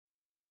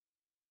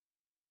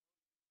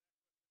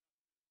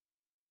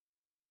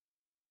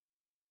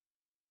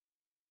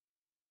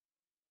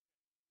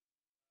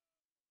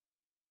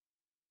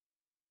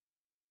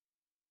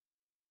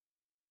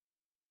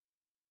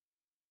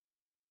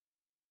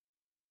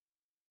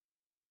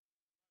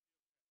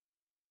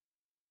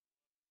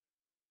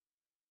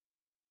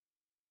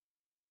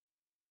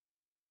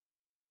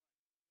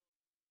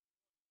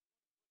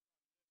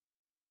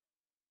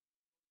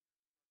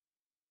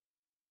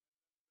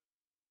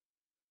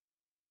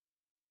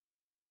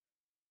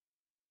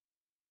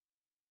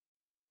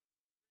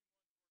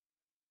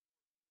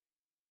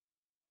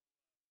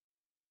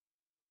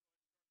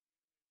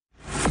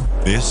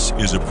This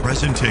is a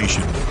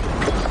presentation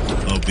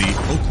of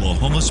the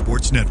Oklahoma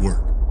Sports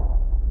Network.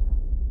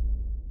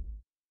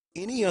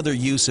 Any other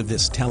use of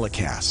this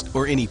telecast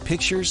or any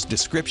pictures,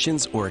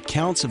 descriptions, or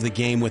accounts of the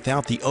game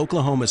without the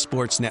Oklahoma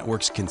Sports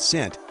Network's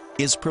consent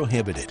is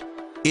prohibited.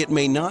 It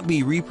may not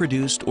be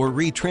reproduced or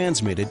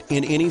retransmitted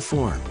in any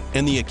form,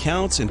 and the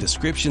accounts and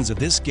descriptions of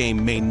this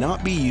game may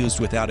not be used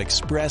without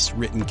express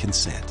written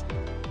consent.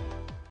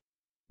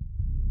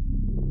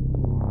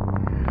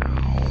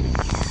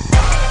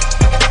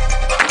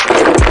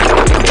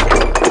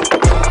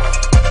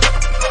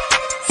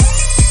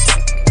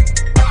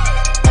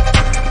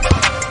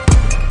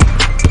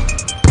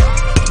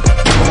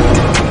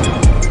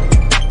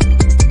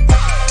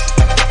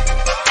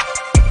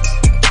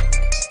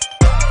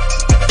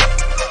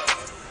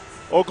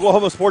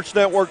 Oklahoma Sports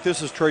Network,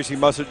 this is Tracy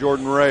Mussett,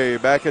 Jordan Ray,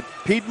 back at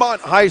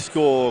Piedmont High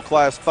School,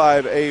 Class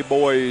 5A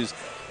boys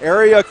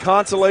area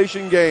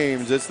consolation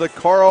games. It's the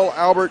Carl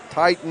Albert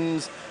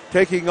Titans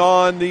taking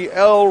on the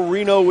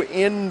Reno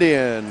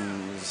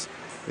Indians.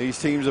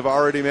 These teams have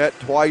already met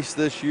twice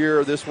this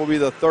year. This will be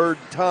the third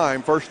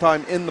time, first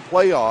time in the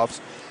playoffs.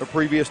 The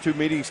previous two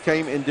meetings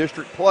came in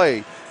district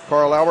play.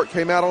 Carl Albert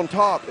came out on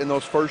top in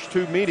those first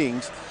two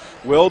meetings.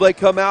 Will they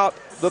come out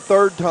the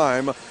third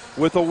time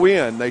with a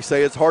win? They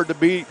say it's hard to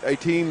beat a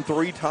team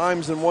three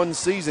times in one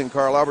season.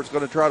 Carl Albert's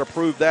going to try to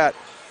prove that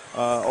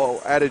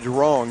adage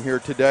wrong here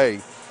today.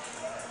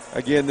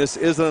 Again, this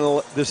is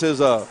an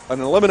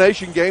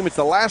elimination game. It's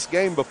the last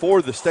game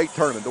before the state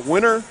tournament. The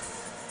winner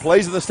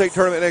plays in the state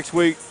tournament next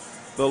week.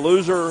 The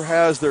loser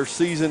has their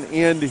season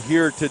end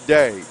here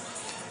today.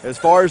 As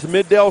far as the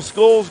Middale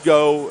schools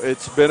go,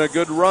 it's been a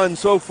good run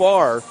so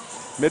far.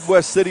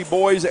 Midwest City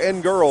boys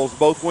and girls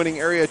both winning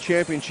area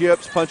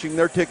championships, punching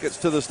their tickets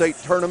to the state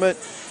tournament.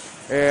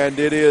 And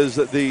it is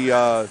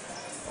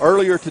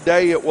earlier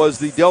today it was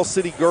the Del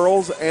City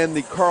girls and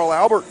the Carl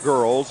Albert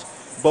girls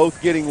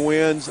both getting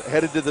wins,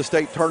 headed to the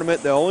state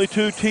tournament. The only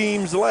two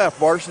teams left,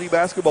 varsity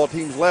basketball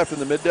teams left in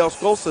the Middale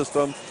school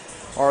system,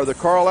 are the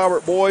Carl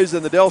Albert boys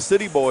and the Del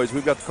City boys.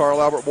 We've got the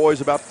Carl Albert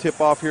boys about to tip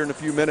off here in a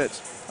few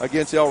minutes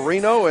against El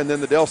Reno, and then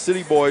the Del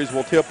City boys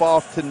will tip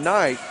off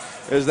tonight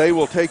as they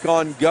will take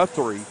on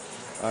Guthrie,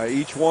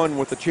 each one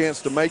with a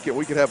chance to make it.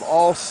 We could have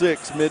all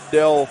six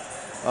Middale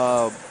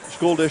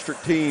school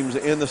district teams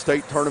in the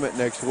state tournament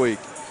next week.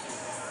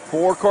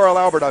 For Carl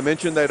Albert, I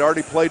mentioned they'd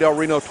already played El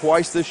Reno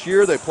twice this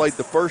year. They played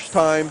the first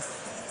time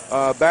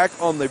back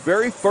on the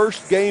very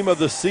first game of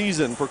the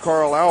season for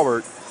Carl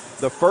Albert,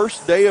 the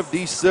first day of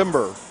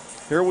December.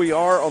 Here we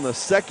are on the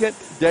second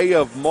day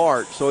of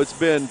March, so it's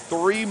been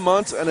 3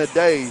 months and a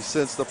day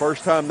since the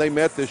first time they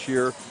met this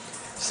year.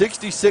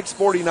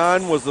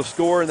 66-49 was the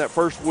score in that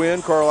first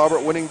win, Carl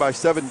Albert winning by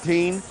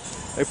 17.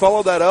 They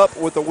followed that up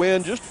with a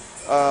win just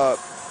a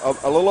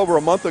little over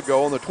a month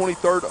ago on the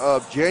 23rd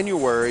of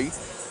January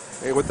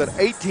with an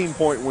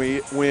 18-point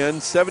win,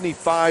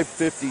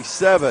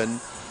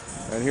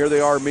 75-57. And here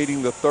they are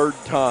meeting the third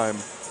time.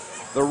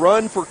 The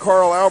run for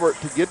Carl Albert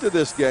to get to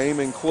this game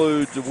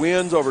includes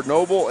wins over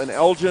Noble and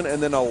Elgin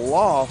and then a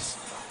loss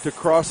to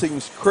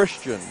Crossings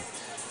Christian.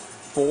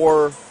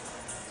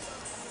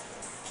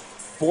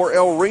 For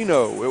El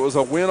Reno, it was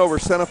a win over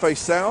Santa Fe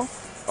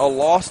South, a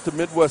loss to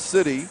Midwest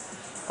City,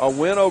 a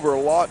win over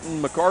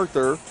Lawton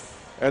MacArthur,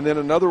 and then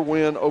another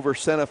win over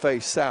Santa Fe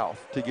South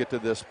to get to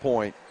this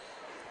point.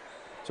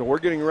 So we're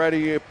getting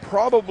ready.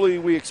 Probably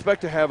we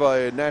expect to have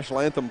a national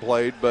anthem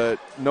played, but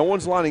no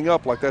one's lining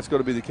up like that's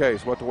going to be the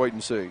case. We'll have to wait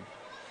and see.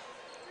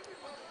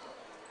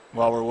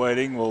 While we're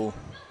waiting, we'll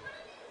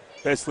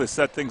basically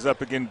set things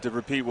up again to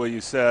repeat what you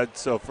said.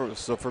 So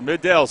for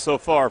Middale so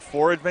far,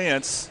 4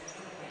 advance,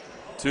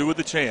 2 with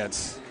a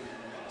chance.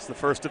 It's the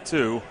first of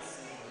 2.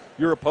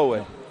 You're a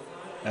poet.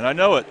 And I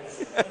know it.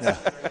 Yeah.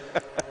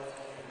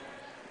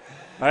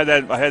 I had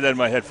that in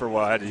my head for a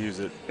while. I had to use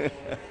it.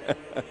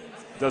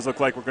 Does look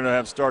like we're going to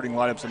have starting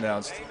lineups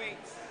announced.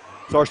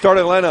 So our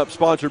starting lineup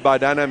sponsored by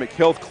Dynamic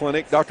Health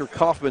Clinic. Dr.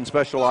 Kaufman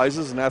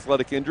specializes in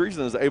athletic injuries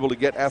and is able to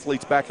get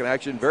athletes back in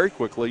action very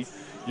quickly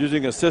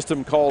using a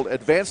system called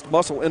Advanced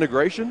Muscle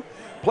Integration.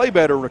 Play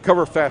better,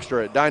 recover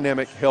faster at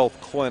Dynamic Health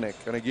Clinic.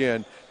 And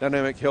again,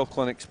 Dynamic Health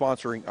Clinic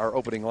sponsoring our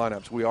opening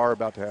lineups. We are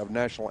about to have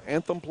national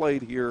anthem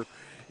played here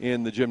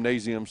in the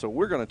gymnasium, so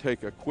we're going to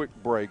take a quick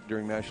break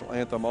during national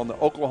anthem on the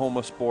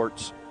Oklahoma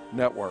Sports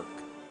Network.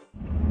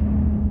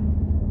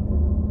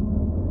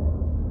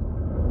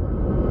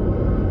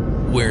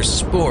 Where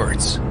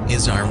sports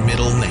is our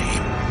middle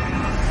name.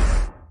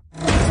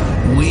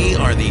 We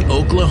are the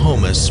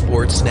Oklahoma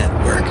Sports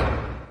Network.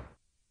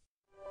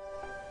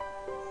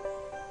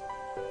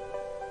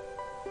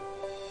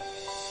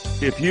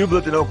 If you've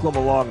lived in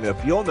Oklahoma long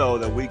enough, you'll know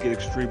that we get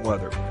extreme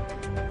weather.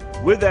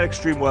 With that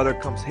extreme weather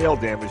comes hail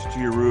damage to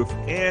your roof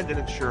and an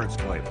insurance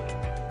claim.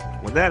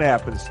 When that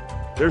happens,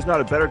 there's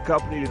not a better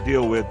company to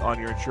deal with on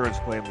your insurance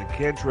claim than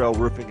Cantrell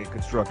Roofing and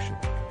Construction.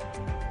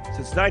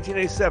 Since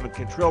 1987,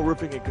 Cantrell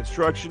Roofing and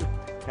Construction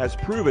has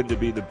proven to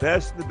be the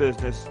best in the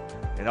business.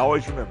 And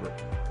always remember,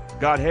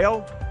 got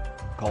hail?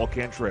 Call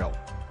Cantrell.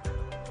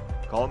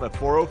 Call them at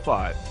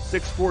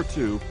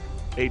 405-642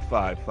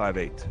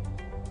 8558.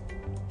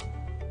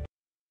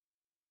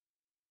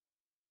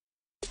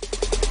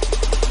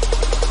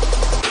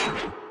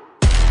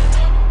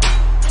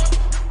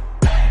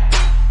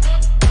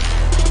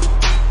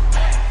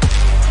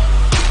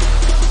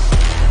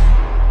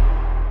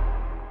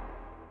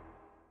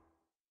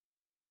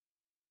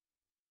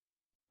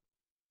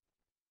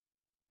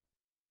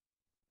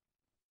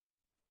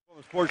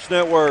 Sports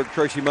Network,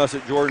 Tracy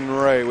Mussett, Jordan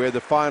Ray. We had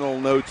the final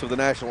notes of the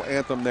national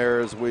anthem there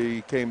as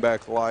we came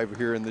back live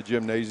here in the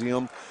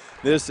gymnasium.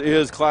 This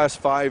is Class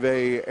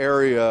 5A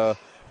area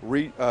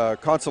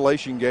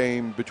consolation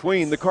game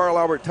between the Carl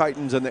Albert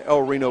Titans and the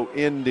El Reno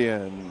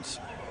Indians.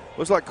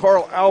 Looks like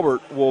Carl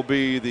Albert will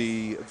be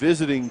the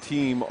visiting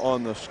team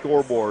on the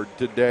scoreboard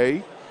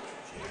today.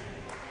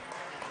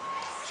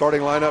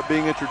 Starting lineup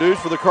being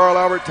introduced for the Carl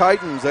Albert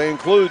Titans. They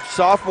include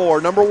sophomore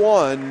number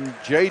 1,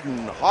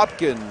 Jaden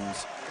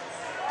Hopkins.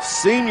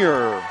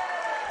 Senior,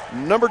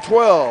 number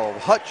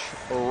 12, Hutch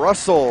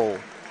Russell.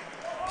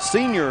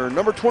 Senior,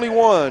 number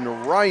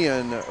 21,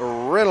 Ryan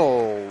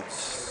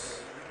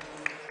Reynolds.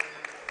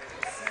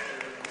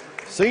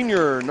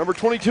 Senior, number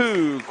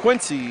 22,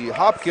 Quincy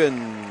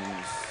Hopkins.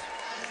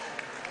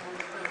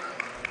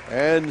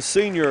 And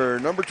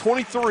senior, number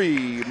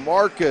 23,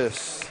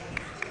 Marcus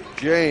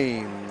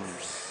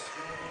James.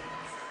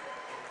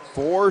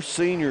 4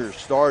 seniors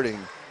starting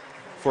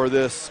for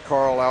this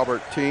Carl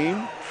Albert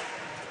team.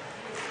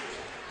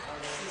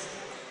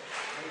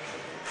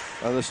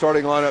 The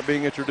starting lineup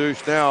being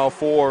introduced now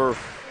for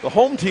the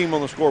home team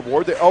on the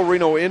scoreboard, the El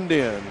Reno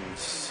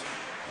Indians.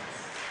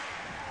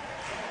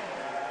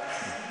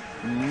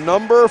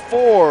 Number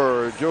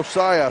 4,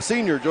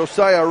 senior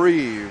Josiah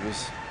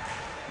Reeves.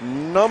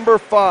 Number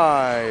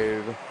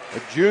 5,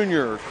 a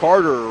junior,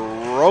 Carter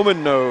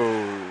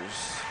Romanos.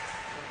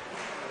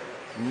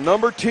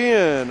 Number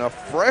 10, a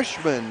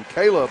freshman,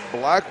 Caleb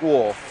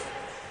Blackwolf.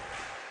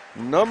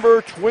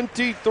 Number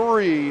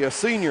 23, a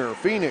senior,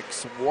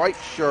 Phoenix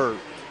Whiteshirt.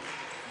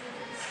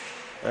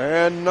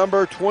 And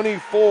number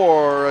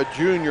 24, a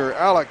junior,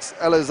 Alex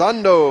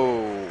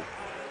Elizondo.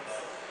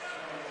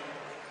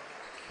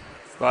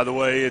 By the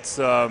way, it's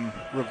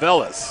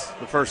Revelis,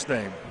 the first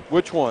name.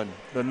 Which one?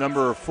 The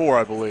number 4,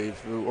 I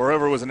believe, or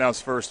whoever was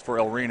announced first for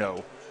El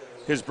Reno.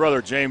 His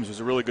brother James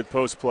was a really good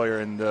post player,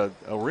 and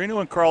El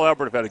Reno and Carl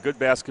Albert have had a good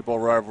basketball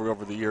rivalry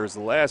over the years, the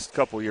last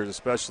couple of years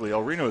especially.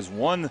 El Reno has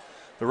won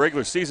the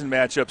regular season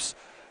matchups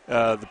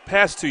the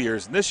past 2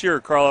 years, and this year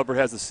Carl Albert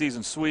has the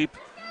season sweep.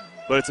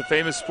 But it's a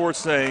famous sports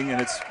saying, and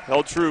it's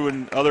held true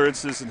in other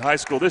instances in high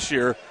school this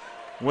year,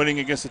 winning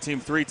against a team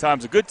 3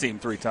 times, a good team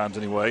 3 times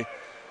anyway,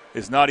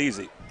 is not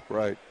easy.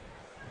 Right.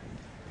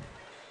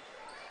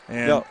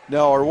 And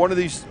now are one of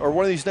these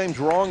names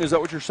wrong? Is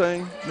that what you're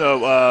saying?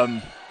 No,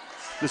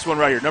 this one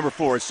right here, number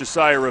 4, it's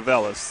Josiah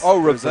Revelis.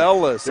 Oh,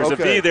 Revelis. There's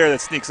okay. a V there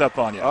that sneaks up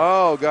on you.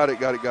 Oh, got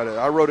it.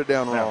 I wrote it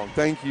down wrong. No.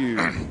 Thank you.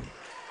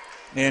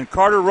 And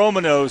Carter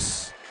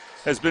Romanos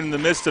has been in the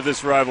midst of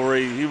this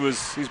rivalry.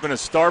 He's been a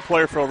star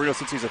player for El Reno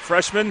since he's a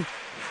freshman.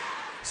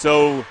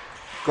 So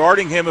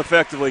guarding him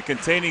effectively,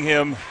 containing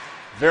him,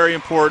 very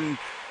important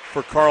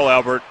for Carl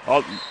Albert.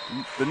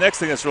 The next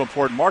thing that's real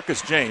important,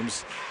 Marcus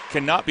James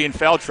cannot be in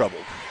foul trouble.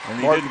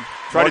 And he didn't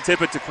try to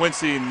tip it to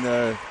Quincy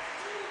and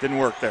didn't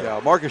work there.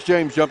 Yeah, Marcus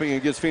James jumping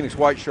against Phoenix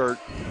Whiteshirt.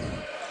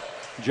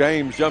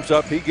 James jumps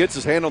up. He gets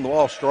his hand on the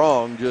ball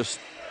strong, just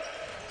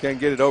can't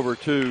get it over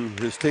to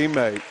his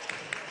teammate.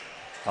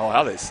 Oh,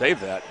 how they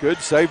saved that. Good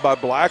save by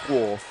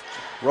Blackwolf.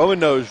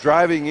 Romanos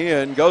driving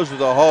in, goes to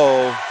the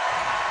hole.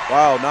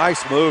 Wow,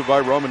 nice move by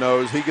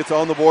Romanos. He gets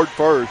on the board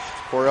first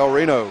for El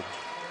Reno.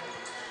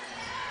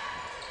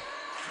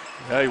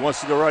 Yeah, he wants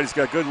to go right. He's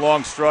got good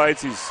long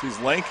strides. He's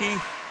lanky,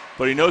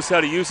 but he knows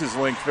how to use his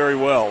length very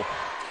well.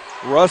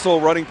 Russell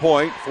running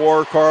point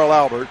for Carl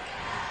Albert.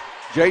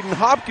 Jaden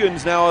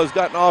Hopkins now has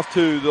gotten off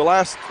to the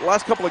last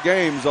couple of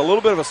games a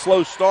little bit of a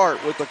slow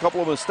start with a couple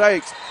of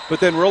mistakes, but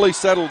then really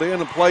settled in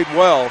and played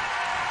well.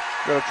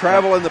 Going to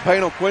travel in the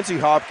paint on Quincy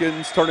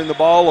Hopkins, turning the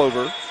ball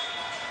over.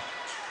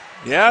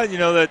 Yeah, you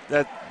know,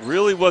 that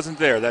really wasn't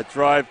there. That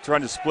drive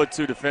trying to split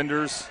 2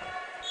 defenders.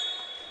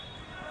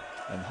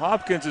 And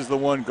Hopkins is the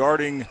one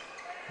guarding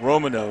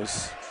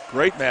Romanos.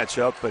 Great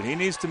matchup, but he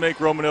needs to make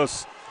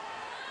Romanos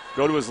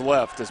go to his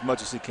left as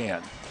much as he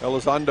can.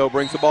 Elizondo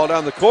brings the ball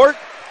down the court.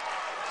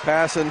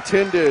 Pass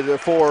intended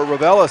for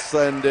Revelis,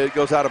 and it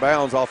goes out of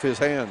bounds off his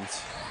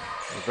hands.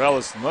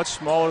 Revelis much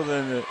smaller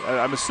than,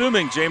 I'm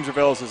assuming James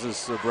Revelis is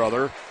his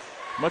brother.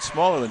 Much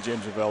smaller than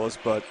James Revelis,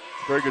 but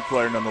very good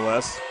player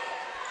nonetheless.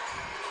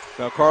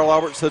 Now Carl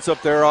Albert sets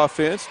up their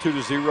offense.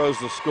 2-0 is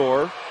the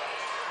score.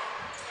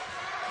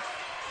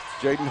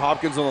 Jaden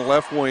Hopkins on the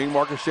left wing.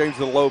 Marcus James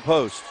to the low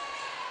post.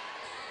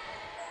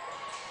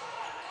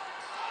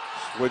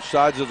 Switch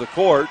sides of the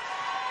court.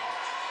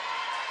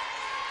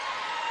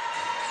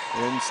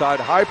 Inside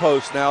high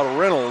post now to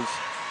Reynolds.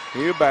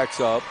 He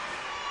backs up.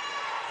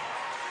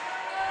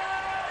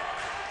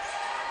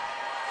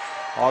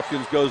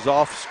 Hopkins goes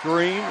off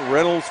screen.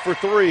 Reynolds for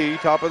 3.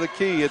 Top of the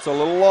key. It's a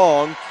little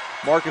long.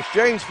 Marcus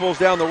James pulls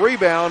down the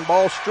rebound.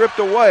 Ball stripped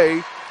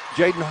away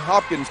Jaden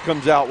Hopkins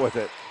comes out with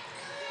it.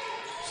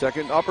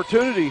 Second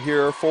opportunity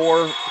here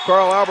for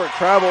Carl Albert.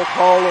 Travel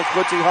call of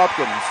Quincy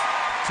Hopkins.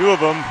 Two of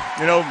them,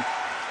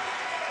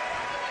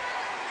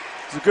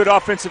 it's a good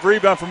offensive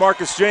rebound for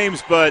Marcus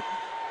James, but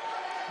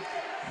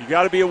you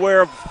got to be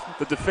aware of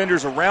the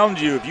defenders around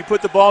you. If you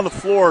put the ball on the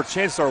floor,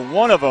 chances are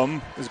one of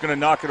them is going to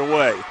knock it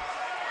away.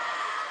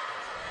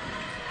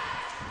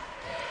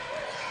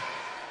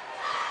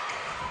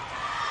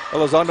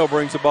 Elizondo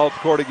brings the ball to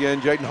court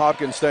again. Jaden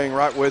Hopkins staying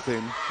right with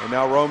him. And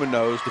now Roman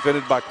knows,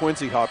 defended by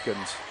Quincy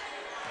Hopkins.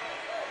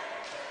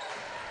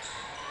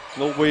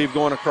 Little weave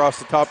going across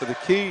the top of the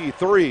key.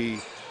 Three,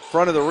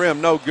 front of the rim,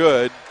 no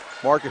good.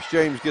 Marcus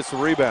James gets the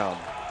rebound.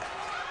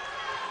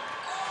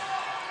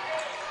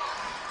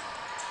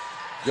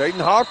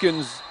 Jaden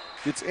Hopkins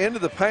gets into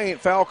the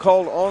paint. Foul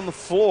called on the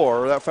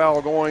floor. That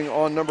foul going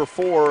on number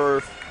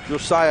 4,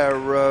 Josiah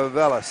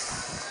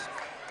Reveles.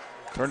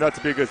 Turned out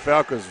to be a good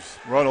foul because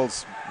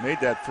Reynolds made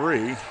that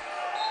three.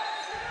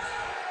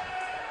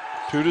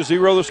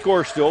 2-0 the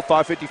score still.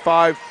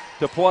 5:55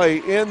 to play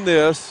in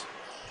this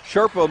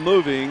Sherpa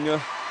moving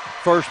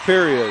first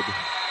period.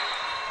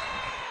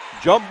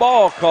 Jump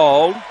ball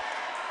called.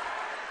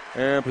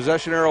 And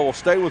possession arrow will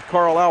stay with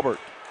Carl Albert.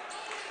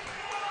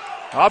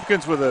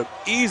 Hopkins with an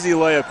easy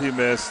layup he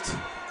missed.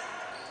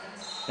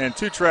 And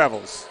 2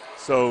 travels.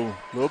 So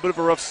a little bit of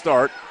a rough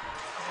start.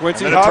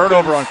 Quincy and then Hopkins a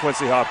turnover on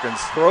Quincy Hopkins.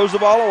 Throws the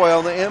ball away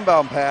on the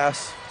inbound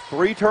pass.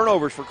 3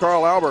 turnovers for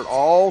Carl Albert,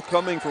 all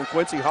coming from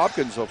Quincy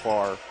Hopkins so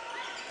far.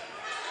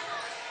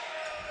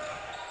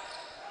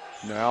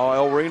 Now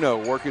El Reno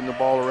working the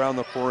ball around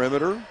the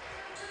perimeter.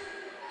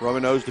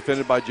 Romanos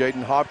defended by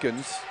Jaden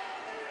Hopkins.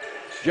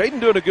 Jaden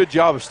doing a good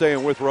job of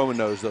staying with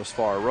Romanos thus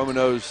far.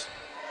 Romanos,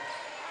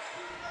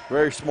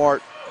 very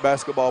smart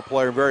basketball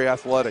player, very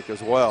athletic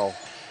as well.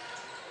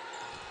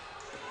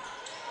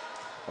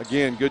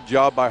 Again, good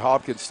job by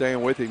Hopkins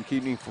staying with him,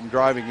 keeping him from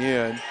driving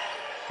in.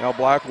 Now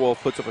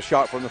Blackwolf puts up a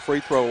shot from the free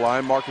throw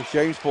line. Marcus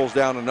James pulls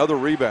down another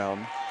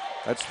rebound.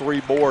 That's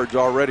 3 boards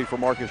already for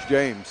Marcus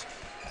James.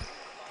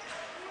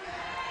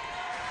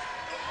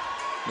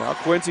 Now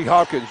Quincy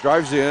Hopkins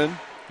drives in,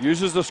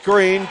 uses the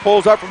screen,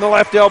 pulls up from the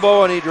left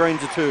elbow, and he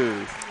drains a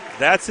 2.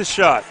 That's his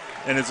shot,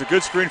 and it's a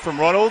good screen from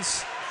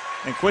Reynolds.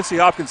 And Quincy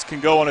Hopkins can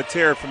go on a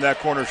tear from that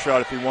corner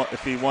shot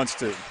if he wants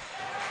to.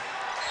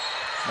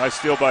 Nice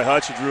steal by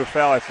Hutch. He drew a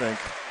foul, I think.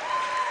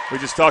 We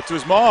just talked to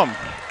his mom.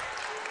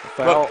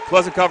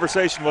 Pleasant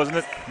conversation, wasn't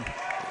it?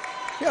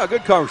 Yeah,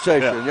 good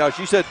conversation. Yeah,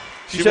 she said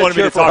she wanted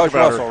me to talk Hutch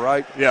about Russell, her.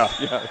 right? Yeah.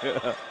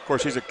 Of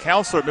course, she's a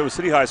counselor at Midwest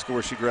City High School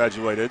where she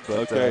graduated,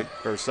 but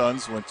her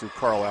sons went to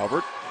Carl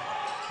Albert,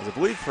 as I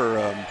believe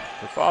her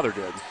father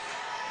did.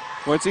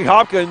 Quincy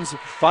Hopkins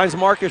finds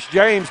Marcus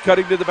James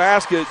cutting to the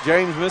basket.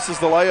 James misses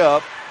the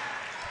layup.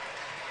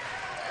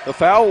 The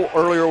foul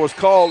earlier was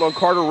called on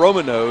Carter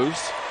Romanos,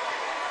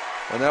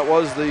 and that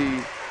was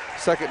the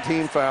second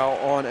team foul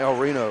on El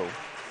Reno.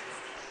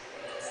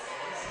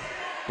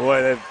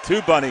 Boy, they have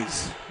 2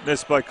 bunnies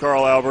missed by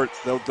Carl Albert.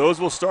 Those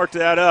will start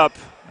to add up,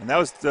 and that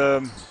was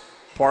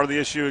part of the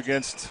issue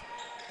against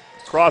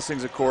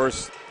Crossings, of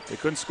course. They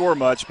couldn't score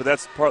much, but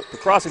the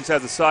Crossings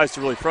has the size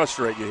to really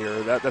frustrate you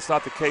here. That's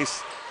not the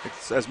case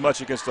as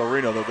much against El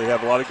Reno, though they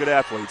have a lot of good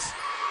athletes.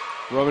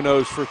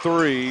 Romanos for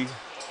 3,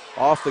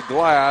 off the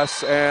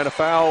glass, and a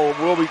foul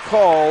will be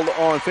called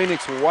on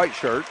Phoenix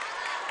Whiteshirt.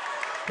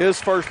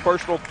 His first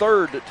personal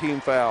 3rd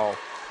team foul.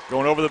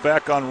 Going over the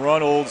back on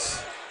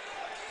Reynolds.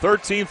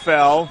 3rd team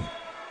foul.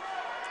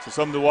 So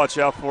something to watch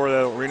out for.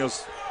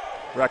 Reno's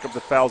rack up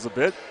the fouls a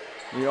bit.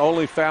 The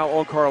only foul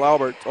on Carl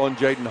Albert on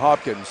Jaden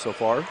Hopkins so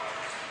far.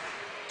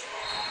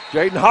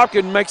 Jaden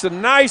Hopkins makes a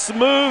nice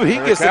move. He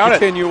gets the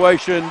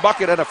continuation,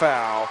 bucket, and a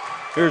foul.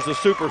 Here's the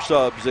Super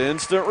Subs.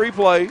 Instant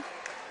replay.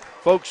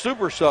 Folks,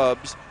 Super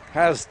Subs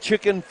has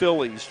chicken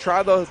Phillies.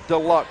 Try the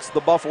deluxe,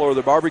 the buffalo, or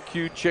the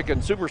barbecue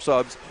chicken Super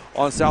Subs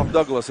on South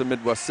Douglas in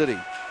Midwest City.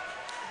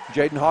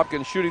 Jaden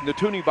Hopkins shooting the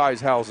Toonie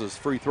Buys Houses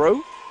free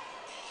throw.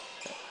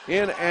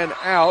 In and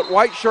out.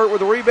 White shirt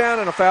with a rebound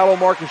and a foul on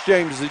Marcus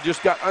James. He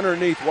just got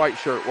underneath White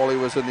shirt while he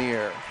was in the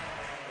air.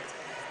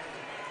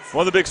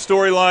 One of the big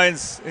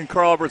storylines in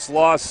Carl Albert's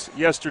loss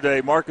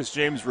yesterday, Marcus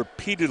James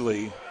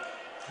repeatedly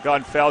got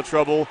in foul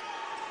trouble.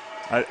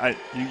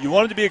 You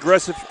want him to be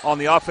aggressive on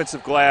the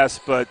offensive glass,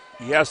 but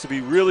he has to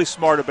be really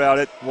smart about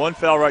it. 1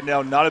 foul right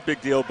now, not a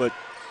big deal, but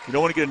you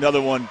don't want to get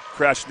another one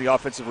crashing the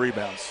offensive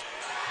rebounds.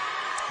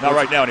 Not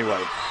right now, anyway.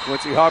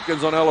 Quincy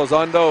Hopkins on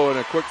Elizondo, and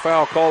a quick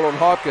foul called on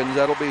Hopkins.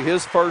 That'll be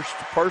his first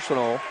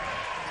personal.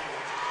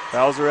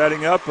 Fouls are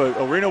adding up.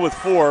 El Reno with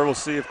 4. We'll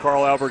see if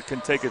Carl Albert can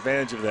take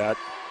advantage of that.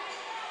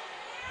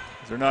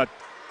 They're not.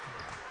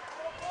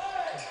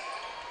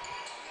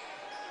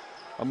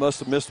 I must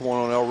have missed one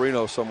on El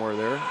Reno somewhere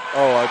there.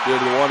 Oh, I did.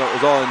 The one that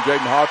was on Jaden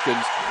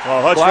Hopkins.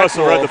 Well, Hutch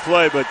Russell read the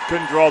play but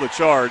couldn't draw the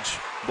charge.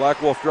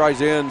 Blackwolf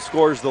drives in,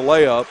 scores the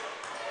layup.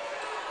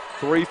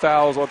 3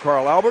 fouls on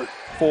Carl Albert,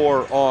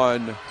 4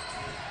 on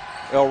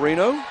El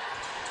Reno.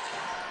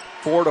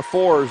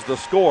 4-4 is the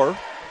score.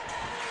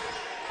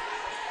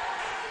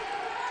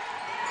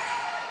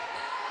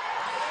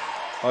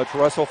 Hutch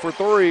Russell for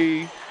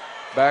three.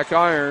 Back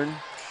iron.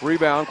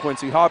 Rebound,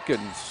 Quincy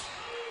Hopkins.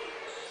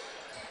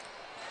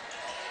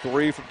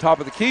 Three from top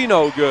of the key,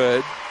 no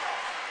good.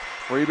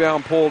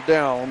 Rebound pulled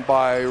down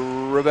by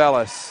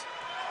Reveles.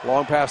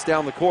 Long pass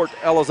down the court.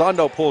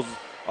 Elizondo pulls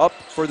up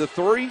for the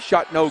three.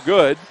 Shot no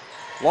good.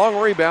 Long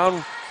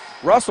rebound.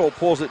 Russell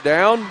pulls it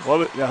down.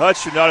 Well,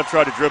 Hutch should not have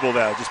tried to dribble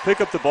that. Just pick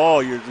up the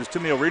ball. There's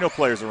too many Reno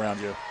players around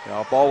you.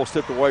 Now, ball was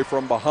tipped away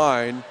from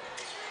behind.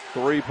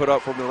 Three put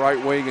up from the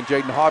right wing, and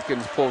Jaden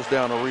Hopkins pulls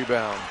down a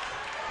rebound.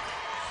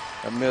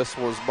 A miss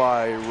was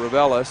by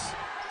Reveles.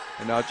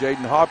 And now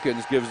Jaden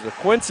Hopkins gives it to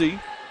Quincy.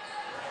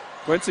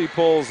 Quincy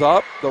pulls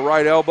up, the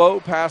right elbow,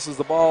 passes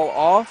the ball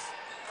off.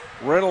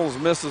 Reynolds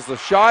misses the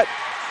shot.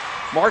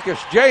 Marcus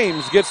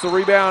James gets the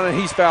rebound, and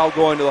he's fouled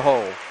going to the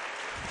hole.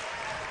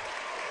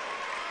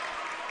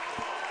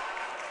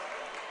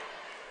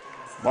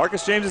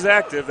 Marcus James is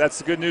active. That's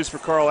the good news for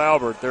Carl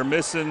Albert. They're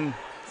missing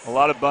a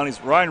lot of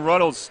bunnies. Ryan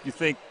Reynolds, you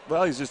think,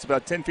 well, he's just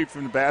about 10 feet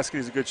from the basket.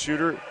 He's a good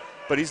shooter,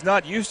 but he's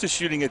not used to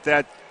shooting at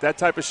that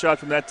type of shot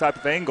from that type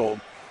of angle.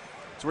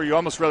 It's where you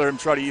almost rather him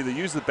try to either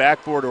use the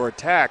backboard or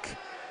attack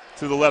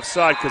to the left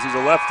side because he's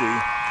a lefty.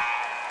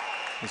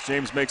 As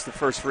James makes the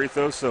first free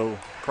throw, so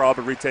Carl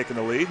Albert retaking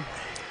the lead.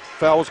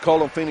 Foul was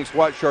called on Phoenix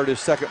Whiteshirt, his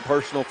second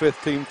personal,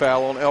 fifth team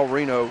foul on El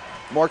Reno.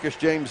 Marcus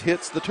James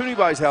hits the Toonie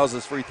Buys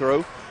Houses free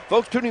throw.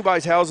 Folks, Toonie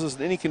Buys Houses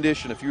in any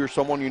condition. If you or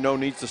someone you know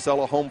needs to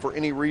sell a home for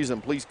any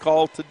reason, please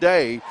call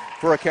today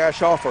for a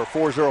cash offer,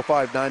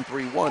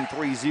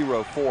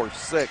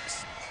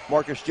 405-931-3046.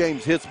 Marcus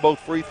James hits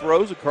both free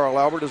throws, and Carl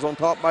Albert is on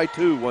top by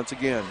two once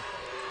again.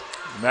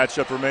 The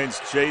matchup remains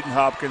Jaden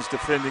Hopkins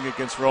defending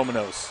against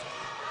Romanos.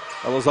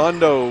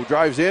 Elizondo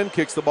drives in,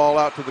 kicks the ball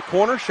out to the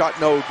corner. Shot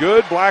no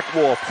good. Black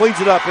Wolf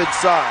cleans it up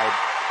inside.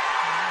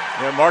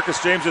 Yeah,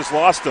 Marcus James just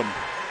lost him.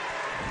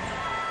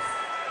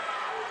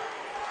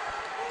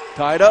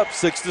 Tied up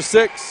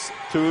 6-6.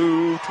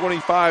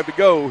 2:25 to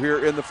go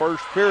here in the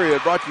first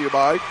period. Brought to you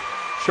by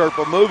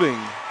Sherpa Moving.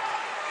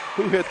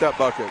 Who hit that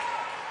bucket?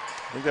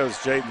 I think that was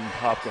Jaden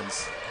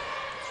Hopkins.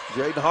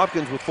 Jaden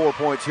Hopkins with 4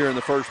 points here in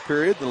the first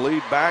period. The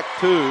lead back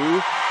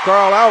to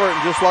Carl Albert,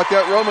 and just like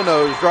that,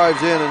 Romanos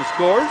drives in and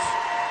scores.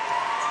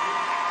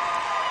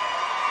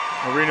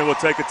 Arena will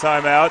take a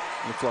timeout.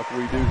 Looks like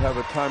we do have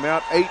a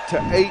timeout.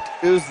 8-8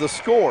 is the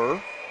score.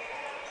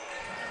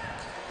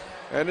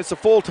 And it's a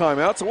full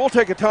timeout, so we'll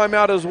take a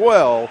timeout as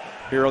well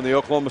here on the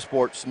Oklahoma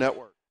Sports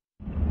Network.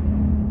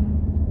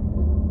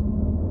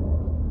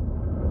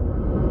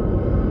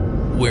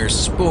 Where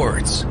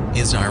sports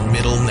is our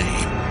middle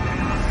name.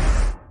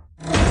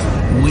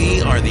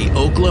 We are the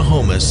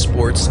Oklahoma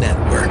Sports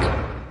Network.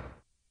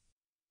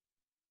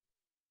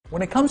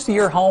 When it comes to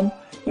your home,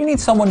 you need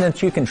someone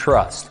that you can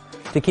trust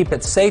to keep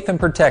it safe and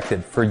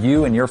protected for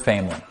you and your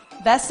family.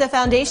 Vesta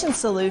Foundation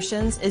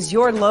Solutions is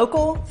your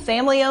local,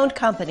 family-owned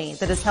company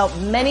that has helped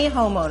many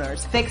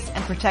homeowners fix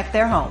and protect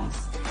their homes.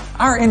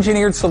 Our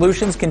engineered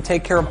solutions can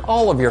take care of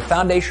all of your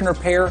foundation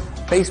repair,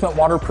 basement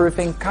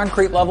waterproofing,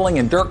 concrete leveling,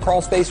 and dirt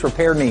crawl space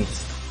repair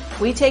needs.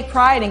 We take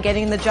pride in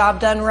getting the job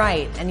done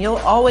right, and you'll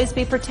always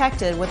be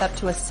protected with up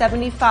to a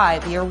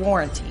 75-year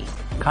warranty.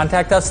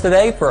 Contact us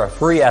today for a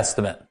free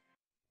estimate.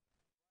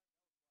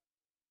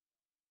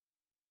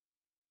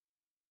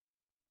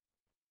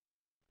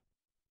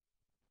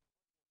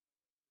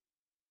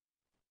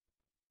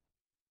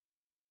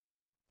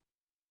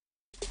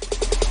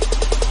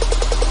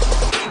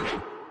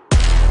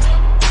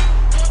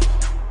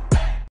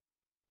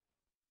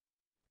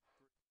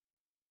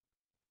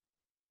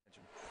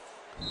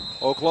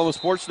 Oklahoma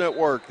Sports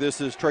Network.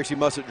 This is Tracy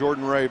Mussett,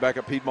 Jordan Ray back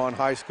at Piedmont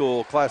High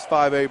School, Class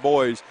 5A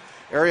boys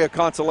area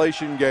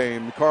consolation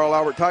game. The Carl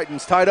Albert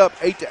Titans tied up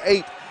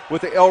 8-8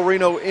 with the El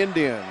Reno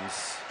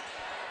Indians.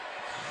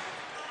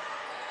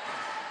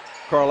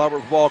 Carl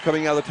Albert ball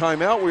coming out of the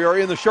timeout. We are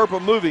in the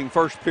Sherpa moving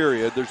first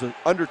period. There's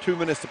under 2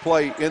 minutes to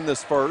play in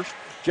this first.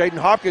 Jaden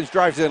Hopkins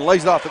drives in,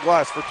 lays it off the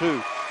glass for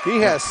two.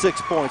 He has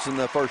 6 points in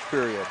the first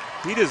period.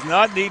 He does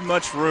not need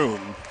much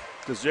room,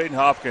 does Jaden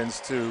Hopkins,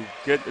 to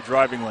get the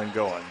driving lane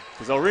going.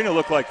 Because El Reno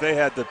looked like they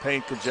had the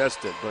paint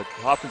congested, but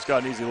Hopkins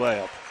got an easy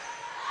layup.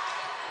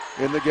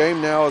 In the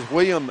game now is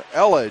William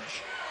Elledge.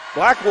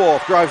 Black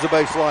Wolf drives the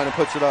baseline and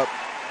puts it up.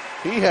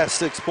 He has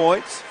 6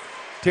 points.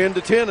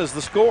 10-10 is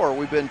the score.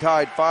 We've been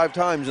tied 5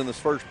 times in this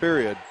first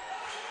period.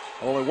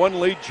 Only one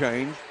lead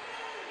change.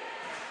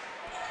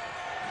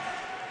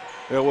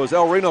 It was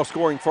El Reno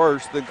scoring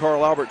first, then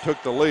Carl Albert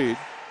took the lead.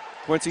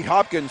 Quincy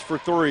Hopkins for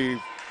three,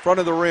 front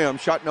of the rim,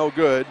 shot no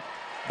good.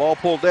 Ball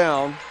pulled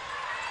down.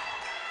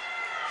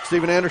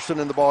 Stephen Anderson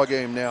in the ball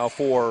game now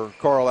for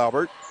Carl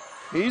Albert.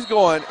 He's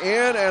going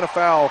in, and a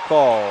foul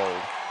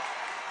called.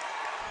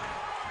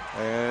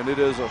 And it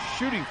is a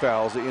shooting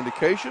foul is the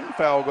indication.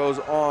 Foul goes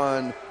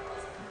on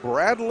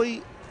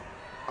Bradley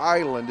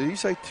Island. Did he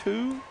say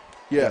two?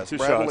 Yes, yeah,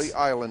 Bradley shots.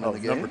 Island in the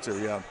game. Number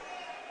 2, yeah.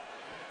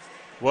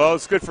 Well,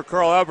 it's good for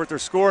Carl Albert. They're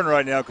scoring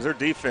right now because their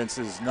defense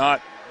is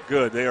not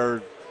good. They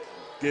are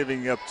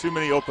giving up too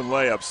many open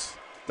layups.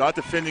 Not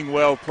defending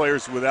well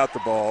players without the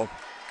ball.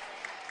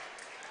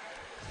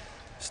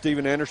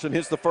 Steven Anderson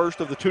hits the first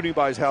of the two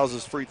Nearby's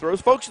Houses free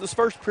throws. Folks, this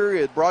first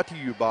period brought to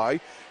you by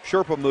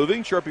Sherpa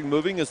Moving. Sherpa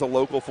Moving is a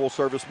local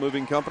full-service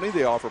moving company.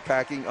 They offer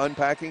packing,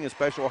 unpacking, and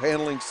special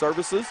handling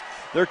services.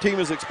 Their team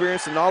is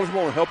experienced and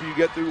knowledgeable and help you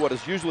get through what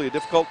is usually a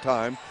difficult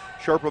time.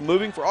 Sherpa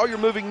Moving, for all your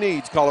moving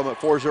needs, call them at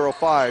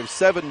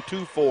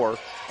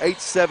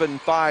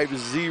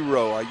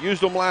 405-724-8750. I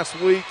used them last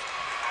week.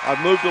 I've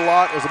moved a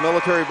lot as a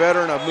military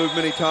veteran. I've moved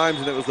many times,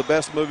 and it was the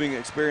best moving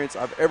experience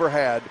I've ever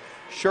had.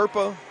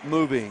 Sherpa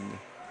Moving.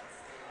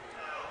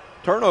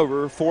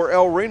 Turnover for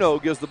El Reno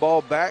gives the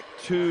ball back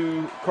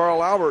to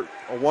Carl Albert.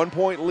 A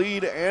 1-point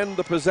lead and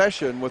the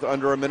possession with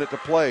under a minute to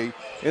play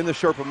in the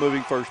Sherpa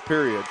Moving first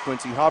period.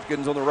 Quincy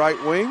Hopkins on the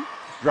right wing,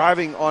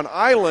 driving on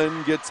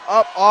Island, gets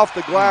up off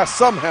the glass.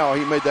 Somehow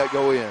he made that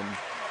go in.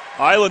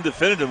 Island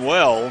defended him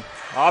well.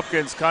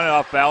 Hopkins kind of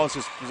off balance,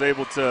 just was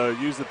able to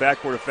use the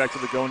backboard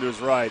effectively going to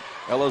his right.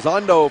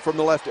 Elizondo from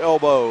the left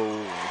elbow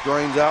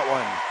drains that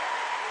one.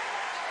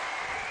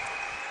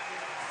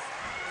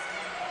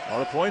 All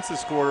the points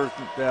this quarter,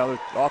 now the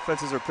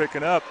offenses are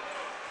picking up.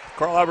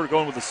 Carl Albert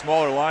going with a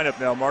smaller lineup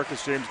now.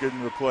 Marcus James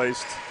getting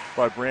replaced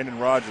by Brandon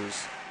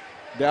Rogers.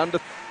 Down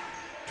to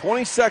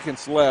 20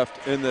 seconds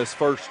left in this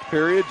first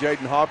period.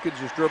 Jaden Hopkins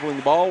just dribbling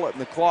the ball, letting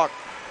the clock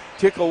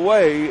tick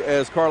away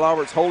as Carl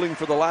Albert's holding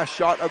for the last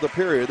shot of the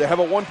period. They have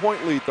a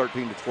 1-point lead,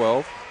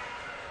 13-12.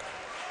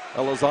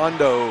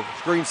 Elizondo,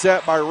 screen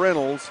set by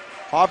Reynolds.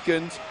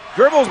 Hopkins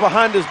dribbles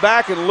behind his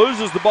back and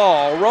loses the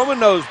ball.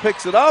 Romanos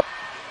picks it up,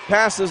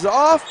 passes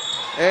off,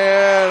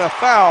 and a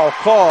foul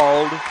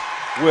called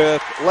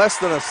with less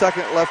than a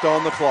second left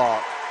on the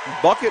clock.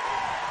 Bucket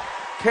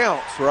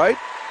counts, right?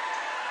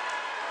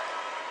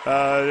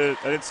 I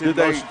didn't see the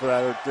motion for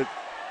that.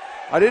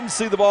 I didn't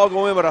see the ball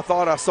go in, but I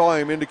thought I saw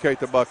him indicate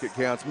the bucket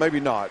counts. Maybe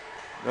not.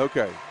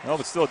 Okay. No,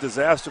 but still a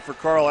disaster for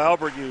Carl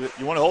Albert. You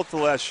want to hold for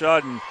the last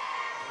shot, and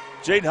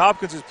Jaden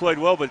Hopkins has played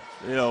well, but,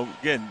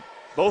 again,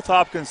 both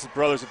Hopkins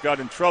brothers have got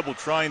in trouble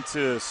trying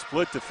to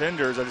split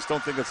defenders. I just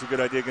don't think that's a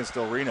good idea against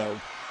El Reno.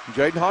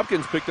 Jaden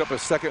Hopkins picked up a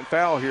second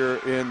foul here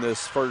in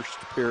this first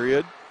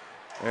period.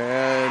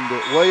 And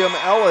William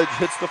Elledge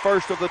hits the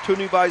first of the two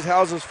Nearby's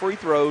Houses free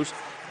throws,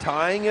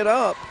 tying it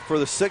up for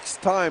the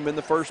sixth time in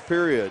the first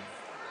period.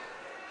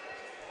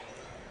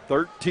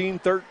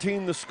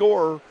 13-13 the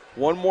score.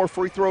 One more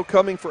free throw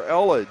coming for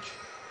Elledge.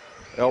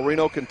 El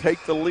Reno can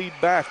take the lead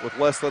back with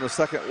less than a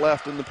second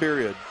left in the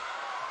period.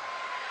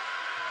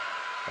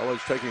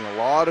 Elledge taking a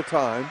lot of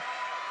time.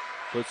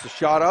 Puts the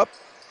shot up.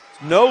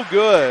 It's no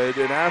good.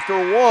 And after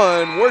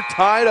one, we're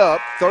tied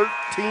up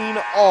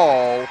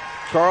 13-all.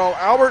 Carl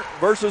Albert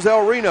versus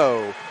El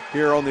Reno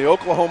here on the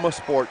Oklahoma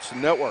Sports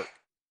Network.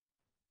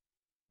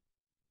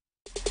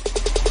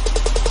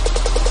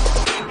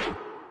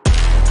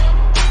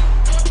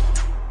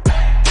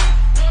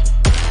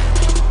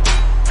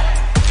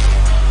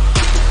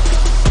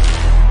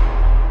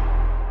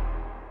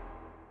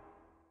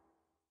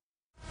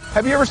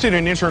 Have you ever seen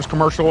an insurance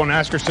commercial and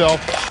ask yourself,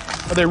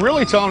 are they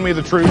really telling me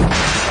the truth?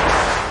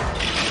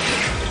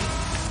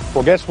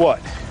 Well, guess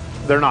what?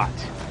 They're not.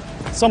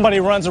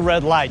 Somebody runs a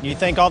red light and you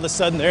think all of a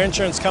sudden their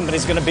insurance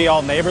company's going to be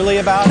all neighborly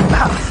about it?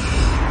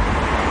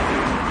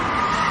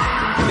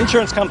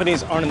 Insurance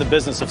companies aren't in the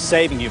business of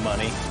saving you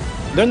money.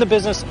 They're in the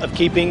business of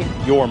keeping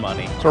your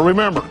money. So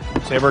remember,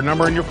 save our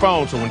number in your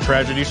phone so when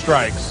tragedy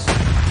strikes,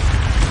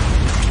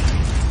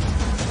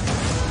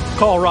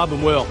 call Rob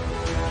and Will.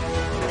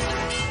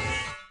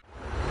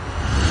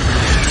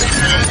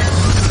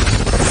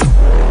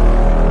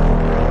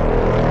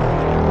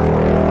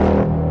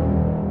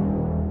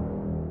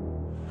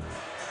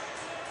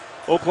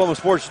 Oklahoma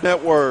Sports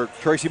Network,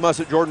 Tracy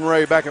Mussett, Jordan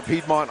Ray back at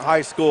Piedmont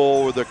High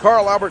School with the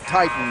Carl Albert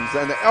Titans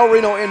and the El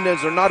Reno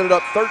Indians are knotted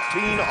up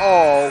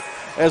 13-all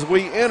as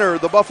we enter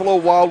the Buffalo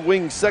Wild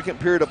Wings second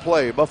period of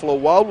play. Buffalo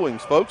Wild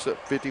Wings, folks,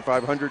 at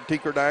 5500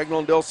 Tinker Diagonal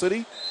in Dell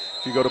City.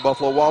 If you go to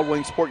Buffalo Wild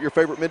Wings, support your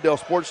favorite Mid-Dell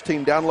sports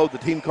team, download the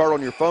team card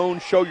on your phone,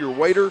 show your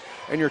waiter,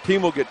 and your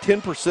team will get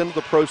 10% of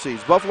the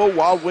proceeds. Buffalo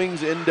Wild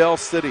Wings in Dell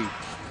City.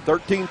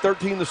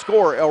 13-13 the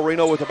score, El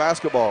Reno with the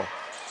basketball.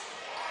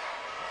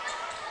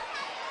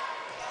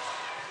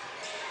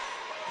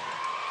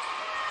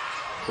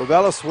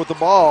 Revelis with the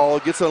ball,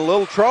 gets in a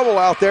little trouble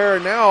out there,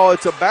 and now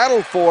it's a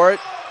battle for it.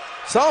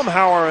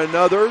 Somehow or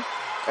another,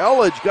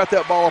 Elledge got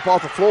that ball up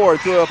off the floor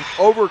and threw it up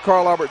over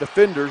Carl Albert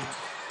defenders.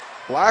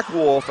 Black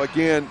Wolf,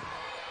 again,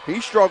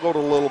 he struggled a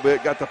little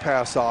bit, got the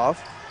pass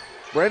off.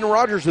 Brandon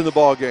Rogers in the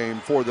ball game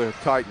for the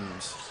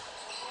Titans.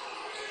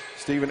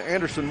 Steven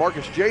Anderson,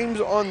 Marcus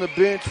James on the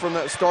bench from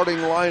that starting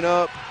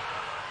lineup.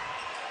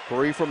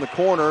 Three from the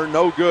corner,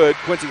 no good.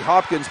 Quincy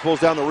Hopkins pulls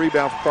down the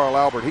rebound for Carl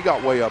Albert. He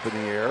got way up in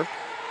the air.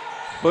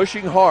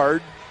 Pushing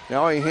hard,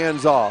 now he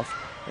hands off,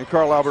 and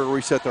Carl Albert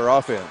reset their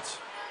offense.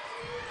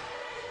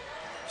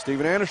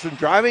 Steven Anderson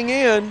driving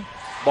in,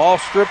 ball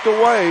stripped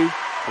away.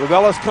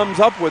 Revelis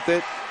comes up with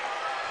it.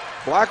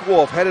 Black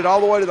Wolf headed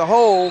all the way to the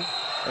hole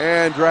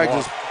and drags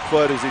his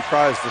foot as he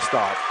tries to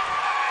stop.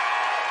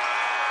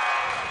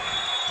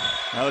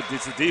 Now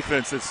it's the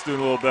defense that's doing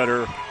a little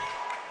better.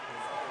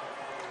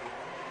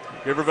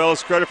 Give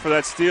Revelis credit for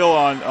that steal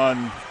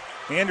on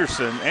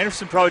Anderson.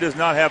 Anderson probably does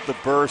not have the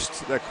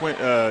burst that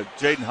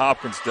Jaden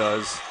Hopkins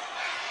does.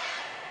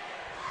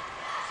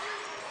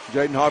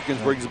 Jaden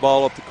Hopkins brings the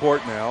ball up the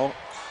court now.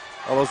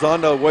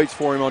 Elizondo waits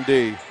for him on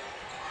D.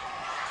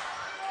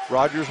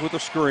 Rogers with a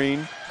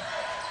screen.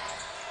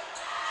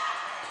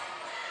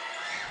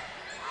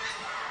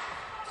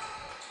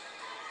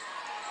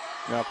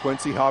 Now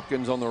Quincy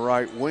Hopkins on the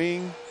right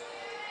wing.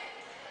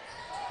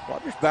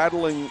 Rogers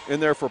battling in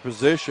there for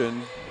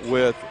position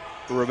with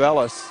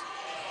Revelis.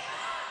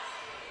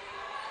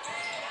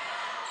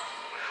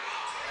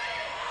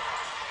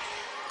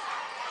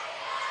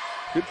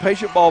 Good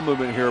patient ball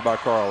movement here by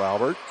Carl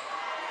Albert.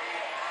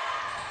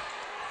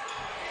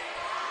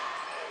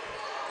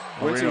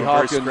 Quincy Reno,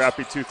 Hopkins. very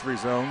scrappy 2-3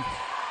 zone.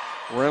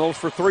 Reynolds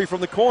for three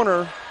from the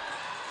corner.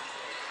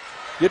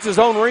 Gets his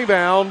own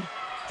rebound.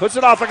 Puts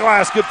it off the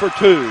glass. Good for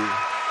two.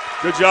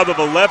 Good job of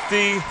a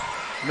lefty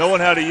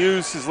knowing how to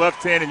use his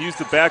left hand and use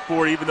the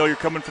backboard even though you're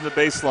coming from the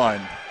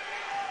baseline.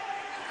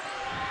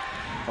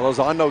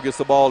 Elizondo gets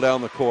the ball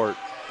down the court.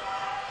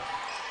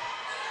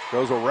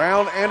 Goes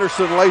around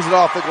Anderson, lays it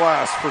off the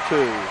glass for two.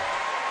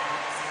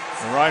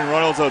 And Ryan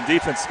Reynolds on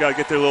defense has got to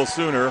get there a little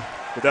sooner.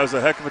 But that was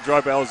a heck of a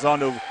drive by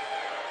Elizondo.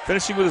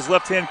 Finishing with his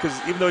left hand because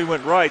even though he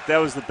went right, that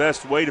was the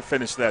best way to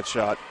finish that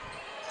shot.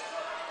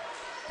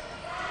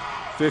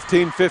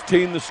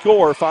 15-15 the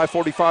score.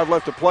 5:45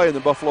 left to play in the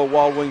Buffalo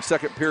Wild Wings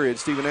second period.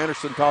 Steven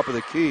Anderson top of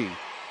the key.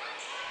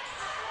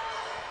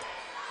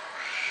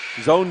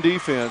 Zone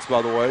defense,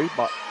 by the way,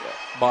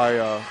 by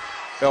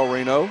El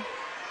Reno.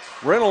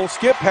 Reynolds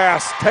skip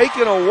pass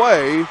taken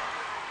away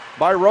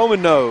by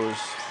Roman Nose.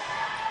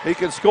 He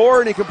can score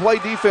and he can play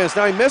defense.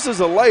 Now he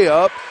misses a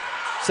layup.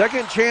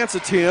 Second chance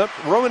attempt.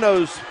 Roman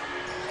Nose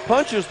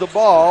punches the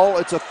ball.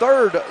 It's a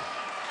third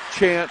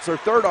chance or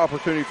third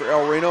opportunity for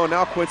El Reno, and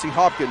now Quincy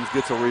Hopkins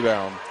gets a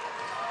rebound.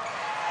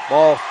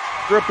 Ball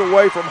stripped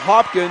away from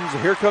Hopkins.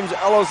 Here comes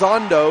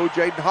Elizondo.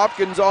 Jaden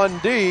Hopkins on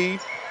D.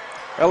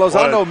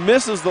 Elizondo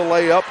misses the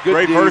layup. Good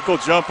great D. vertical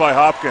jump by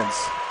Hopkins.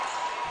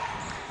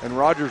 And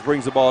Rogers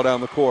brings the ball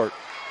down the court.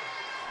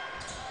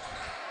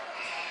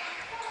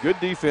 Good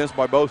defense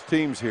by both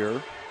teams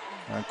here.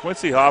 And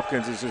Quincy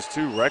Hopkins is just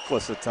too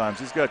reckless at times.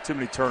 He's got too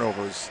many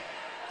turnovers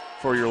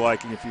for your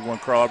liking if you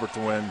want Carl Albert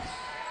to win.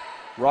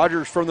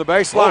 Rogers from the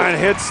baseline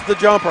hits the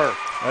jumper.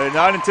 I did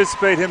not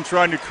anticipate him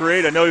trying to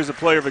create. I know he was a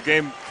player of a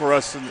game for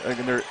us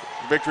in their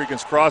victory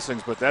against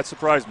Crossings, but that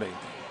surprised me.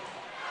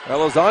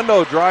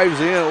 Elizondo drives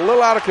in, a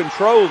little out of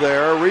control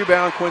there.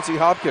 Rebound Quincy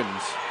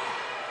Hopkins.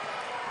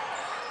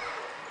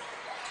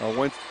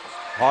 When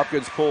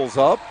Hopkins pulls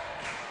up.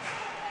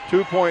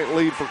 2-point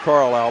lead for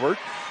Carl Albert.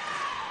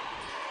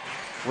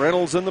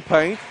 Reynolds in the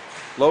paint.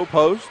 Low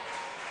post.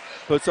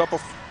 Puts up a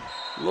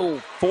little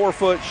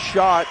 4-foot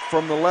shot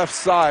from the left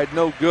side.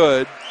 No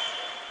good.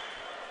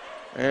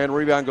 And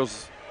rebound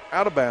goes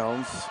out of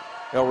bounds.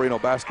 El Reno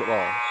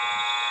basketball.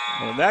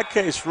 Well, in that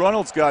case,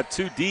 Reynolds got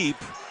too deep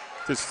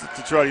to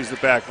try to use the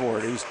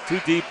backboard. He was too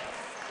deep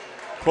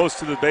close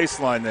to the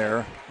baseline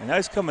there. And now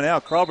he's coming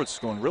out. Carl Albert's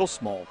going real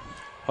small.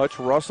 Hutch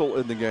Russell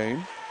in the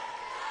game.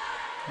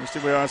 I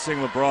think we aren't seeing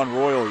LeBron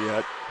Royal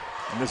yet.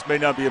 And this may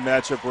not be a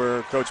matchup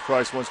where Coach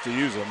Price wants to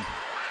use him.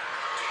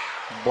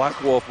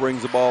 Black Wolf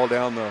brings the ball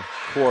down the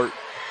court.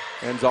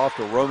 Ends off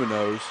to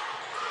Romanos.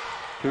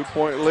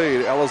 2-point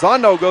lead.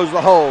 Elizondo goes to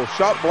the hole.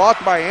 Shot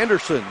blocked by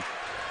Anderson.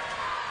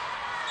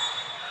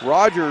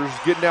 Rogers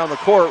getting down the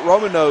court.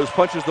 Romanos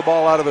punches the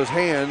ball out of his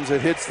hands. It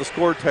hits the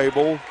score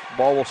table.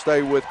 Ball will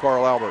stay with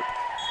Carl Albert.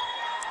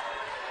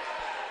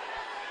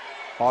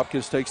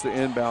 Hopkins takes the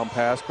inbound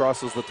pass,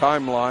 crosses the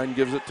timeline,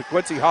 gives it to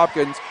Quincy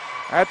Hopkins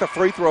at the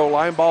free throw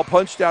line. Ball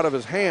punched out of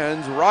his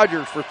hands.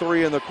 Rogers for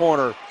three in the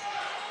corner.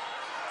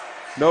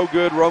 No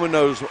good.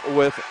 Romanos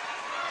with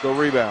the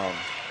rebound.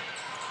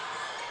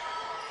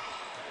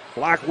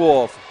 Black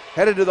Wolf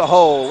headed to the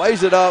hole,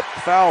 lays it up,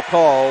 foul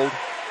called.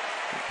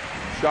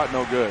 Shot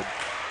no good.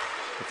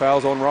 The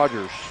foul's on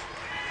Rogers.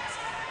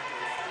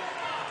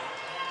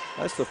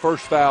 That's the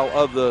first foul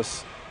of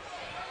this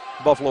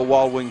Buffalo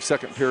Wild Wings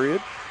second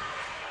period.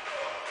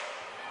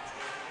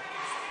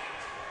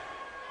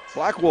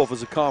 Black Wolf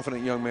is a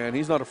confident young man.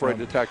 He's not afraid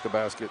to attack the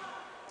basket.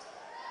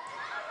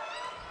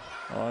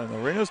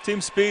 And Reno's team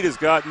speed has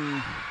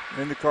gotten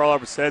into Carl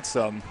Albert's head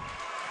some.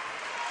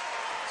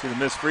 See the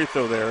missed free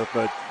throw there,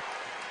 but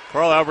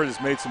Carl Albert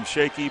has made some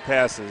shaky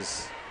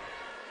passes.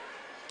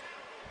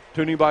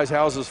 Toonie buys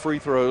houses free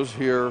throws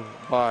here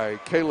by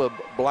Caleb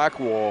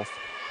Blackwolf.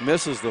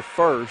 Misses the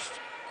first.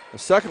 The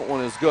second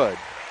one is good.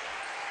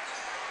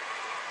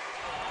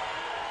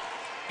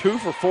 2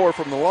 for 4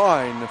 from the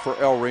line for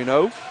El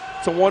Reno.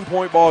 It's a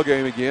 1-point ball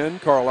game again.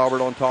 Carl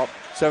Albert on top,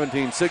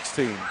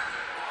 17-16.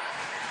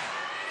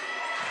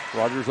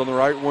 Rogers on the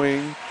right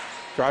wing.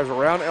 Drives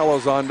around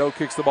Elizondo.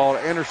 Kicks the ball to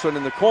Anderson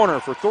in the corner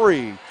for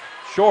three.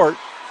 Short.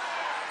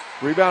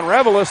 Rebound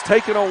Revelis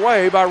taken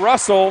away by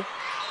Russell.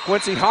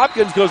 Quincy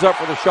Hopkins goes up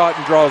for the shot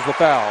and draws the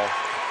foul.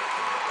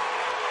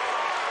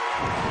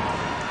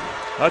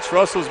 Hutch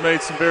Russell's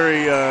made some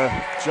very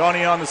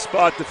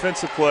Johnny-on-the-spot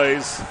defensive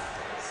plays.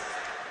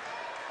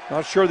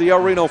 Not sure the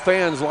El Reno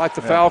fans like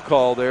the foul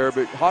call there,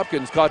 but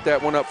Hopkins caught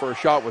that one up for a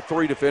shot with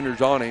 3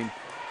 defenders on him.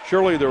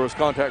 Surely there was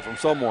contact from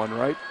someone,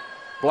 right?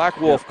 Black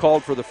Wolf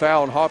called for the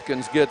foul, and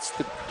Hopkins gets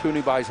the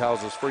Toonie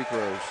Beishouse's free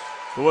throws.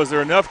 But was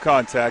there enough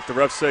contact? The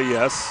refs say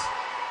yes.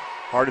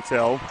 Hard to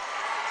tell.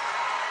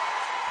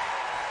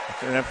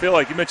 And I feel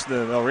like you mentioned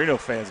the El Reno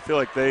fans. I feel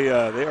like they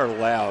are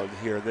loud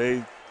here.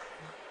 They've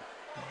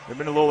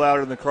been a little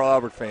louder than the Carl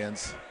Albert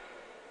fans.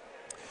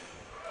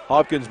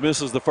 Hopkins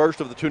misses the first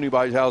of the Toonie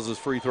Beishouse's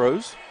free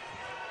throws.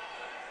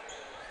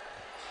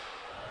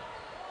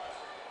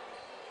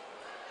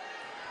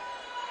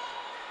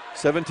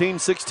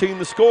 (17-16)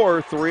 the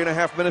score,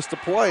 3.5 minutes to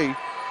play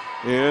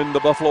in the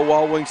Buffalo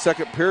Wild Wings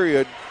second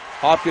period.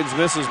 Hopkins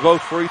misses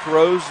both free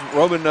throws.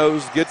 Roman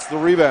Nose gets the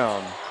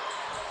rebound.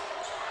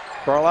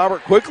 Carl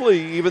Albert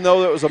quickly, even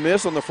though that was a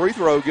miss on the free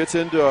throw, gets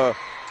into a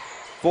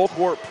full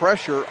court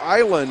pressure.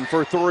 Island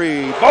for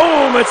 3.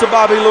 Boom! It's a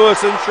Bobby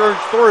Lewis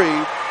insurance 3.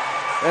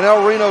 And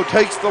El Reno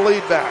takes the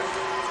lead back.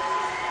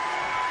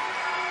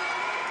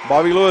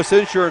 Bobby Lewis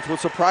Insurance with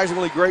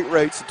surprisingly great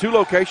rates. 2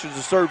 locations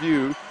to serve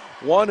you.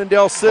 1 in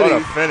Del City.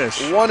 What a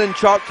finish. 1 in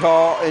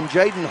Choctaw. And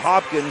Jaden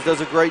Hopkins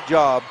does a great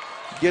job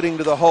getting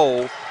to the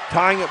hole,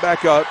 tying it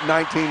back up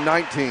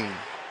 19-19.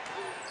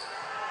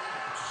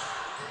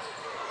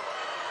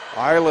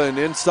 Island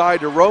inside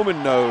to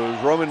Roman Nose.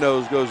 Roman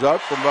Nose goes up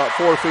from about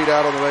 4 feet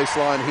out on the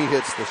baseline. He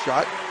hits the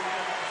shot.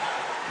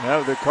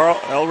 Now,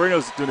 El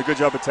Reno's doing a good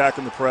job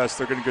attacking the press.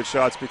 They're getting good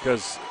shots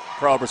because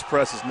Carl Albert's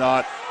press is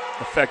not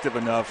effective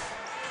enough,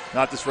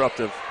 not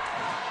disruptive.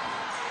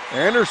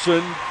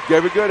 Anderson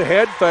gave a good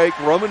head fake.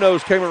 Roman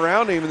Nose came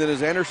around him, and then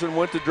as Anderson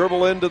went to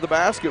dribble into the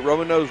basket,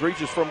 Roman Nose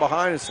reaches from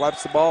behind and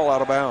slaps the ball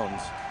out of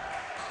bounds.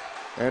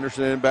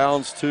 Anderson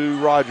inbounds to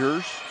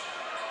Rogers.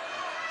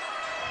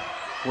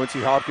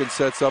 Quincy Hopkins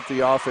sets up the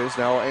offense.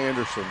 Now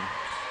Anderson.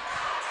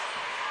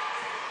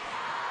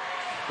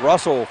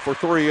 Russell for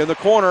 3 in the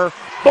corner.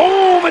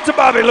 Boom! It's a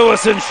Bobby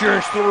Lewis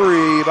Insurance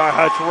 3 by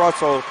Hutch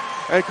Russell.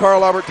 And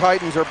Carl Albert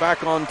Titans are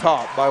back on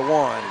top by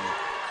 1.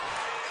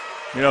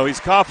 You know, he's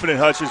confident,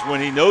 Hutch, is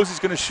when he knows he's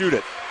going to shoot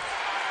it.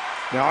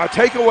 Now a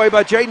takeaway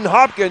by Jaden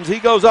Hopkins. He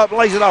goes up,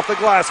 lays it off the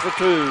glass for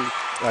 2.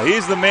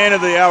 He's the man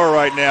of the hour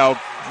right now.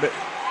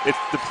 It's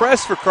the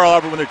press for Carl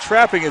Albert when the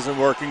trapping isn't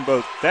working,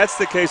 but that's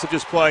the case of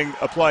just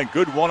applying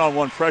good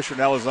one-on-one pressure in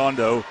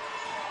Elizondo.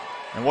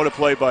 And what a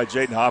play by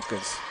Jaden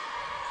Hopkins.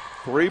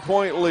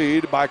 3-point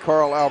lead by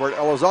Carl Albert.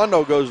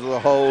 Elizondo goes to the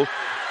hole.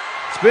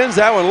 Spins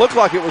that one. Looked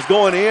like it was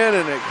going in,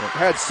 and it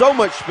had so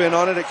much spin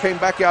on it, it came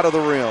back out of the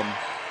rim.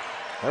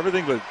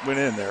 Everything went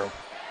in there.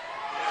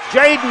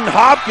 Jaden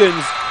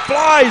Hopkins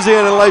flies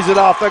in and lays it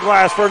off the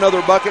glass for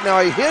another bucket.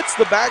 Now he hits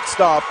the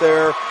backstop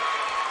there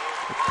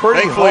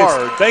pretty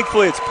hard.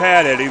 Thankfully it's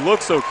padded. He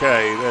looks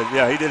okay.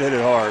 Yeah, he did hit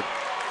it hard.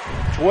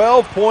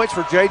 12 points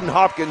for Jaden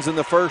Hopkins in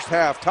the first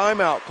half.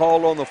 Timeout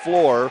called on the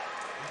floor.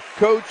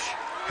 Coach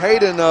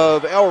Hayden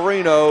of El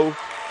Reno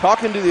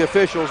talking to the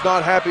officials,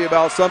 not happy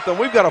about something.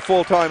 We've got a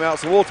full timeout,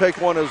 so we'll take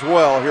one as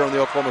well here on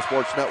the Oklahoma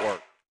Sports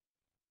Network.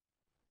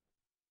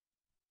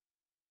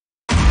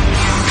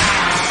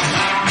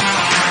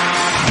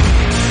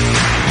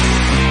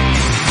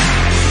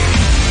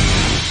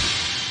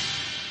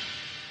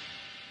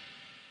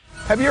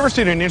 Have you ever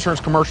seen an insurance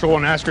commercial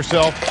and ask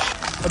yourself,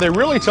 are they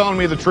really telling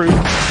me the truth?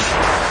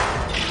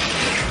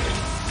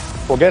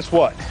 Well, guess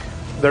what?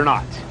 They're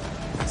not.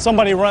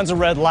 Somebody runs a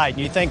red light,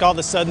 and you think all of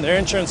a sudden their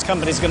insurance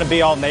company's going to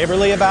be all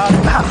neighborly about it?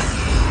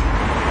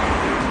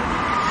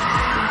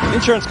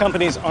 Insurance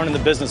companies aren't in the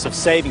business of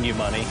saving you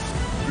money.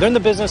 They're in the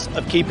business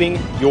of keeping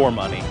your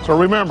money. So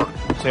remember,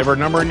 save our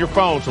number in your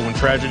phone so when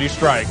tragedy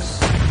strikes,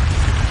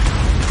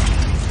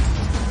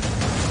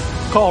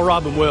 Call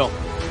Rob and Will.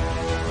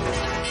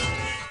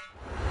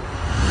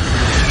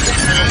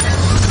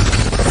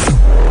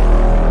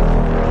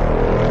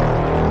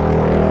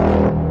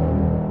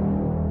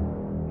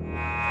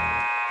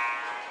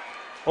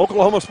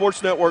 Oklahoma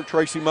Sports Network,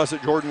 Tracy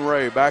Mussett, Jordan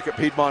Ray, back at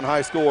Piedmont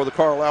High School, where the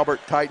Carl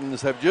Albert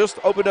Titans have just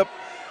opened up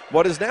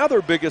what is now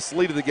their biggest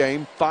lead of the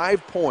game,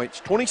 5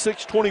 points,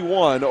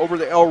 26-21 over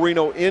the El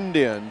Reno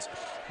Indians.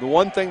 The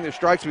one thing that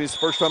strikes me is the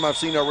first time I've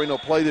seen El Reno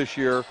play this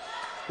year.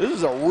 This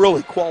is a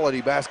really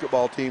quality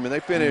basketball team, and they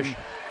finish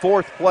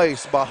 4th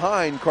place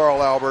behind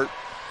Carl Albert,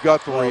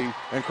 Guthrie,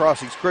 and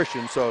Crossings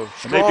Christian. So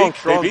strong they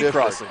beat district.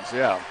 Crossings,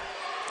 yeah.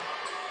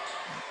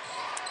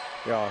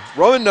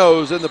 Rowan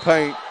Nose in the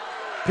paint.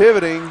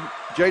 Pivoting,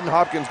 Jaden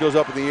Hopkins goes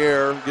up in the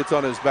air, gets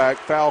on his back.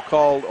 Foul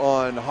called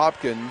on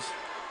Hopkins,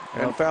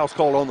 and foul's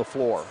called on the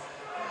floor.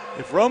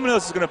 If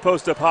Romanos is going to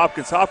post up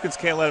Hopkins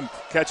can't let him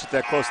catch it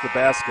that close to the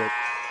basket.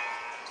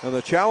 Now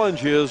the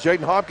challenge is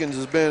Jaden Hopkins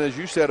has been, as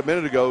you said a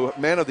minute ago,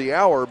 man of the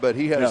hour, but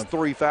he has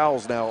 3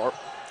 fouls now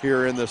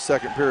here in the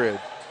second period.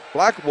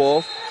 Black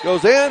Wolf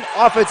goes in,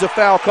 offensive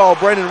foul call.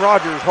 Brandon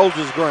Rogers holds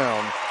his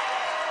ground.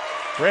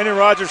 Brandon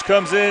Rogers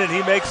comes in and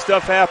he makes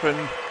stuff happen.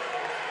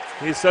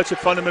 He's such a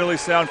fundamentally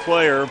sound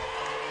player.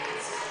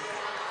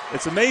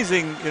 it's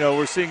amazing,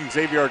 we're seeing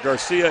Xavier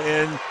Garcia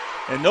in,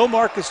 and no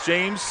Marcus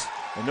James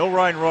and no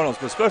Ryan Reynolds,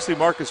 but especially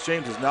Marcus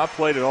James has not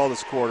played at all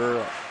this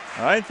quarter.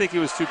 I didn't think he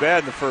was too bad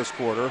in the first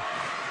quarter.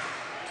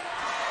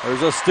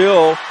 There's a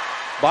steal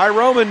by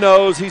Roman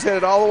Nose. He's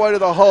headed all the way to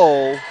the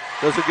hole.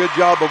 Does a good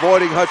job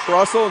avoiding Hutch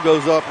Russell and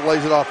goes up and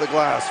lays it off the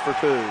glass for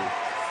 2.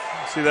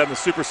 See that in the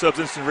Super Subs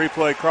instant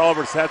replay. Carl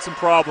Albert's had some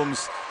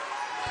problems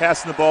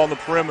passing the ball on the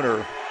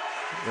perimeter.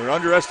 They're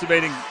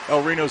underestimating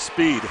El Reno's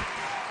speed.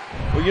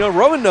 Well,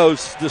 Roman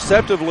Nose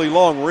deceptively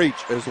long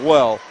reach as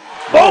well.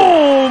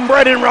 Boom!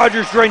 Brandon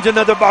Rogers drains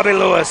another Bobby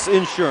Lewis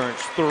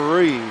Insurance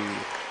 3.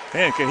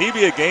 Man, can he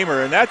be a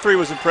gamer? And that 3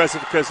 was impressive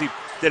because he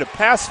did a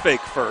pass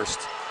fake first.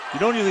 You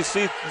don't usually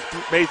see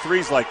made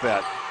 3s like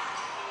that.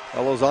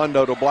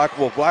 Elizondo to Black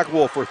Wolf. Black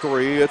Wolf for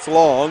 3. It's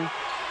long.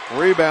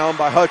 Rebound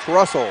by Hutch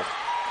Russell.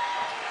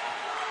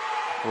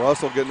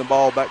 Russell getting the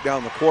ball back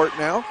down the court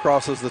now.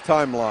 Crosses the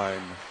timeline.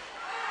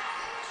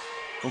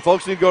 And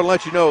folks, need to go and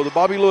let you know, the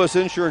Bobby Lewis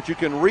Insurance, you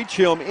can reach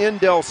him in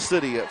Del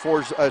City at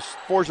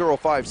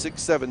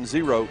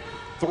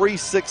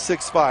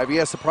 405-670-3665. He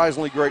has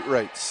surprisingly great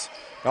rates.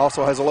 He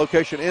also has a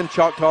location in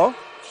Choctaw.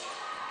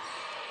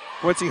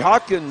 Quincy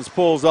Hopkins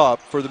pulls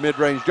up for the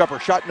mid-range jumper.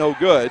 Shot no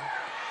good.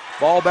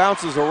 Ball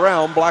bounces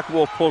around. Black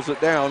Wolf pulls it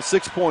down.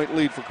 6-point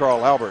lead for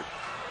Carl Albert.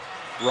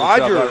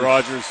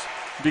 Rogers.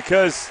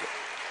 Because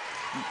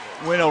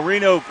when El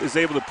Reno is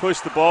able to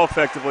push the ball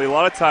effectively, a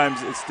lot of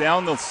times it's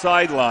down the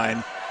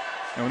sideline.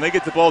 And when they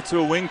get the ball to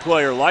a wing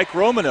player like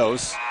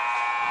Romanos,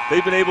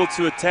 they've been able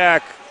to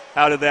attack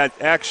out of that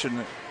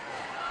action.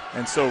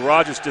 And so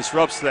Rogers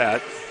disrupts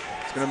that.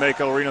 It's going to make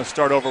El Reno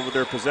start over with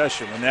their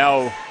possession. And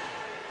now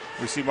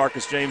we see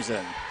Marcus James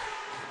in.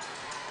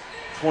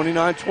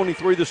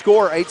 29-23 the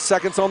score. 8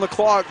 seconds on the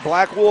clock.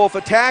 Black Wolf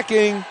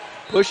attacking,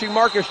 pushing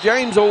Marcus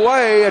James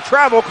away. A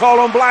travel call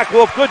on Black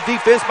Wolf. Good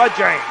defense by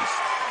James.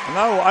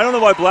 No, I don't know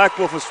why Black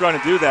Wolf was trying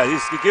to do that. He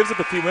gives up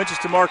a few inches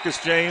to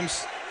Marcus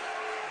James.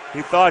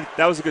 He thought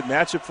that was a good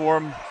matchup for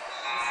him.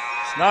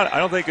 It's not. I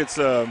don't think it's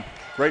a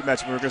great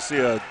matchup. We're going to see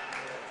it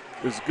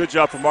was a good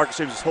job for Marcus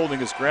James just holding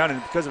his ground,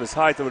 and because of his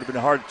height, that would have been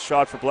a hard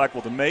shot for Black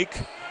Wolf to make.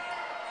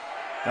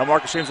 Now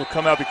Marcus James will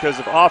come out because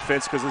of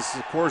offense, because this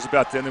quarter's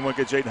about to end. They want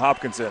to get Jaden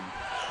Hopkins in.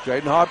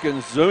 Jaden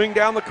Hopkins zooming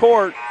down the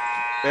court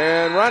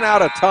and run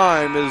out of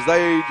time as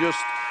they just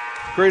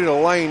created a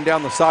lane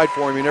down the side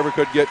for him. He never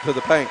could get to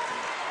the paint.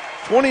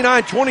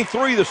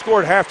 29-23 the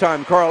score at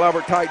halftime. Carl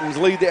Albert Titans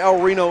lead the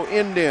El Reno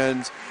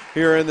Indians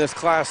here in this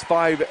Class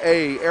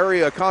 5A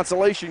area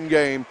consolation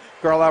game.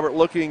 Carl Albert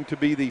looking to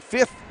be the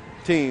 5th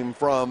team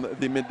from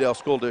the Mid-Del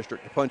School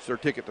District to punch their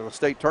ticket to the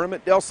state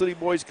tournament. Del City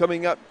boys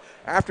coming up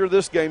after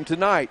this game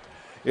tonight.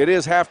 It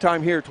is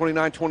halftime here,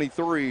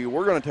 29-23.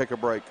 We're going to take a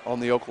break on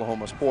the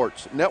Oklahoma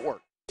Sports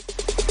Network.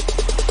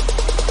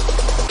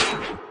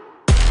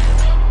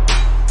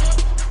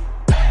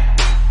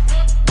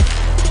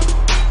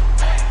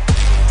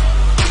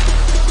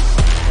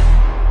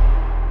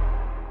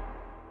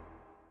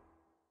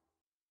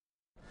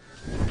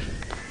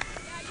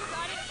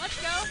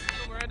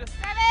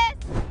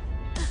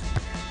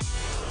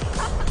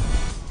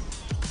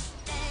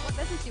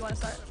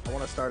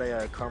 Start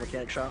a car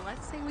mechanic shop.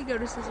 Let's say we go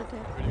to Scissor Tape.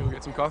 Ready to go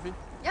get some coffee?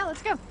 Yeah,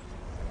 let's go.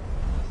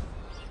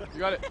 You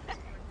got it.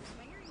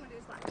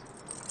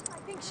 I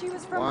think she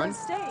was from Rose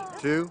State.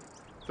 1, 2,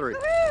 3.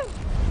 Woo-hoo!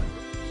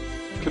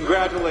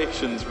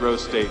 Congratulations,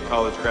 Rose State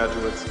college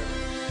graduates.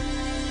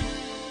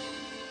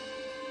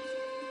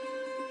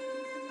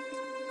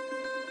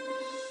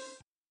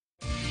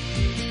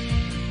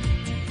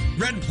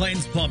 Red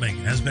Plains Plumbing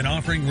has been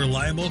offering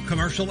reliable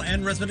commercial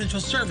and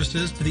residential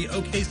services to the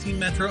OKC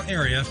metro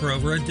area for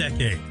over a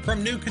decade.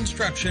 From new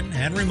construction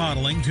and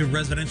remodeling to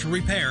residential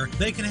repair,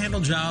 they can handle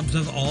jobs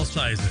of all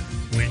sizes.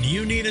 When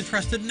you need a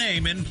trusted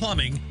name in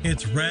plumbing,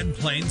 it's Red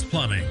Plains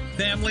Plumbing.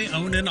 Family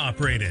owned and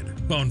operated.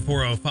 Phone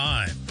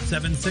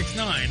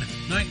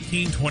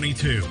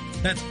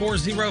 405-769-1922. That's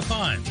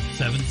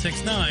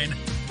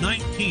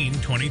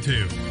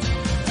 405-769-1922.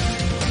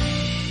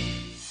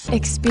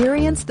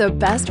 Experience the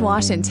best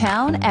wash in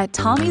town at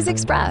Tommy's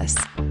Express.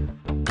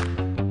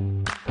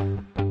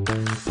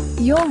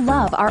 You'll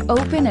love our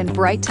open and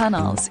bright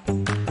tunnels,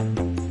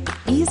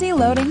 easy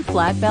loading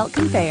flat belt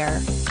conveyor,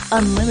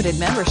 unlimited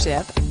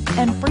membership,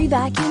 and free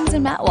vacuums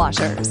and mat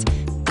washers.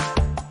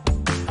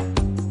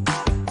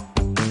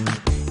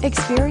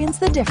 Experience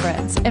the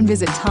difference and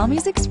visit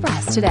Tommy's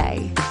Express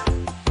today.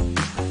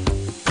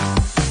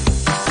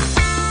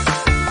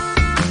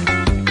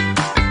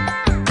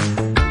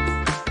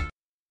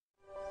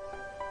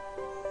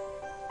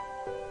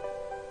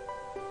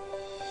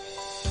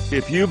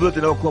 If you've lived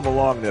in Oklahoma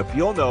long enough,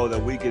 you'll know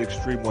that we get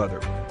extreme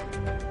weather.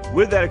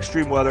 With that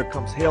extreme weather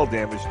comes hail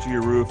damage to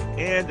your roof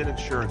and an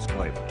insurance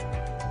claim.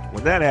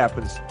 When that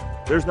happens,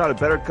 there's not a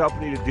better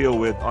company to deal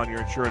with on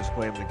your insurance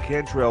claim than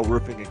Cantrell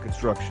Roofing and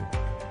Construction.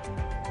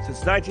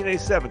 Since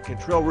 1987,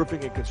 Cantrell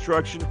Roofing and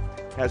Construction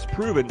has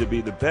proven to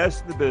be the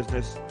best in the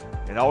business,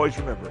 and always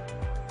remember,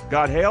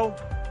 got hail?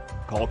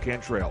 Call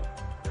Cantrell.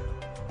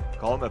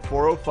 Call them at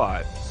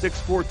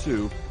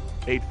 405-642-5700.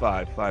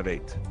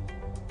 8558.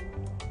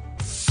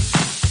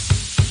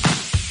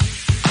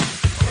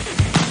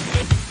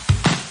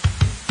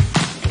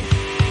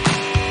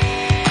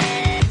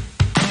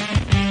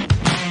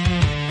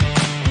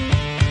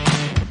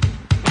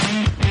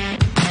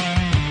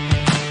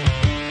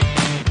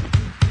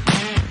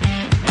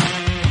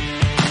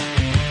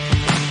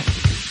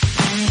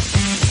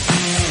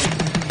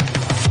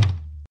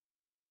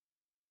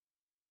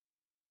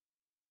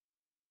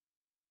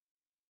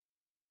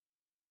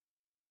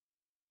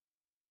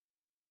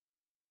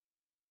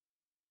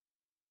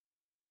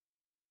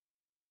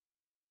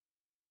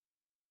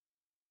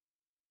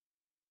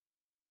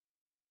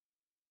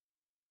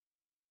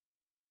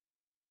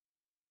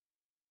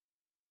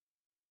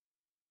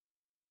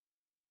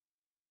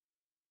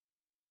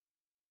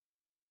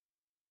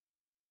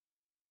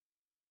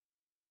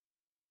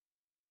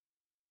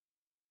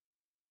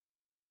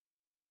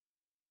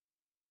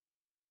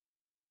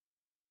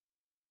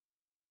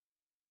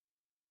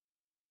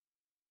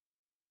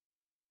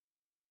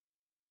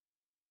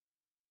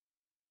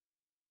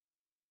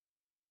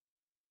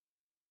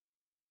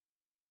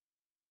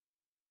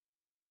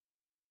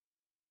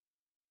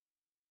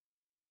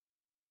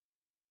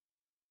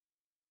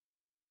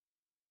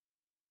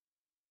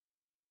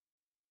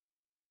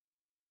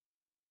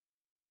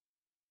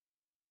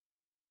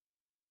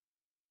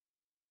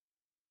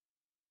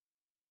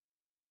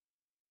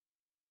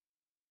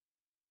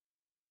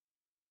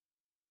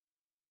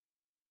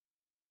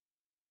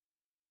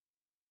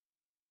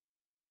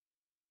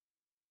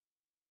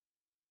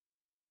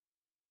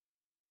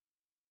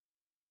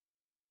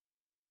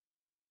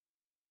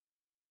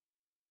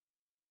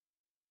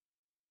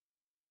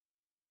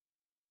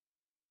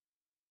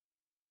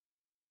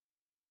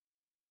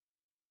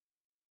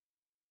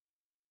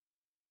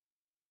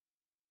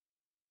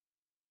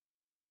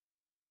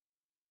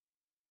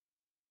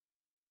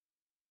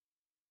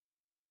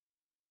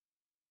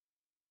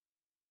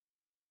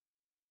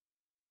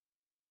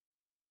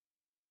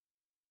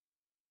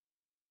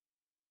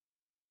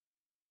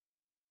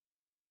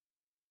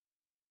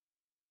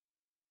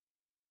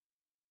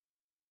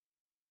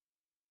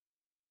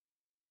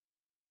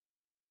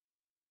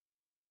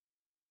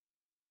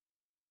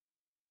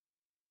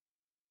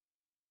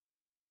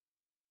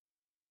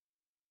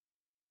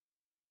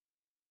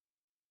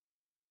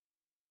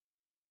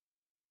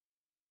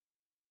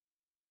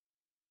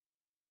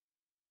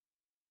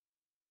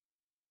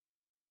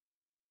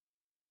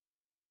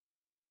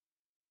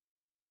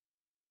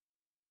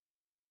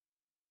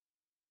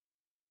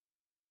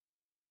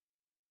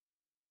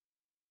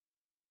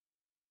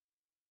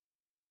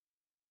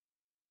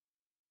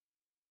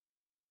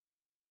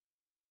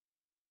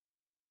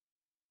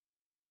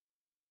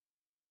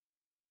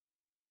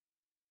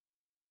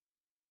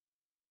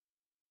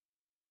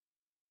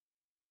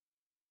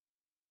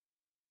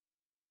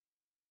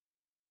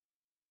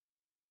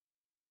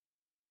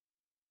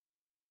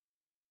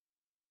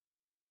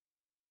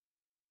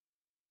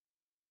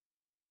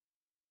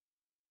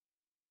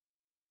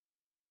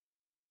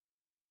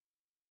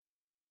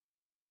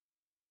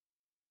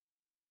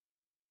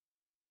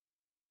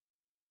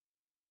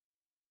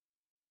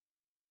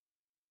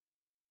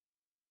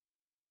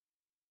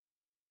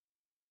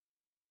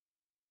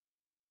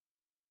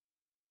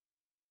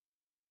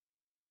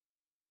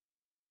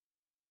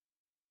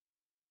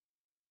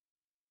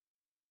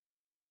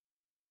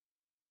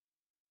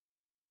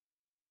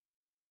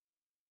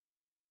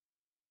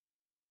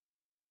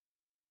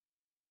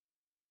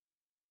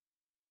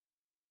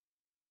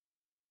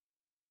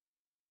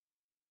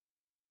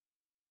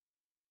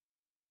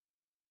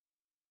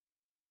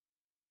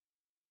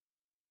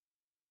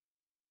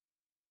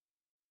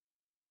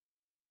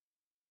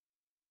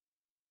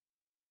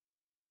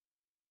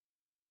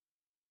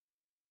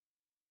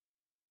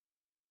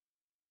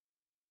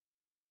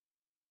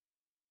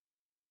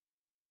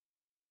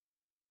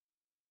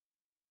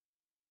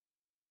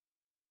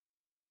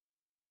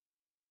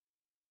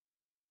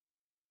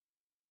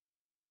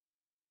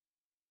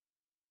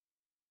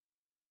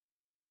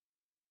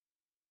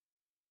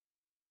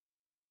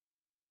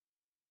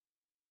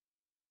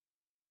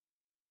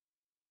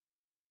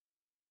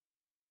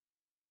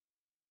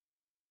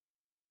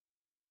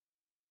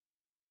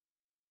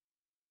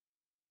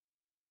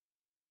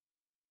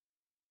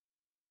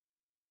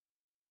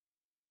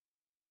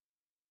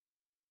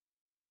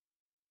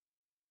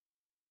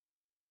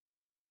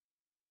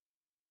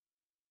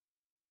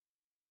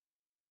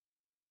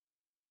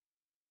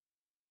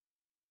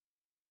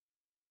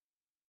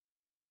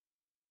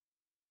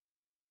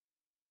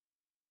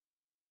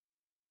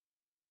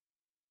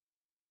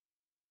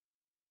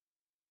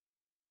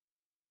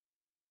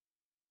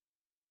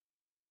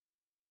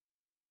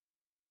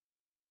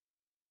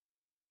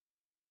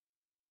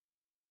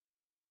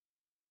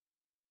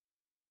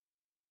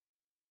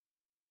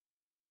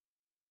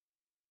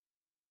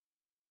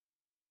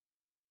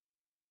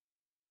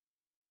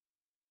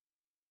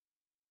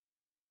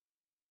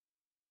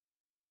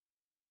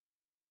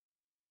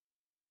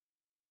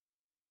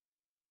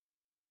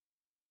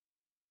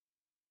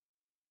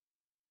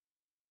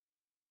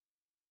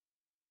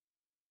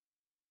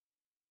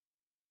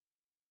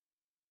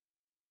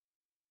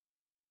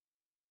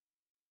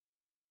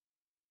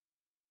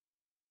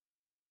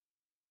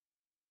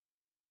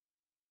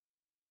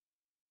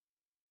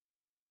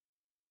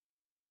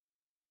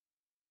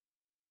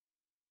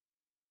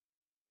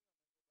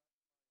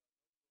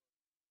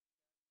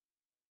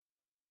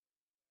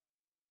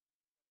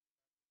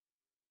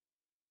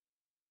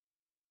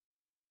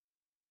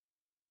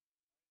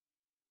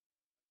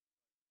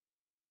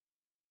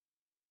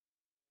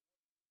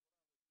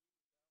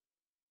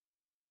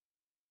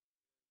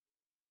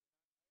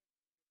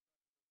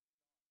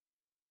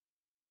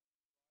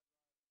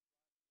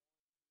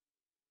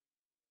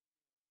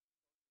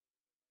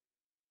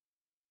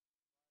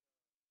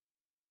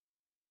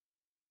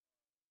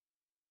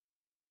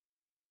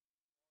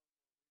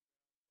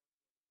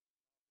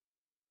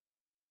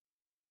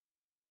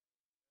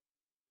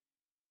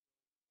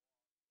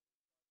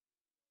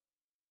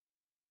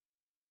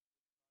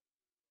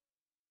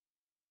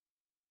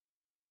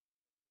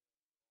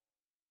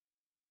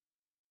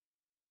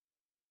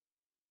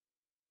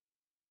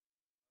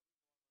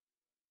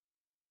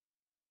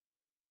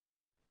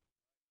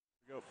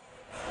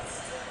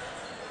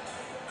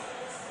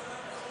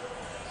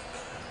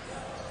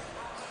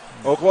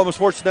 Oklahoma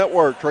Sports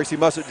Network, Tracy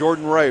Mussett,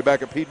 Jordan Ray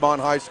back at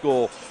Piedmont High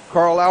School.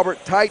 Carl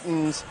Albert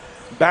Titans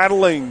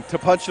battling to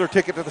punch their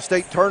ticket to the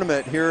state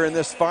tournament here in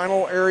this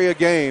final area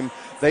game.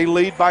 They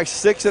lead by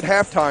 6 at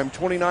halftime,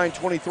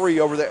 29-23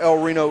 over the El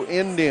Reno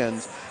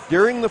Indians.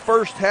 During the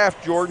first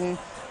half, Jordan,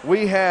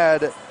 we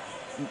had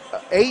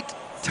 8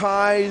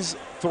 ties,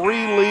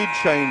 3 lead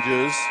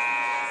changes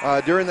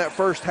during that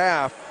first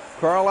half.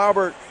 Carl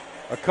Albert,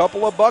 a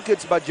couple of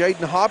buckets by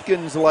Jaden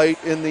Hopkins late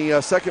in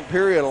the second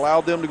period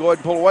allowed them to go ahead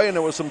and pull away, and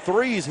there was some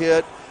threes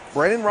hit.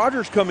 Brandon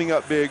Rogers coming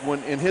up big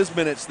when in his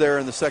minutes there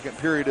in the second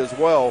period as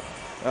well.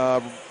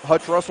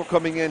 Hutch Russell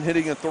coming in,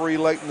 hitting a three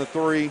late in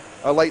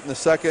the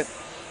second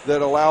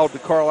that allowed the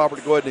Carl Albert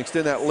to go ahead and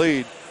extend that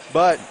lead.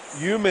 But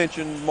you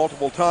mentioned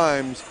multiple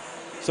times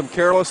some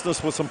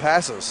carelessness with some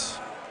passes.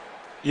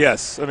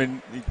 Yes, I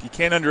mean, you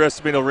can't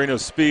underestimate El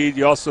Reno's speed.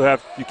 You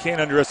can't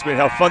underestimate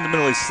how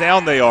fundamentally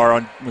sound they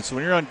are. So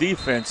when you're on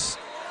defense,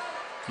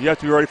 you have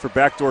to be ready for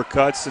backdoor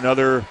cuts and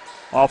other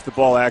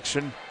off-the-ball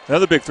action.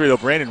 Another big three, though,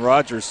 Brandon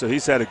Rogers, so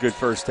he's had a good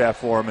first half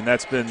for him, and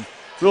that's been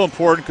real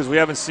important because we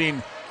haven't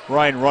seen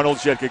Ryan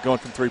Reynolds yet get going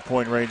from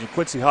three-point range. And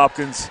Quincy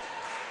Hopkins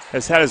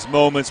has had his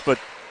moments, but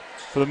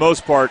for the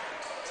most part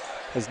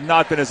has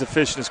not been as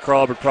efficient as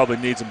Carl Albert probably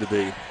needs him to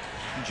be.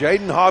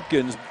 Jaden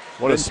Hopkins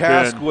been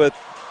tasked with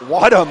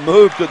what a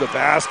move to the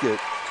basket.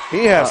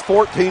 He has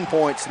 14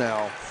 points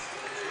now.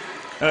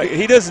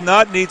 He does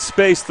not need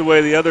space the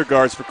way the other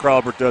guards for Carl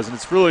Albert does, and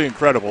it's really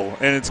incredible.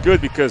 And it's good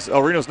because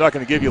El Reno's not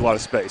going to give you a lot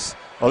of space.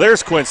 Well,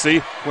 there's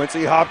Quincy.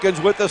 Quincy Hopkins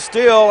with the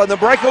steal and the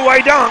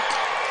breakaway dunk.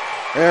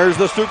 There's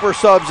the Super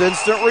Subs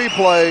instant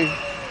replay.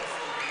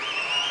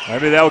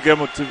 Maybe that will get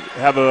him to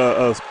have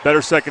a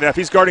better second half.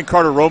 He's guarding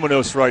Carter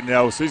Romanos right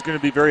now, so he's going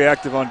to be very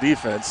active on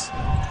defense.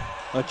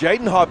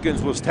 Jaden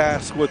Hopkins was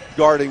tasked with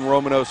guarding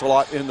Romanos a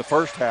lot in the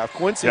first half.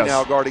 Quincy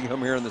now guarding him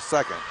here in the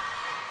second.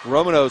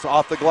 Romanos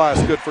off the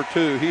glass, good for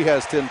 2. He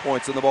has 10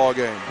 points in the ball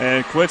game.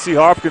 And Quincy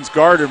Hopkins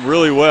guarded him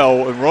really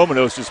well, and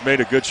Romanos just made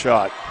a good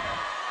shot.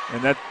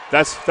 And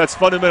that's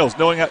fundamentals,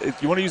 knowing how,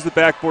 if you want to use the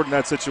backboard in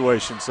that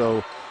situation.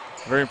 So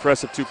very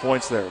impressive 2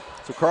 points there.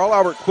 So Carl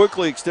Albert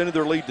quickly extended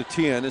their lead to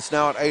 10. It's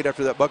now at 8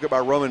 after that bucket by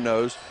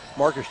Romanos.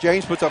 Marcus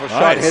James puts up a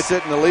shot, hits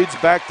it, and the lead's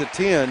back to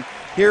 10.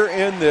 Here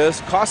in this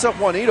Casa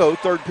Juanito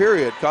third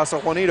period. Casa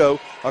Juanito,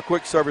 a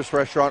quick service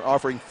restaurant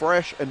offering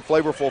fresh and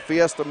flavorful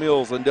fiesta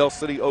meals in Del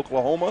City,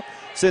 Oklahoma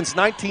since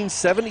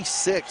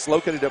 1976,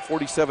 located at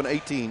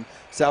 4718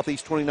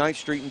 Southeast 29th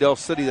Street in Del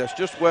City. That's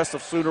just west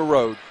of Sooner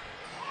Road.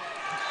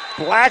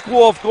 Black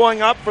Wolf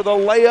going up for the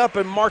layup,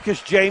 and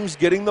Marcus James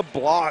getting the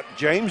block.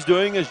 James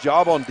doing his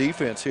job on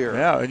defense here.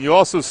 Yeah, and you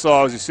also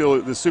saw, as you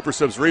see the Super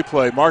Subs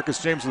replay,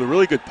 Marcus James with a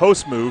really good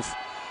post move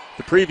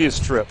the previous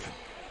trip.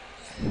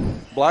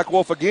 Black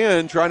Wolf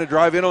again trying to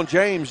drive in on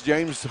James.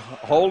 James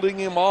holding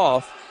him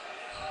off.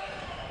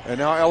 And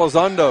now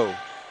Elizondo.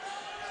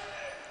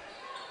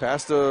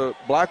 Pass to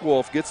Black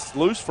Wolf, gets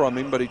loose from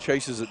him, but he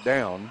chases it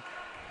down.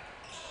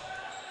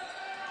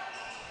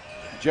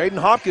 Jaden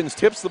Hopkins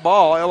tips the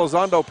ball.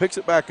 Elizondo picks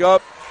it back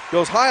up,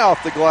 goes high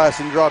off the glass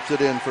and drops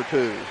it in for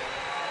 2.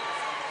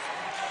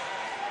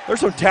 There's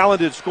some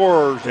talented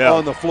scorers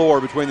on the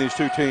floor between these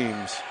two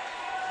teams.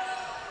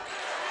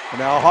 And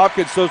now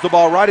Hopkins throws the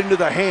ball right into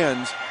the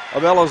hands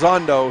of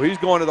Elizondo. He's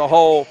going to the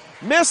hole,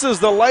 misses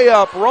the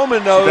layup.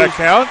 Romanos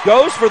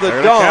goes for the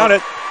dunk. Count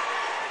it.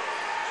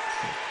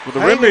 With the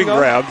rim being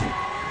grabbed.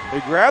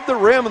 He grabbed the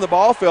rim and the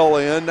ball fell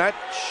in. That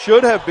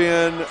should have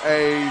been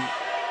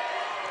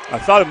I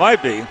thought it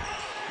might be.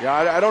 Yeah,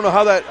 I don't know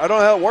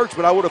how it works,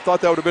 but I would have thought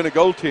that would have been a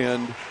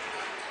goaltend.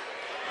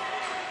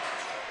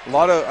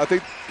 I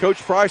think Coach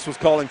Price was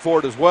calling for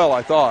it as well,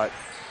 I thought.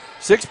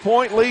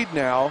 6-point lead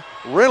now.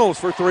 Reynolds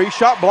for 3.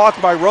 Shot blocked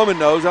by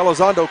Romanos.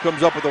 Elizondo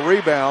comes up with a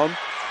rebound.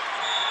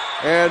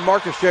 And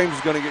Marcus James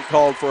is going to get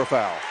called for a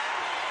foul.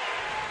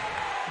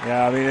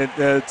 Yeah, I mean,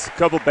 it's a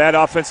couple bad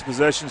offensive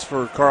possessions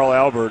for Carl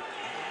Albert.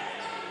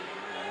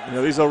 You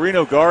know, these El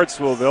Reno guards,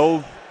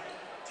 they'll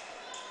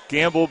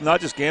gamble,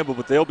 not just gamble,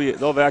 but they'll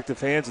have active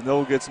hands and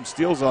they'll get some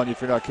steals on you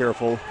if you're not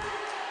careful.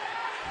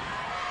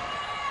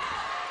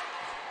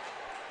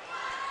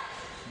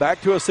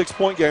 Back to a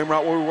 6-point game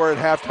right where we were at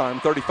halftime,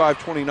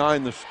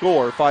 35-29 the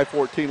score,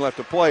 5:14 left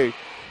to play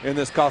in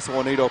this Casa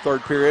Juanito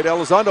third period.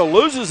 Elizondo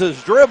loses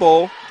his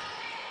dribble,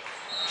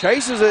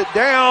 chases it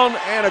down,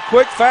 and a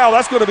quick foul.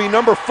 That's going to be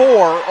number 4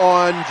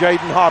 on Jaden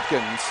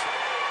Hopkins.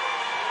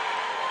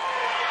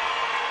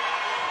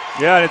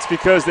 Yeah, and it's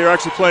because they're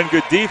actually playing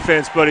good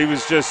defense, but he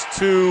was just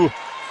too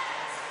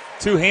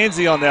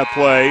handsy on that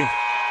play.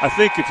 I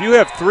think if you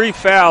have 3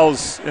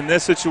 fouls in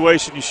this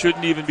situation, you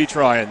shouldn't even be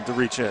trying to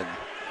reach in.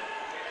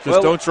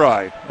 Just don't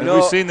try. And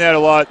we've seen that a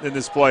lot in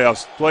this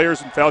playoffs.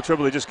 Players in foul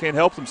trouble, they just can't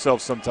help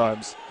themselves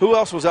sometimes. Who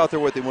else was out there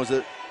with him? Was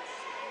it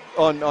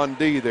on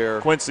D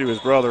there? Quincy, his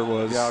brother,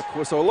 was.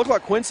 Yeah, so it looked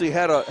like Quincy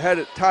had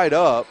it tied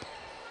up,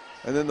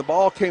 and then the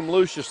ball came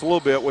loose just a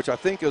little bit, which I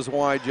think is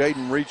why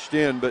Jaden reached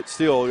in. But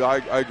still, I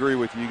agree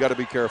with you. You got to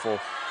be careful.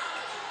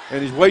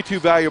 And he's way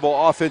too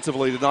valuable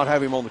offensively to not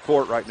have him on the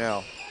court right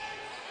now.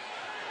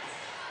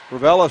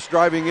 Ravelis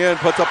driving in,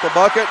 puts up the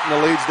bucket,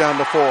 and the lead's down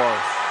to 4.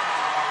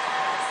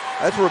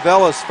 That's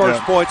Ravelis'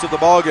 first points of the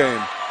ball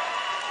game.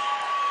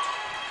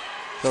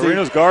 So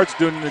Reno's guards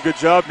doing a good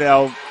job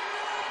now,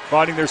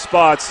 finding their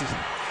spots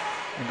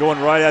and going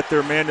right at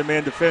their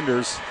man-to-man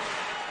defenders.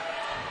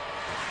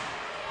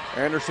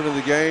 Anderson in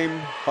the game,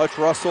 Hutch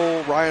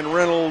Russell, Ryan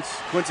Reynolds,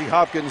 Quincy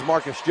Hopkins,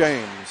 Marcus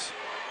James.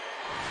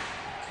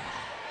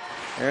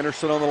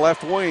 Anderson on the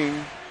left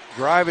wing,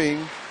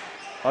 driving.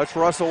 Hutch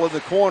Russell in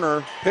the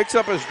corner, picks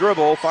up his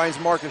dribble, finds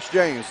Marcus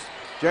James.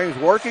 James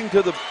working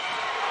to the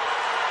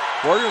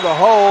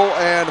hole,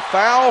 and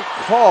foul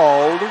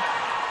called.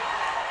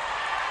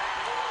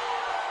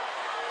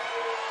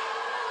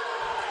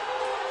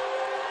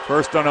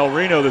 First on El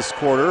Reno this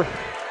quarter.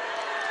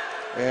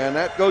 And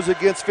that goes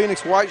against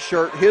Phoenix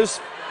Whiteshirt, his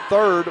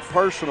third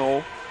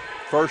personal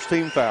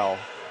first-team foul.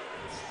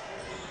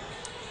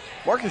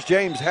 Marcus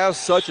James has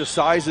such a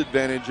size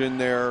advantage in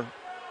there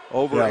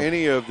over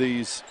any of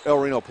these El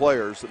Reno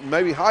players.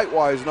 Maybe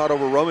height-wise, not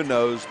over Roman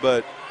Nose,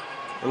 but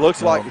it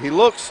looks like he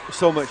looks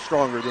so much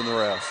stronger than the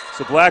rest.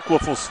 So Black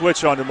Wolf will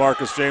switch on to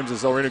Marcus James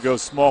as El Reno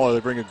goes smaller.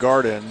 They bring a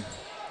guard in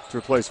to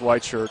replace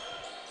Whiteshirt.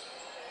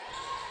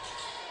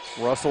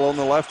 Russell on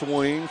the left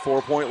wing,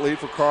 4-point lead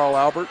for Carl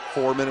Albert,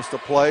 4 minutes to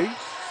play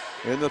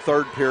in the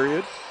third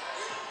period.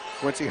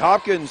 Quincy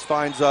Hopkins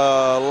finds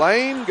a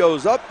lane,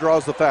 goes up,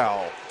 draws the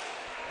foul.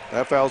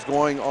 That foul's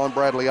going on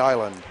Bradley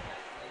Island.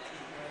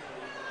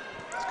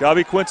 It's got to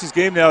be Quincy's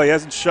game now. He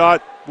hasn't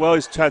shot well.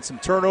 He's had some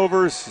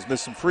turnovers. He's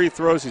missed some free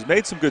throws. He's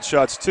made some good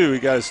shots, too. He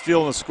got a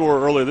steal and a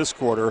score earlier this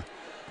quarter.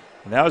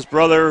 And now his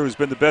brother, who's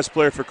been the best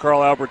player for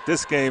Carl Albert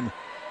this game,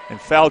 in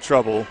foul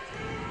trouble.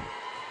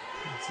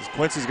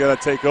 Quincy's got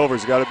to take over.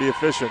 He's got to be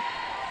efficient,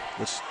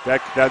 which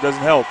that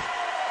doesn't help.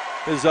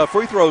 His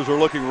free throws are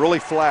looking really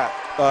flat,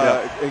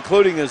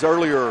 including his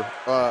earlier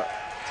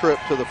trip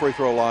to the free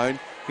throw line.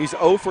 He's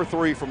 0 for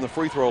 3 from the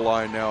free throw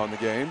line now in the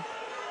game.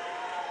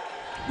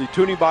 The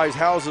Toonie Buys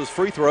Houses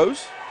free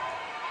throws.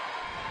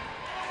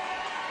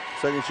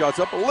 Second shot's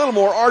up. A little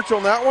more arch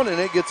on that one, and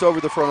it gets over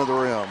the front of the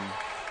rim.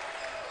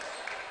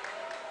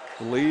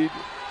 The lead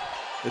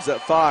is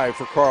at 5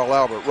 for Carl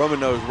Albert. Roman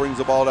Nose brings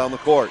the ball down the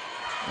court.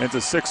 And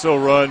it's a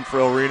 6-0 run for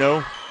El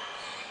Reno.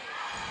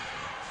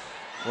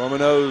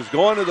 Romano's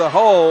going to the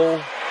hole.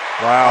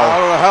 Wow. I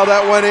don't know how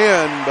that went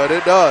in, but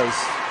it does.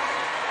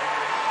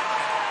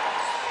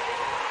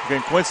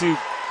 Again, Quincy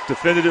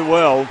defended it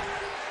well.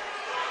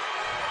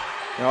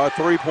 Now a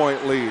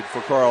 3-point lead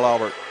for Carl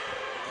Albert.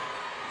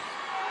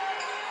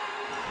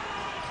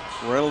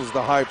 Reynolds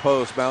the high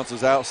post,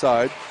 bounces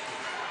outside.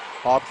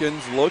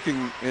 Hopkins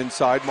looking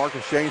inside.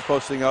 Marcus James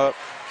posting up.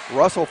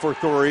 Russell for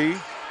 3.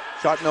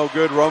 Shot no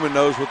good. Roman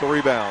Nose with the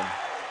rebound.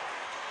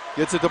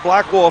 Gets it to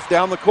Black Wolf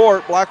down the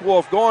court. Black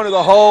Wolf going to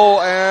the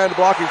hole and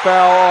blocking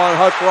foul on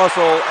Hutch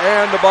Russell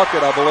and the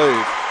bucket, I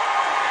believe.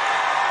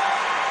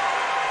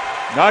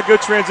 Not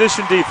good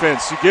transition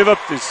defense. You give up,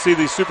 to see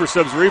these super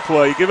subs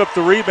replay, you give up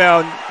the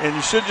rebound, and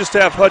you should just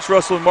have Hutch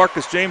Russell and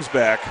Marcus James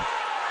back.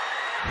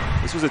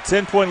 This was a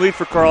 10-point lead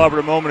for Carl Albert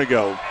a moment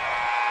ago.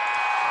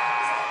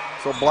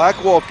 So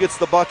Black Wolf gets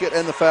the bucket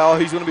and the foul.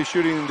 He's going to be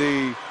shooting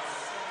the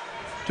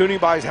Toonie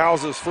Buys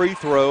Houses free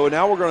throw. And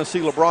now we're going to see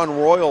LeBron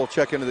Royal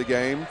check into the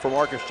game for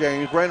Marcus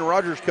James. Brandon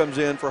Rogers comes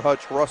in for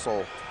Hutch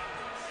Russell.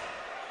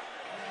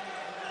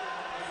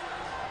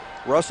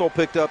 Russell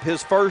picked up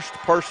his first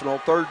personal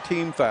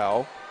third-team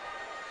foul.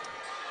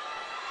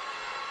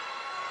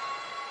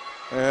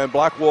 And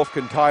Black Wolf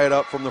can tie it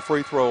up from the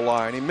free throw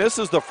line. He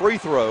misses the free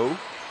throw.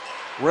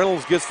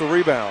 Reynolds gets the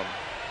rebound.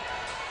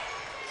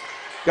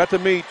 Got to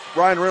meet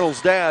Ryan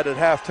Reynolds' dad at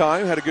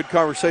halftime. Had a good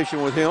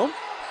conversation with him.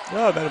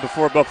 Yeah, I've met him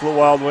before, Buffalo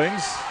Wild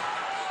Wings.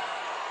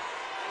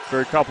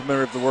 Very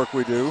complimentary of the work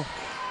we do.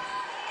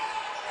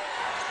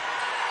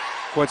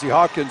 Quincy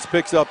Hopkins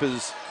picks up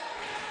his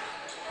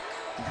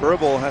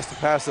dribble, has to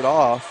pass it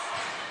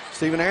off.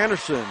 Steven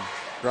Anderson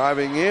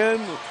driving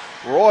in.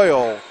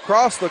 Royal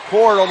across the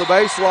court on the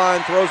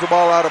baseline, throws the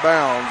ball out of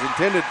bounds,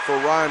 intended for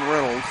Ryan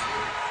Reynolds.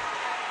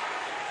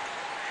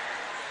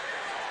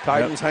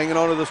 Titans hanging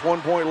on to this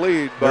 1-point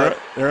lead. But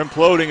they're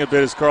imploding a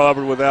bit as Carl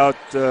Albert without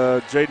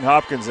Jaden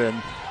Hopkins in.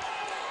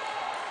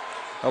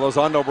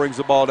 Elizondo brings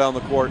the ball down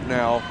the court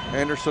now.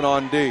 Anderson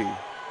on D.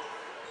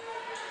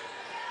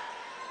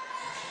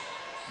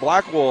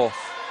 Black Wolf.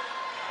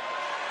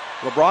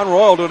 LeBron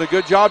Royal doing a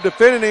good job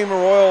defending him.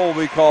 Royal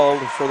will be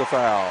called for the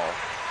foul.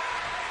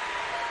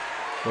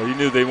 Well, you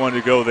knew they wanted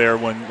to go there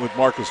with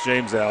Marcus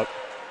James out.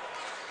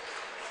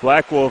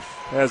 Black Wolf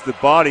has the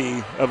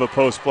body of a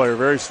post player,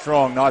 very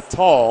strong, not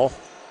tall,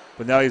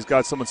 but now he's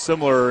got someone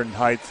similar in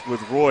height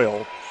with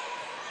Royal.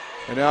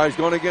 And now he's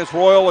going against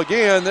Royal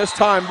again. This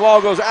time,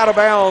 ball goes out of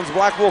bounds.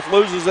 Black Wolf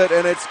loses it,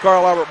 and it's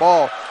Carl Albert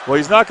ball. Well,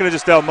 he's not going to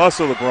just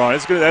outmuscle LeBron.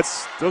 It's good.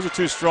 Those are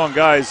two strong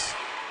guys.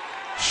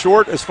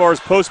 Short as far as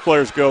post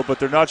players go, but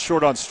they're not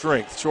short on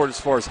strength. Short as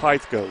far as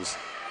height goes.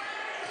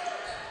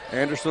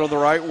 Anderson on the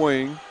right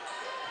wing.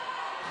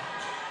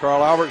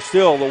 Carl Albert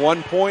still the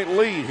 1-point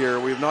lead here.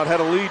 We've not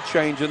had a lead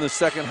change in the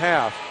second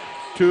half.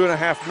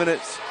 2.5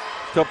 minutes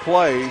to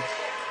play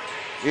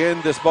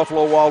in this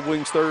Buffalo Wild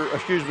Wings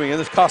in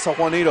this Casa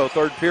Juanito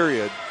third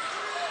period.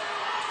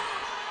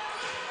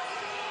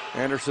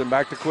 Anderson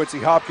back to Quincy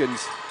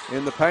Hopkins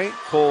in the paint,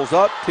 pulls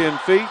up 10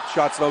 feet,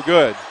 shot's no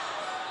good.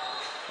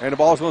 And the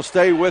ball's going to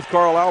stay with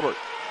Carl Albert.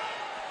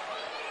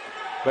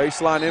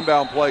 Baseline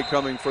inbound play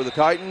coming for the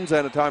Titans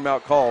and a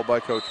timeout called by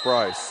Coach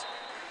Price.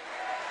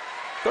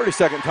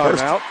 30-second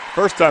timeout.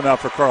 First timeout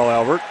for Carl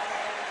Albert.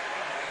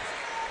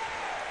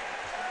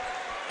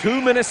 2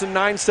 minutes and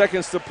 9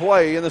 seconds to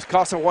play in this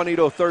Casa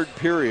Juanito third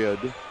period.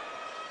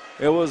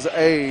 It was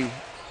a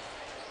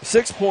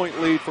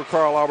 6-point lead for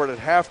Carl Albert at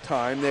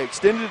halftime. They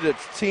extended it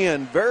to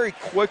 10 very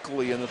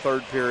quickly in the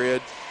third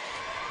period.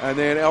 And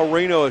then El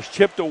Reno has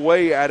chipped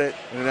away at it,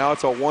 and now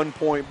it's a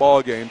 1-point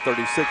ball game,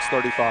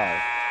 36-35.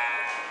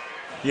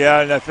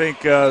 Yeah, and I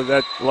think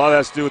that a lot of that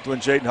has to do with when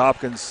Jaden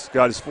Hopkins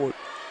got his fourth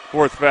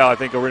foul. I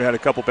think El Reno had a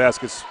couple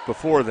baskets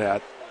before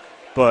that.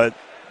 But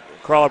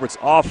Carl Albert's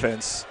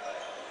offense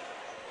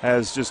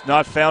has just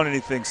not found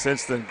anything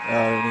since then.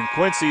 In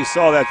Quincy, you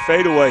saw that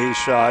fadeaway he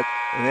shot,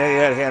 and then he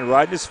had a hand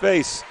right in his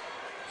face.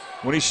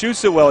 When he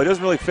shoots it well, he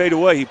doesn't really fade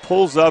away. He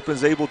pulls up and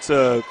is able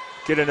to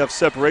get enough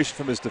separation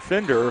from his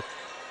defender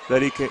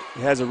that he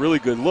has a really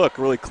good look,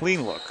 a really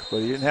clean look. But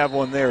he didn't have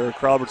one there.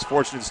 Carl Albert's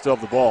fortunate to still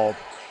have the ball.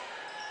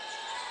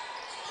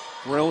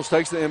 Reynolds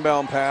takes the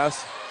inbound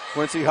pass.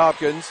 Quincy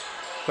Hopkins,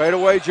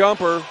 fadeaway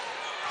jumper,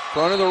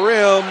 front of the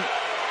rim,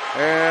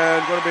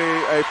 and going to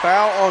be a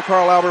foul on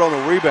Carl Albert on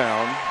the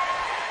rebound.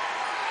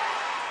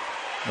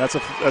 That's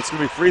going to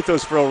be free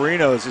throws for El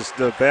Reno. It's just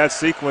a bad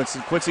sequence,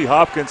 and Quincy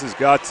Hopkins has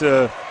got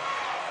to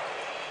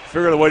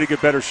figure out a way to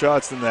get better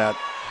shots than that.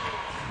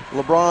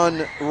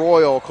 LeBron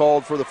Royal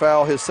called for the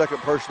foul, his second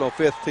personal,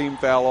 fifth team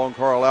foul on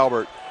Carl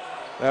Albert.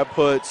 That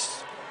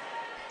puts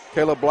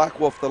Caleb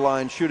Blackwolf the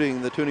line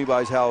shooting the Toonie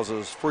Buys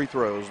Houses free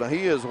throws. Now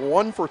he is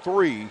 1 for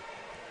 3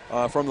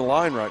 from the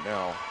line right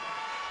now.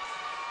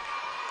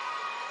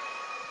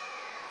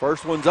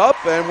 First one's up,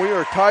 and we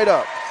are tied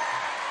up.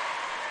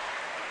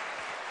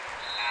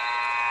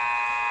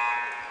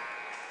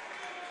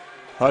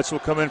 Hutch will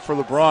come in for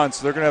LeBron,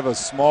 so they're going to have a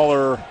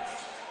smaller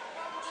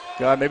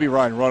guy, maybe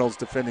Ryan Reynolds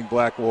defending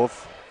Black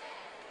Wolf.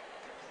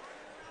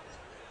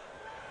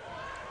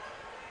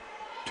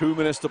 2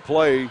 minutes to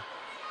play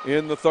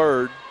in the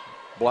third.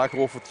 Black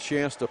Wolf with the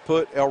chance to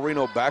put El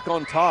Reno back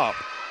on top.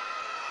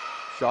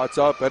 Shots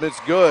up, and it's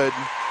good.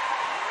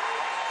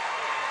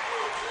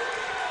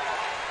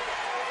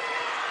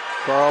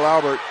 Carl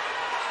Albert,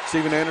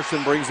 Steven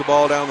Anderson brings the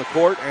ball down the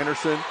court.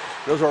 Anderson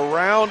goes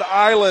around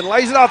island,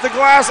 lays it off the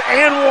glass,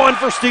 and one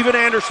for Steven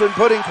Anderson,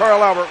 putting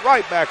Carl Albert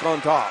right back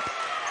on top.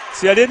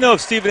 See, I didn't know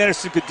if Steven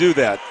Anderson could do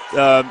that.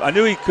 I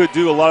knew he could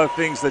do a lot of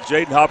things that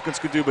Jaden Hopkins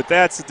could do, but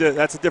that's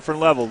a different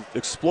level.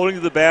 Exploding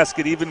to the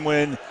basket even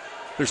when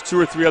there's 2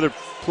 or 3 other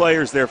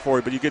players there for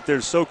you, but you get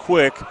there so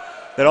quick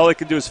that all they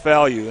can do is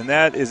foul you, and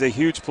that is a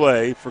huge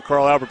play for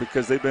Carl Albert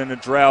because they've been in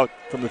a drought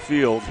from the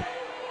field.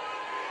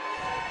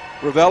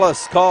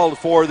 Ravelis called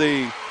for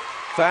the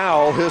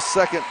foul, his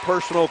second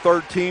personal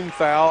third-team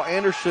foul.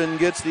 Anderson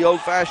gets the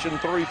old-fashioned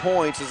 3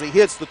 points as he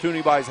hits the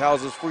Toonie Buys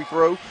Houses free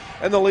throw,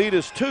 and the lead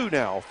is 2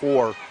 now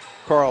for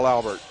Carl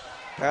Albert.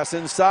 Pass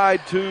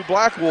inside to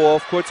Black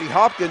Wolf. Quincy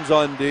Hopkins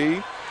on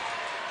D.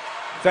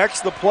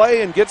 Affects the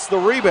play and gets the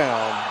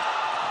rebound.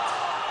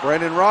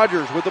 Brandon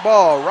Rogers with the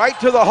ball right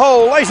to the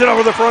hole, lays it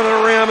over the front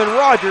of the rim, and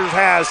Rogers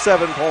has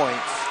 7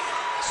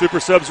 points. Super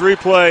Subs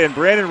replay, and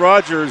Brandon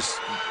Rogers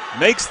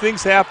makes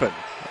things happen.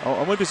 I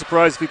wouldn't be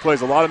surprised if he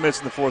plays a lot of minutes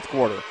in the fourth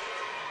quarter.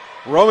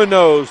 Roman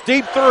Nose,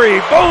 deep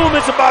three. Boom,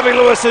 it's a Bobby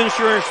Lewis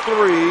insurance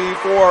 3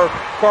 for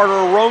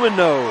Carter Roman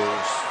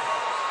Nose.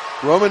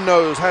 Roman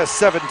Nose has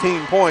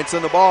 17 points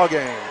in the ball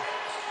game.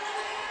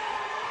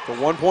 It's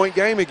a 1-point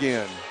game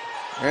again.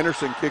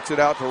 Anderson kicks it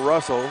out to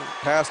Russell.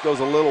 Pass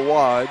goes a little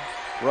wide.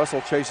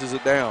 Russell chases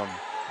it down.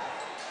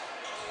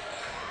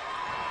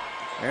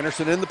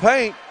 Anderson in the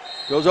paint.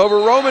 Goes over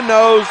Roman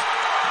Nose.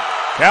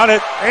 Count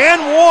it.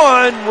 And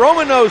 1.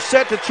 Roman Nose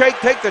set to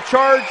take the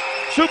charge.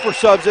 Super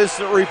Subs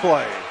instant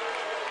replay.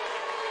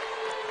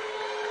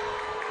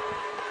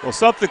 Well,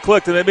 something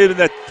clicked, and maybe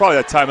probably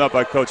that timeout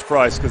by Coach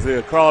Price because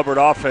the Carl Albert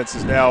offense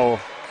is now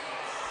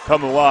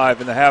come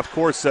alive in the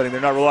half-court setting.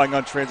 They're not relying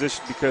on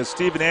transition because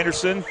Steven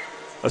Anderson,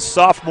 a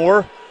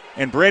sophomore,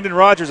 and Brandon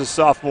Rogers, a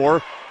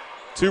sophomore,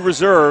 2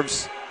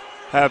 reserves,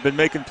 have been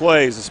making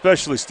plays,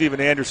 especially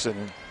Steven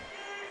Anderson.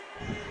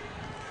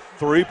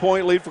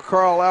 3-point lead for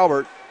Carl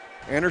Albert.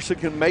 Anderson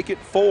can make it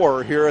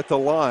 4 here at the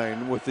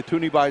line with the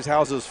Toonie Buys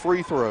Houses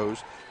free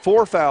throws.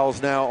 4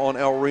 fouls now on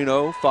El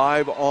Reno,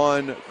 5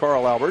 on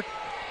Carl Albert.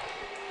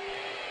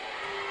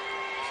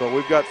 So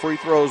we've got free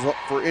throws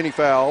for any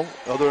foul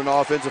other than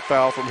offensive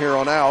foul from here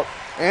on out.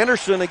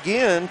 Anderson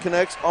again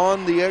connects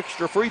on the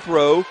extra free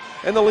throw,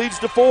 and the lead's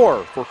to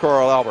 4 for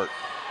Carl Albert.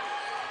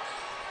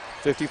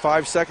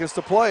 55 seconds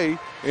to play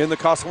in the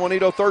Casa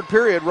Juanito third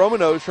period.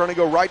 Romano's trying to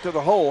go right to the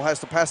hole, has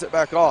to pass it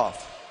back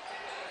off.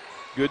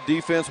 Good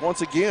defense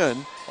once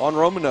again on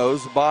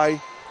Romano's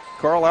by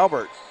Carl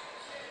Albert.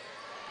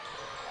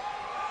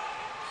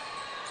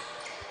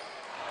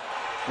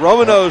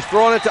 Romano's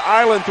throwing it to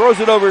Island, throws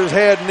it over his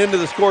head and into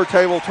the score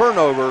table.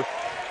 Turnover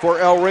for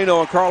El Reno,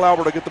 and Carl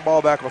Albert to get the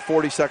ball back with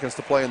 40 seconds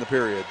to play in the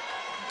period.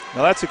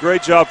 Now that's a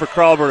great job for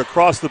Carl Albert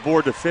across the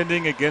board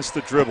defending against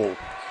the dribble.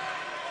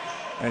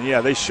 And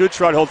yeah, they should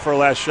try to hold for a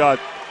last shot,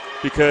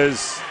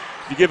 because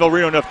if you give El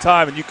Reno enough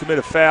time and you commit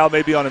a foul,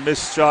 maybe on a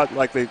missed shot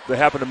like they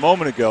happened a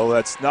moment ago,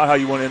 that's not how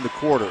you want to end the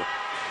quarter.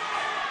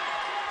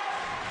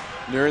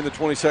 Nearing the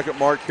 20-second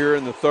mark here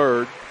in the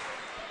third.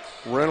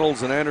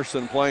 Reynolds and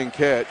Anderson playing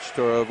catch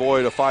to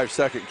avoid a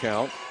 5-second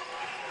count.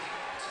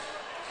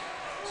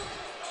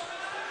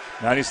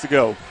 Now needs to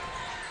go.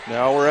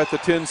 Now we're at the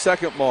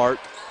 10-second mark.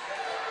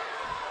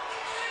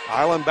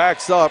 Island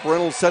backs up.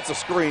 Reynolds sets a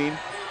screen.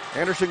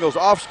 Anderson goes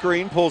off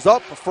screen, pulls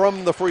up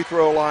from the free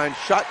throw line.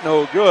 Shot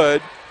no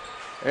good.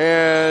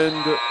 And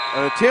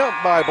an attempt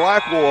by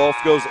Black Wolf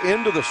goes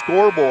into the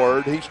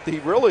scoreboard. He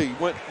really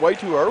went way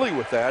too early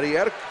with that. He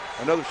had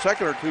another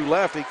second or two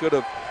left he could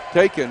have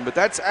taken, but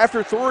that's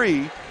after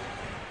three.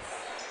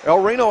 El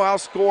Reno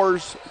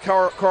outscores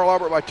Carl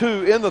Albert by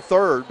 2 in the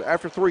third.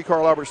 After three,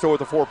 Carl Albert still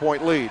with a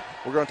 4-point lead.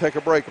 We're going to take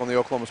a break on the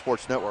Oklahoma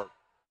Sports Network.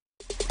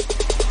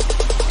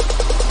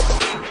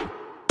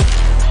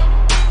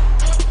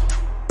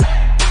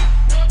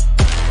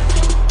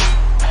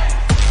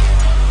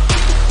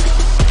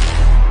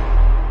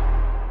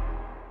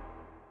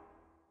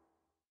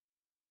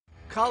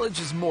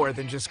 College is more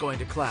than just going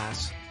to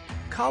class.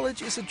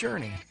 College is a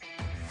journey.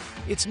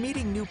 It's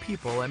meeting new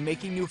people and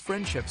making new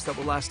friendships that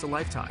will last a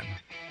lifetime.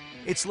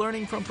 It's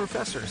learning from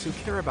professors who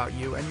care about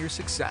you and your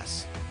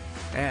success.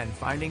 And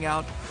finding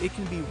out it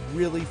can be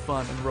really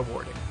fun and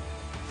rewarding.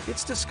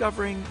 It's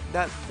discovering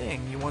that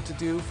thing you want to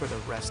do for the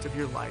rest of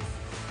your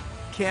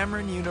life.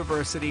 Cameron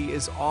University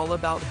is all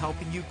about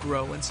helping you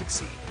grow and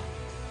succeed.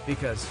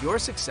 Because your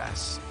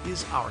success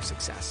is our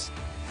success.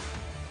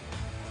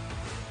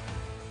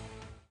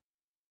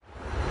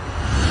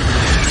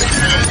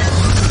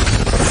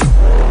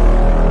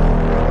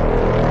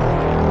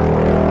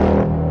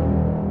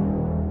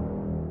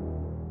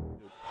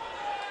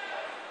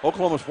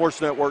 Oklahoma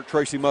Sports Network,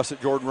 Tracy Mussett,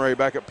 Jordan Ray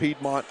back at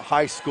Piedmont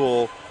High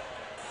School.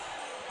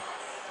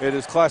 It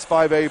is Class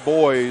 5A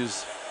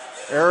boys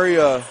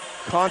area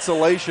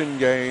consolation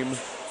game.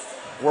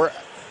 We're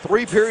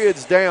 3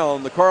 periods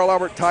down. The Carl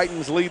Albert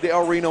Titans lead the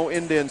El Reno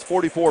Indians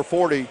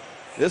 44-40.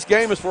 This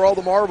game is for all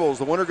the marbles.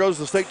 The winner goes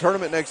to the state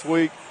tournament next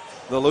week.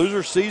 The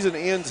loser season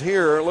ends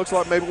here. It looks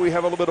like maybe we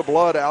have a little bit of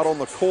blood out on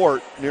the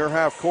court, near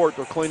half court.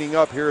 They're cleaning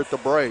up here at the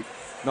break.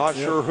 Not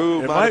sure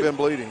who might have been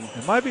bleeding.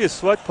 It might be a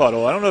sweat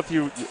puddle. I don't know if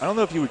you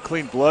would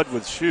clean blood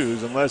with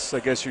shoes, unless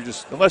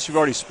you've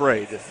already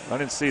sprayed. I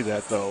didn't see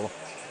that though.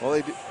 Well,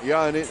 they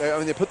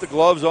put the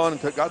gloves on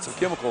and got some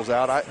chemicals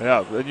out.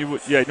 Normally you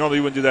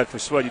wouldn't do that for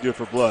sweat. You do it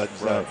for blood.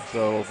 Right.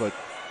 But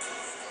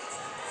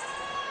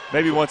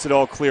maybe once it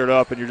all cleared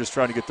up and you're just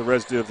trying to get the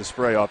residue of the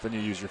spray off, then you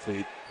use your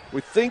feet.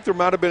 We think there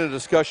might have been a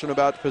discussion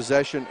about the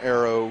possession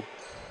arrow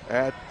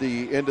at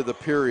the end of the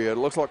period. It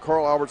looks like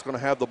Carl Albert's going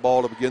to have the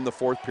ball to begin the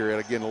fourth period.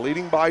 Again,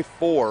 leading by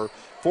 4.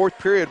 Fourth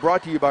period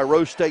brought to you by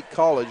Rose State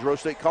College. Rose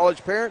State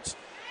College parents,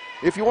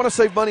 if you want to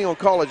save money on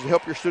college and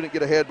help your student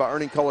get ahead by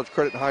earning college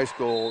credit in high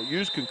school,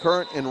 use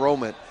concurrent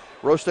enrollment.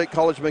 Rose State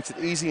College makes it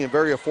easy and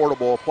very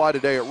affordable. Apply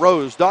today at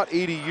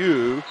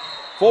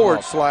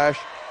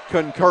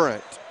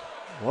rose.edu/concurrent.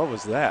 What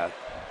was that?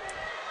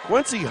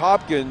 Quincy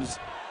Hopkins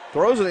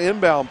throws an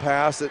inbound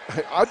pass that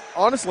I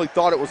honestly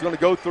thought it was going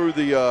to go through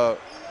the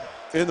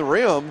in the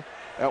rim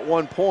at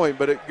one point,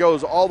 but it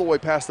goes all the way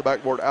past the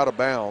backboard out of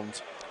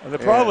bounds. And the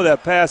problem with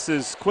that pass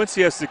is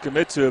Quincy has to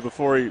commit to it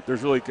before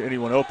there's really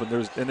anyone open.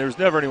 There's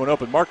never anyone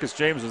open. Marcus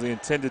James was the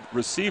intended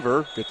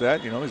receiver. Get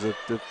that? He's a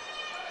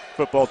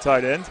football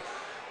tight end.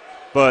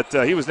 But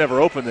he was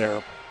never open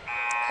there.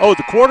 Oh,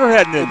 the quarter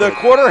hadn't ended. The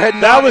quarter had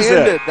not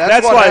ended. It.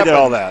 That's why I did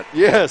all that.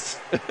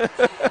 Yes.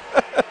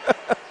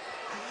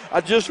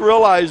 I just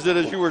realized it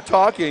as you were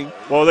talking.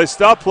 Well, they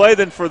stopped play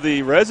then for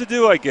the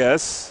residue, I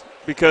guess,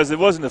 because it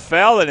wasn't a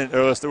foul, or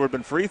else there would have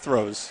been free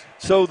throws.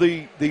 So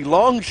the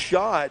long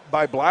shot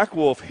by Black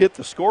Wolf hit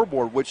the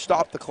scoreboard, which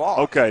stopped the clock.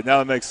 Okay,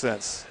 now it makes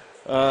sense.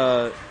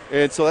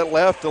 And so that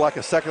left like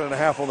a second and a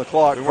half on the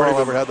clock. Carl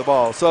Albert had the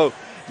ball. So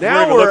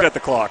now we're look at the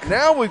clock.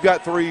 Now we've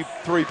got three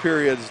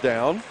periods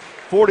down.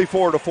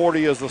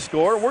 44-40 is the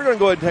score. We're going to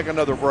go ahead and take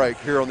another break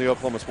here on the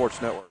Oklahoma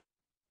Sports Network.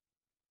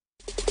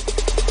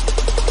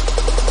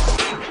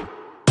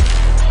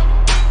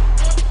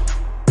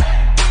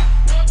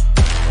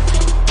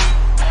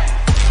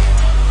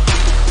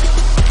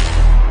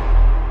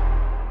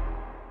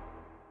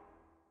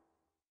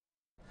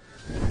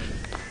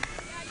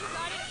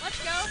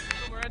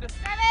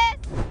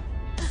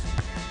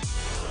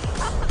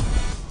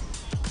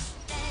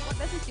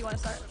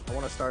 I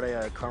want to start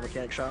a car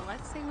mechanic shop.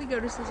 Let's say we go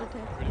to Scissor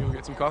Tape. Ready to go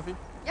get some coffee?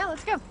 Yeah,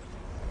 let's go.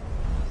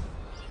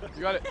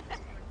 You got it.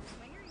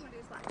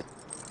 I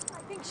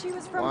think she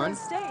was from 1, Rose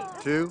State.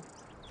 2,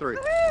 3.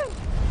 Woo-hoo!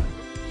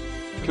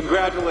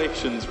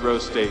 Congratulations,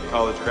 Rose State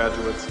college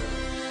graduates.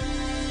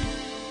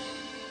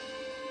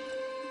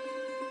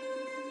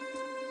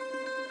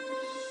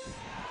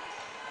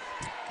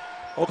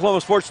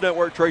 Oklahoma Sports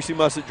Network, Tracy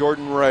Mussett,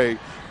 Jordan Ray,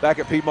 back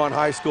at Piedmont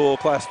High School,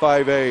 Class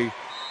 5A.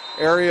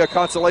 Area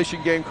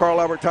consolation game,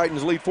 Carl Albert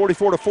Titans lead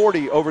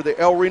 44-40 over the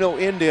El Reno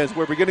Indians.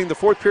 We're beginning the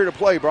fourth period of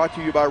play, brought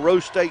to you by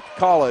Rose State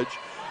College.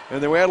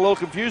 And then we had a little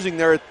confusion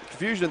at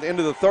the end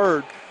of the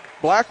third.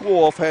 Black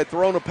Wolf had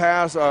thrown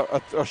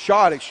a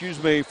shot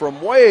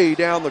from way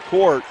down the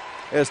court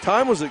as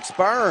time was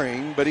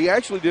expiring, but he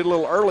actually did a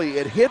little early.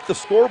 It hit the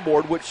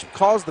scoreboard, which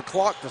caused the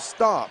clock to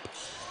stop.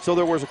 So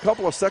there was a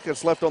couple of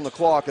seconds left on the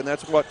clock, and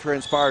that's what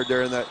transpired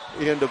there in that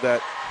end of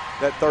that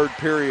third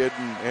period.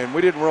 And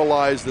we didn't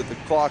realize that the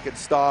clock had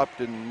stopped,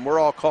 and we're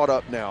all caught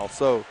up now.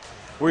 So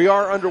we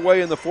are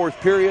underway in the fourth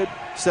period.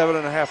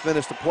 7.5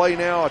 minutes to play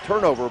now. A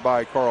turnover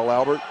by Carl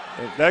Albert.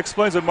 That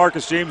explains what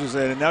Marcus James was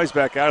in, and now he's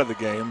back out of the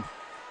game.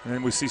 And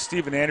then we see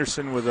Steven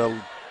Anderson with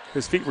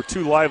his feet were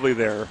too lively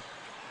there.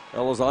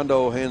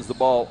 Elizondo hands the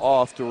ball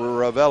off to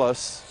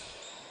Ravelis.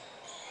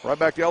 Right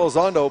back to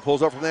Elizondo,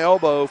 pulls up from the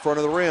elbow, front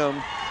of the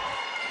rim.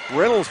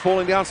 Reynolds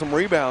pulling down some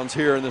rebounds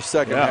here in the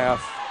second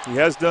half. He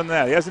has done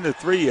that. He hasn't hit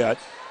three yet.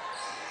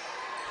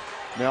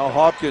 Now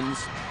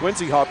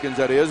Quincy Hopkins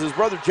that is. His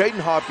brother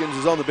Jaden Hopkins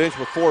is on the bench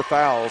with 4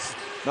 fouls.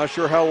 Not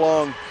sure how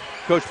long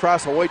Coach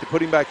Price will wait to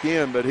put him back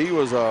in, but he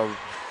was a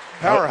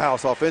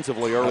powerhouse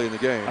offensively early in the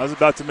game. I was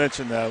about to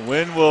mention that.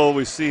 When will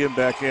we see him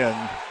back in?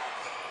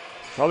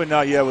 Probably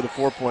not yet with a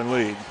 4-point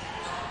lead.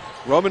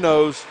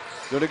 Romano's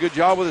doing a good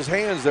job with his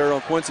hands there on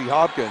Quincy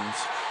Hopkins.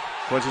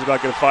 Quincy's about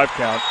to get a 5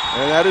 count.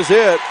 And that is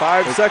it,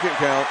 5-second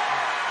count.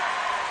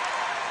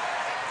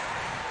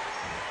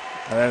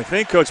 And I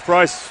think Coach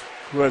Price,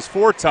 who has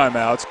 4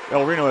 timeouts,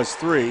 El Reno has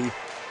 3,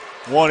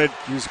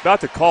 he's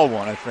about to call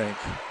one, I think.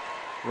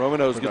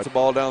 Romano's gets the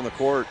ball down the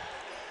court.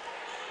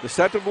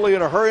 Deceptively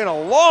in a hurry and a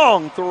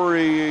long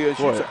three. It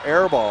shoots an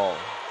air ball.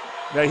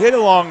 Yeah, he hit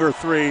a longer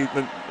three.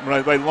 When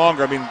I say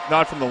longer, I mean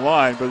not from the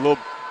line, but a little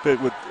bit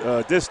with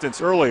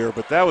distance earlier.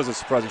 But that was a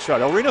surprising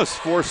shot. El Reno's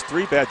forced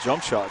 3 bad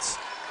jump shots.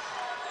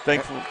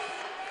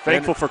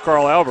 Thankful for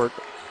Carl Albert,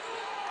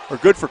 or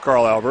good for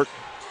Carl Albert,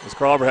 as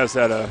Carl Albert has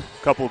had a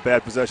couple of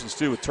bad possessions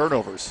too with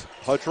turnovers.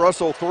 Hutch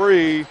Russell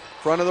 3,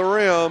 front of the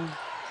rim.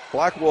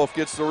 Black Wolf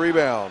gets the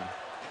rebound.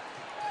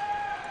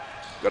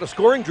 Got a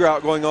scoring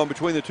drought going on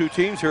between the two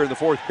teams here in the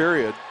fourth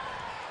period.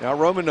 Now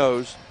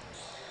Romano's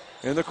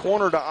in the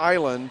corner to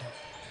Island.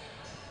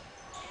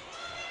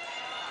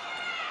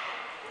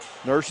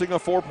 Nursing a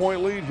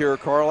 4-point lead here,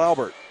 Carl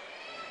Albert.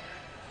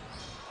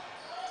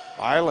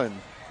 Island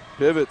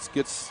pivots,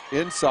 gets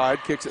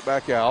inside, kicks it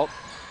back out.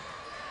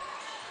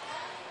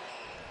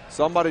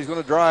 Somebody's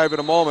going to drive in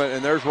a moment,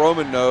 and there's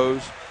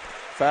Romano's.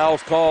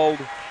 Foul's called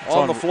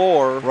on the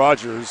floor.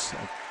 Rogers.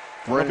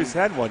 I don't know if he's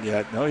had one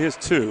yet. No, he has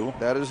 2.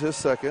 That is his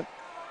second.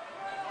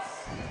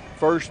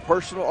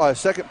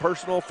 Second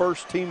personal,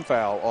 first team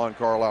foul on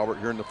Carl Albert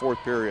here in the fourth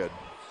period.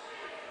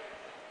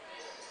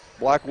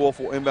 Black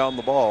Wolf will inbound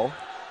the ball.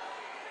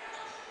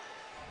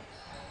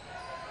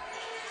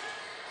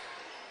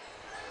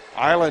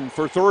 Island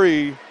for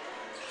 3.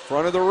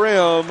 Front of the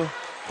rim.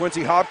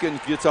 Quincy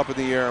Hopkins gets up in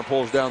the air and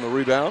pulls down the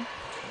rebound.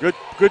 Good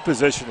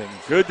positioning.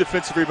 Good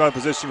defensive rebound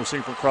position we're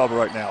seeing from Carl Albert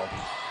right now.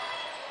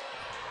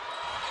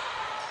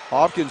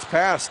 Hopkins'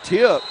 pass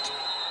tipped.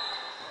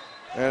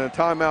 And a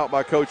timeout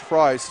by Coach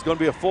Price. It's going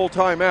to be a full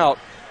timeout.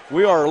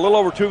 We are a little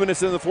over 2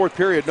 minutes in the fourth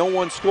period. No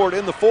one scored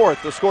in the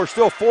fourth. The score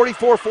still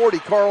 44-40.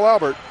 Carl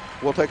Albert.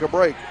 We'll take a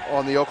break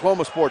on the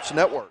Oklahoma Sports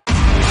Network.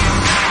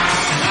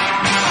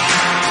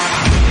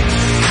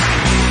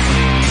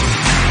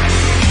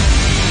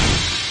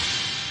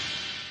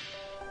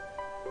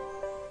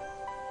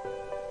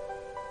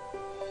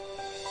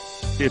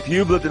 If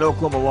you've lived in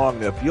Oklahoma long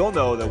enough, you'll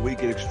know that we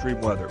get extreme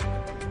weather.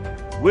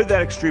 With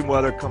that extreme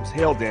weather comes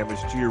hail damage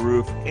to your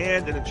roof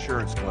and an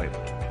insurance claim.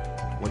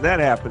 When that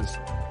happens,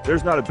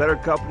 there's not a better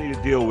company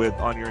to deal with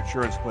on your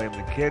insurance claim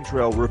than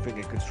Cantrell Roofing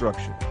and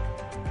Construction.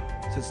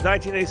 Since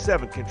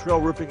 1987,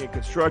 Cantrell Roofing and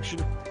Construction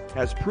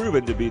has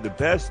proven to be the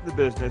best in the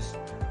business.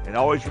 And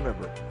always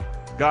remember,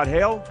 got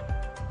hail?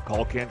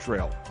 Call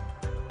Cantrell.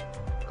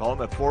 Call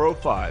them at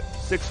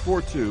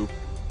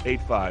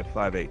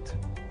 405-642-8558.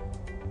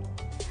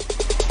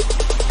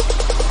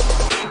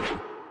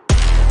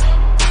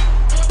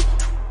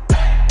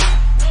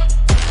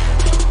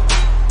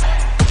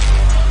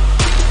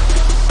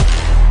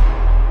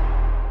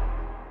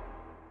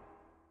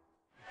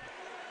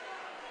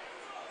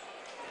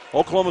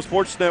 Oklahoma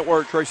Sports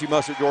Network, Tracy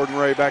Mussett, Jordan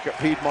Ray, back at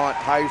Piedmont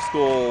High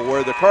School,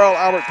 where the Carl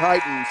Albert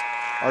Titans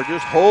are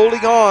just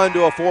holding on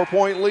to a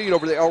 4-point lead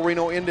over the El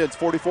Reno Indians,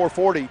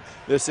 44-40.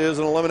 This is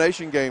an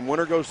elimination game.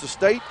 Winner goes to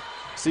state.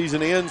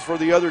 Season ends for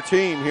the other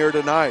team here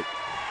tonight,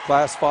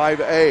 Class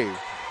 5A.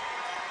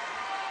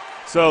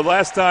 So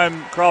last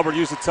time Carl Albert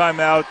used a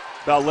timeout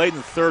about late in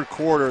the third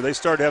quarter, they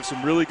started to have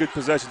some really good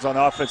possessions on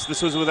offense.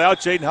 This was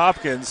without Jaden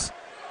Hopkins.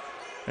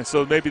 And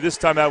so maybe this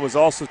timeout was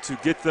also to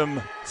get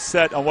them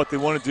set on what they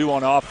want to do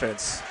on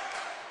offense.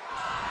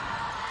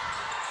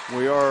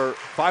 We are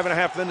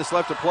 5.5 minutes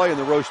left to play in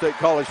the Rose State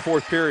College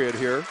fourth period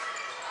here.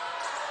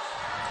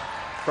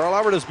 Carl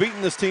Albert has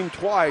beaten this team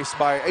twice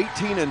by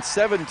 18 and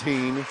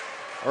 17.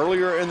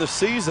 earlier in the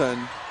season.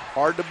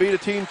 Hard to beat a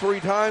team 3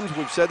 times.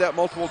 We've said that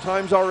multiple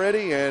times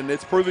already, and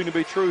it's proving to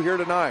be true here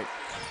tonight.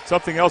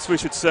 Something else we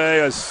should say,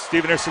 as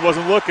Steven Anderson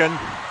wasn't looking,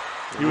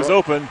 he was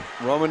open.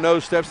 Romano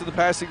steps to the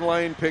passing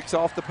lane, picks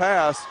off the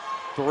pass.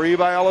 3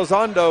 by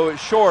Elizondo.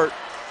 It's short.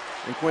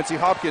 And Quincy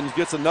Hopkins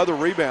gets another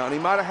rebound. He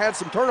might have had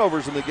some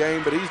turnovers in the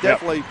game, but he's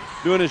definitely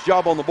doing his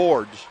job on the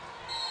boards.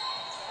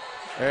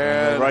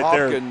 And right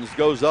Hopkins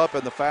goes up,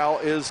 and the foul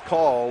is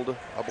called,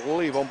 I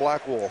believe, on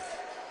Black Wolf.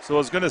 So what I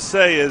was going to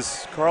say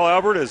is Carl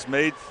Albert has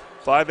made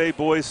 5A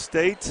boys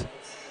state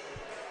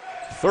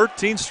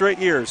 13 straight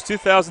years.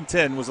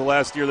 2010 was the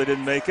last year they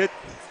didn't make it.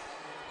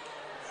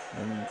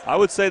 And I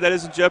would say that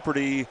is in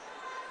jeopardy.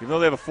 Even though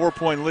they have a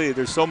 4-point lead,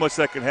 there's so much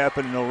that can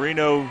happen. In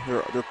Reno,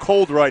 they're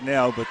cold right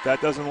now, but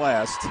that doesn't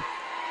last.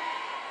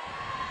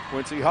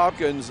 Quincy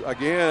Hopkins,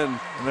 again,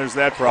 and there's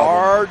that problem.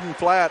 Hard and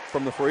flat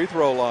from the free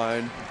throw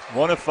line.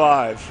 1 of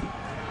 5.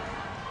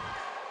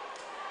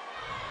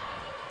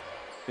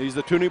 These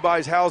are the Tooney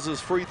Buys Houses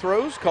free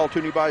throws. Call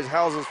Tooney Buys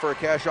Houses for a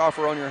cash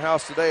offer on your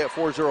house today at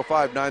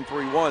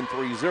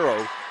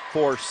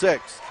 405-931-3046.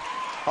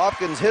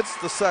 Hopkins hits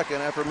the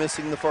second after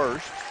missing the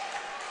first.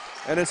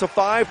 And it's a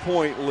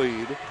 5-point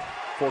lead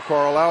for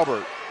Carl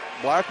Albert.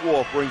 Black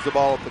Wolf brings the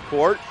ball up the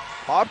court.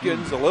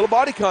 Hopkins, a little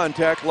body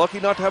contact,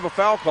 lucky not to have a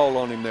foul call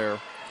on him there.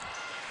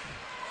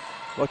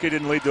 Lucky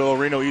didn't lead to a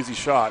Reno easy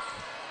shot.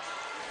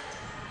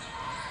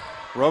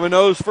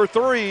 Romanos for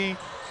 3,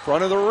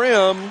 front of the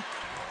rim.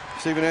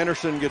 Steven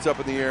Anderson gets up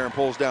in the air and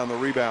pulls down the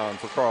rebound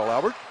for Carl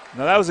Albert.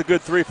 Now that was a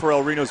good 3 for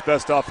El Reno's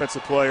best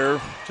offensive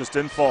player, just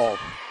didn't fall.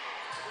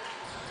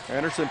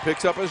 Anderson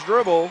picks up his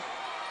dribble,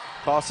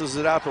 tosses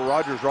it out to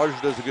Rogers.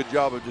 Rogers does a good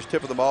job of just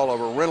tipping the ball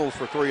over. Reynolds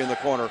for 3 in the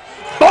corner.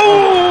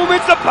 Boom!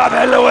 It's the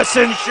Bobby Lewis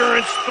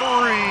Insurance 3.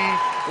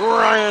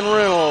 Ryan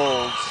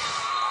Reynolds.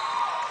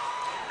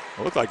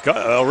 It looked like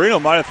El Reno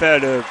might have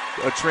had a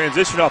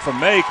transition off a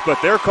make, but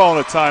they're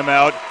calling a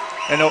timeout.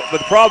 But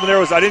the problem there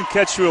was I didn't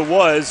catch who it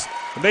was.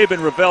 It may have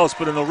been Reveles,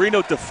 but an El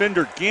Reno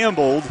defender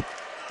gambled,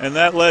 and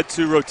that led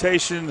to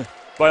rotation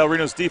by El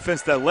Reno's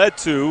defense that led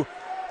to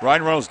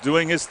Ryan Reynolds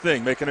doing his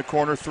thing, making a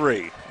corner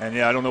 3. And,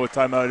 I don't know what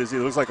timeout it is. It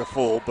looks like a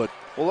full, but.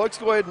 Well, let's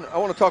go ahead and I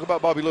want to talk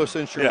about Bobby Lewis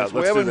Insurance. Yeah,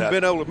 we haven't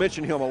been able to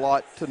mention him a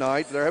lot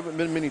tonight. There haven't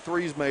been many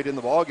threes made in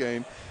the ball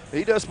game.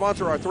 He does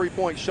sponsor our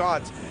 3-point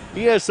shots.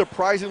 He has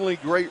surprisingly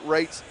great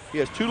rates. He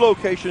has 2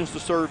 locations to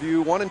serve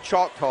you, one in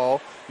Choctaw.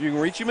 You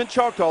can reach him in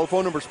Choctaw. The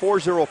phone number is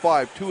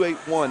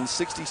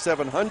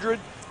 405-281-6700,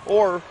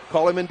 or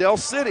call him in Del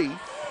City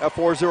at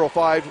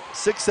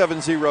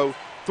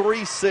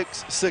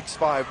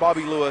 405-670-3665.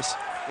 Bobby Lewis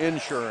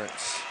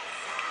Insurance.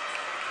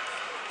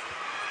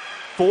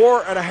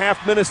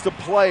 4.5 minutes to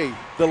play.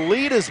 The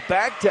lead is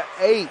back to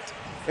 8,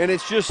 and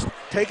it's just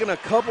taken a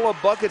couple of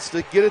buckets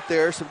to get it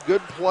there. Some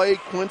good play.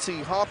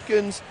 Quincy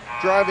Hopkins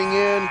driving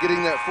in,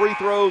 getting that free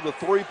throw, the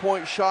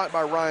 3-point shot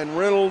by Ryan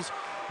Reynolds.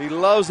 He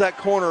loves that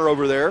corner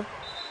over there.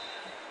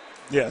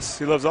 Yes,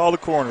 he loves all the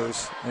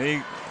corners.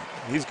 And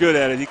he's good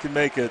at it. He can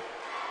make it.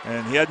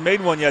 And he hadn't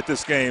made one yet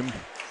this game,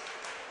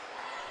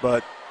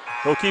 but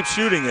he'll keep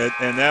shooting it,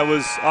 and that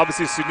was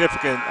obviously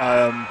significant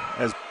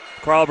as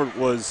Carl Albert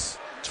was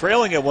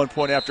trailing at one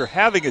point after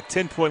having a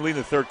 10-point lead in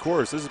the third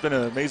quarter. So this has been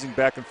an amazing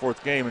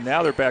back-and-forth game, and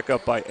now they're back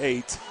up by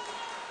 8.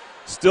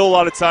 Still a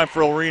lot of time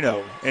for El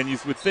Reno, and you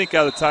would think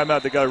out of the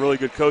timeout they got a really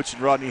good coach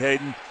in Rodney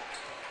Hayden.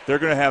 They're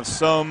going to have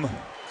some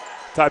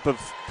type of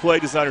play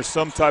design or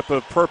some type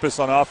of purpose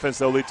on offense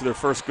that will lead to their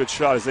first good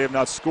shot, as they have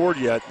not scored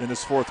yet in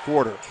this fourth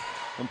quarter.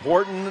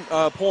 Important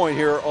point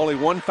here, only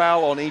 1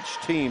 foul on each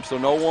team, so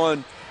no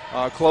one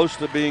close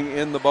to being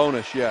in the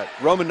bonus yet.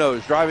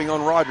 Romanos driving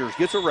on Rogers,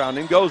 gets around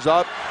him, goes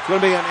up. It's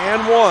going to be an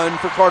and 1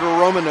 for Carter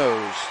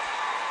Romanos.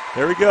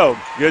 There we go.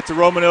 Get it to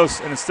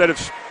Romanos, and instead of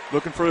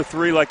looking for the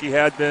 3 like he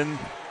had been,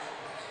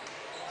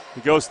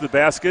 he goes to the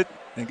basket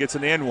and gets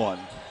an and 1.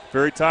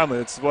 Very timely.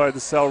 That's why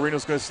this is how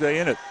Reno's going to stay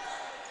in it.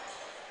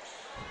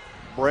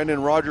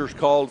 Brandon Rogers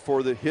called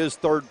for his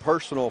third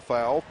personal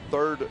foul,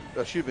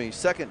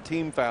 second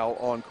team foul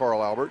on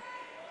Carl Albert.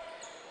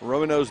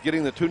 Romanos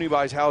getting the Tooney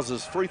Buys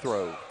Houses free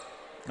throw.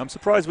 I'm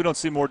surprised we don't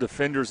see more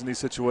defenders in these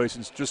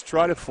situations. Just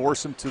try to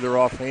force them to their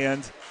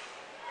offhand.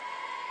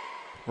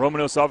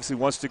 Romanos obviously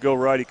wants to go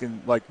right. He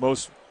can, like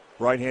most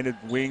right-handed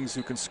wings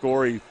who can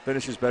score, he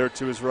finishes better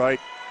to his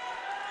right.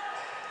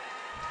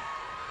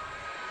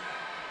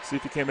 See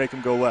if you can't make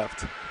him go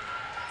left.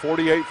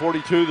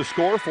 48-42 the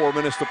score, 4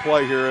 minutes to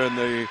play here in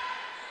the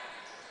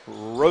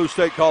Rose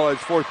State College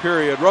fourth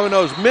period.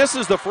 Romanos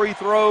misses the free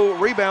throw,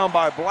 rebound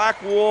by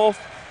Black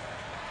Wolf,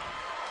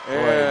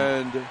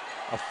 and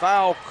a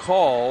foul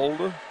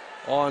called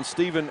on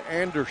Steven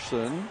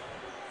Anderson.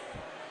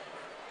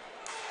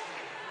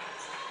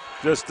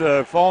 Just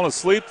falling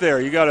asleep there.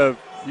 You got to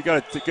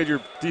get your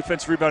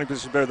defensive rebounding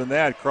position better than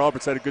that. Carl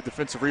Albert's had a good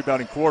defensive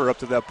rebounding quarter up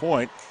to that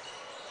point.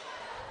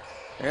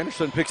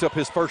 Anderson picks up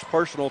his first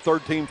personal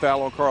third team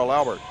foul on Carl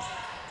Albert.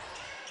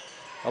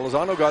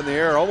 Elizondo got in the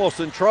air, almost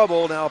in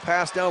trouble. Now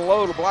pass down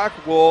low to Black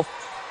Wolf.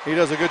 He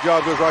does a good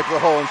job, goes right to the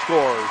hole and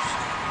scores.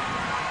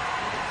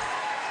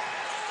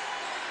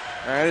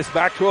 And it's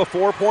back to a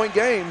 4-point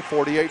game,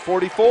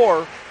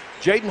 48-44.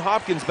 Jaden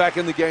Hopkins back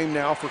in the game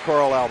now for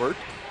Carl Albert.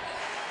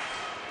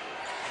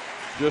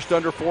 Just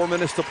under 4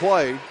 minutes to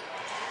play.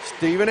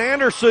 Steven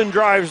Anderson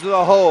drives to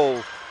the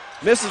hole.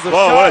 Misses the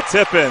shot. What a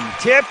tip in.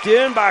 Tipped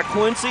in by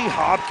Quincy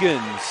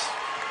Hopkins.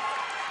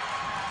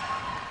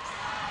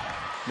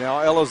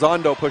 Now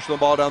Elizondo pushing the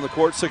ball down the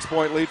court.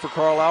 6-point lead for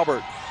Carl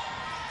Albert.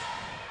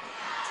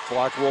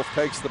 Black Wolf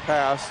takes the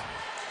pass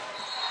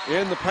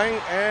in the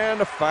paint,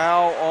 and a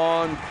foul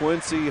on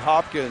Quincy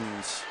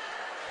Hopkins.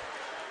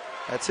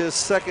 That's his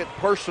second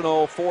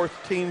personal, fourth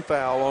team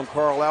foul on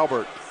Carl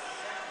Albert.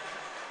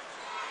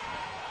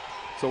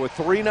 So with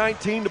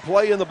 3:19 to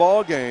play in the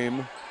ball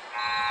game,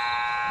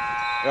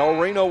 El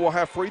Reno will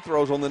have free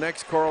throws on the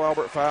next Carl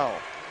Albert foul.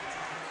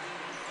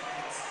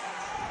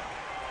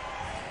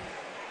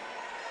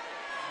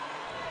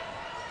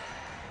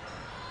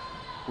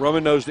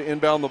 Roman knows to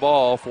inbound the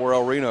ball for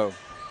El Reno.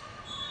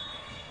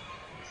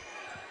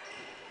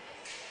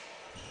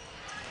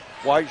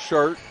 White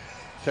shirt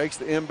takes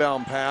the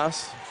inbound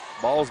pass.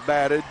 Ball's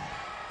batted.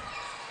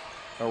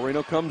 El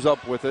Reno comes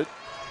up with it.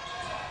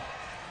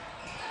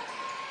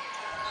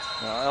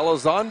 Now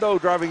Elizondo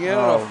driving in,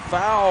 and a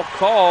foul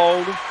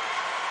called.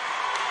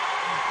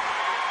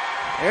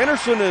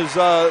 Anderson is,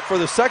 for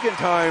the second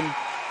time,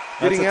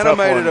 getting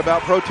animated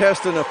about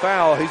protesting a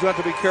foul. He's got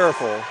to be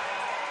careful.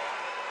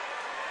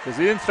 Because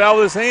he didn't foul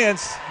with his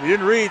hands. He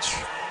didn't reach.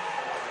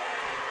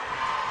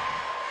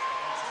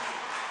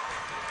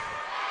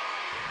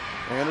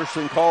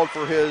 Anderson called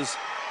for his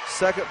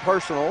second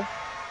personal.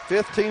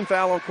 5th team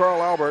foul on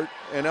Carl Albert.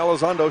 And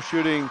Elizondo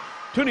shooting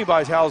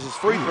Tunibai's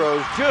free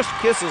throws. Just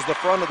kisses the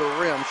front of the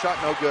rim.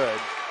 Shot no good.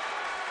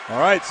 All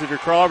right, so if you're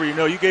Carl Albert, you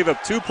know you gave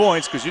up 2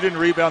 points because you didn't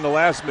rebound the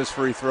last missed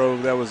free throw.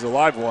 That was a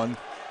live one.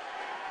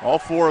 All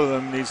 4 of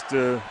them needs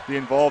to be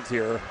involved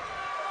here.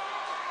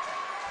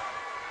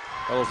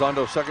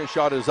 Elizondo's second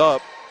shot is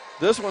up.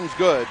 This one's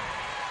good.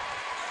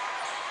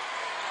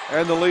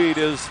 And the lead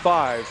is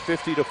 5,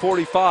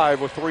 50-45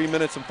 with 3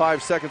 minutes and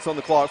 5 seconds on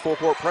the clock. Full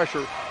court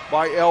pressure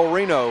by El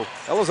Reno.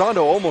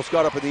 Elizondo almost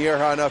got up in the air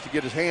high enough to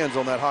get his hands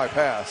on that high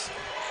pass.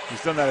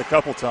 He's done that a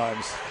couple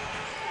times.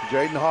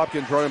 Jaden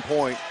Hopkins running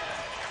point.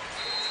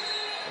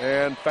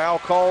 And foul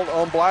called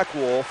on Black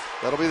Wolf.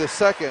 That'll be the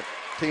second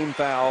team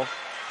foul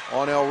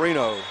on El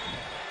Reno.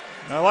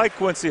 I like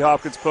Quincy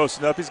Hopkins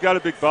posting up. He's got a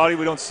big body.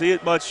 We don't see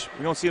it much.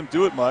 We don't see him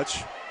do it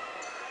much.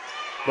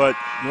 But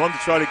you want to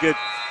try to get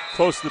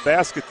close to the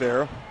basket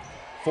there.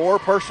 4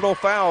 personal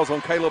fouls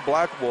on Caleb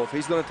Blackwolf.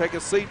 He's going to take a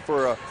seat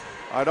for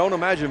I don't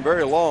imagine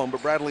very long,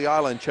 but Bradley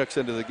Island checks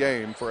into the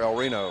game for El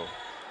Reno.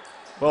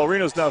 Well,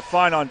 Reno's now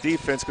fine on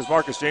defense because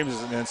Marcus James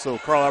isn't in, so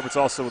Carl Albert's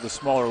also with a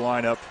smaller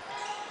lineup.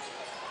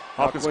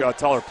 Hopkins got a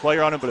taller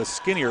player on him, but a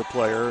skinnier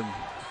player.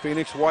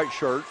 Phoenix white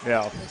shirt.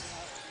 Yeah.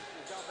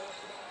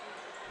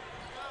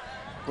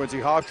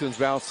 Quincy Hopkins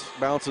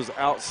bounces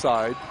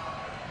outside.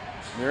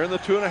 They're in the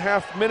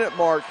 2.5-minute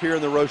mark here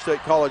in the Rose State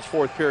College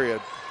fourth period.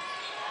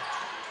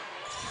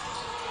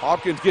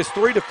 Hopkins gets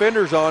 3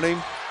 defenders on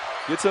him.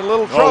 Gets in a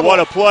little trouble. Oh, what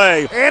a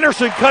play.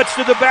 Anderson cuts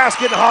to the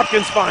basket, and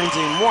Hopkins finds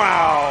him.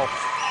 Wow.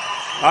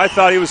 I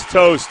thought he was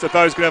toast. I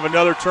thought he was going to have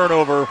another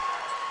turnover.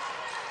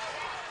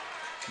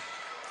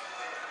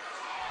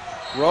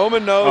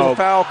 Roman knows a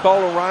foul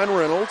call on Ryan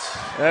Reynolds.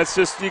 That's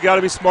just, you got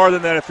to be smarter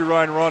than that if you're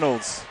Ryan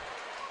Reynolds.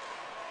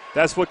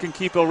 That's what can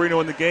keep El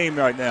Reno in the game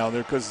right now,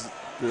 because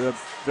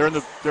they're in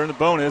the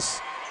bonus.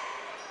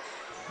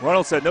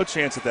 Reynolds had no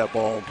chance at that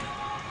ball.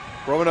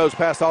 Romano's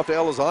passed off to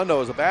Elizondo. It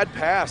was a bad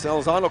pass.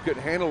 Elizondo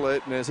couldn't handle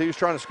it, and as he was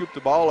trying to scoop the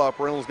ball up,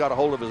 Reynolds got a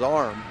hold of his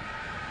arm.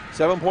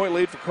 7-point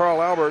lead for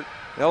Carl Albert.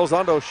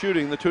 Elizondo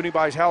shooting the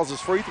Tunibai's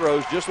free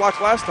throws just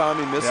like last time.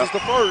 He misses the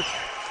first.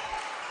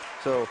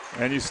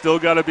 And you still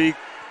got to be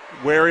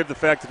wary of the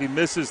fact that he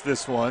misses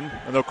this one.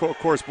 And of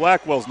course,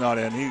 Blackwell's not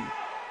in.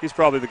 He's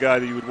probably the guy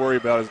that you would worry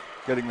about is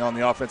getting on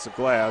the offensive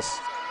glass.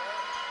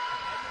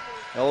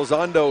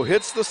 Elizondo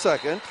hits the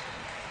second.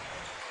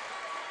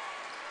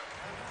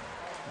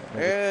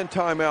 And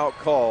timeout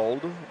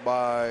called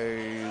by,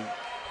 is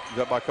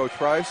that by Coach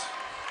Price?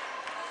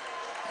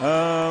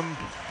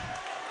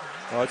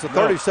 It's a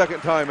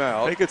 30-second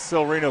timeout. I think it's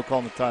still Reno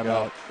calling the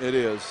timeout. Yeah, it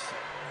is.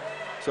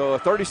 So a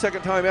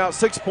 30-second timeout,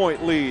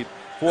 6-point lead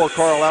for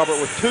Carl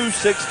Albert with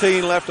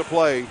 2:16 left to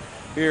play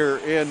here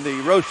in the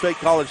Rose State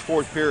College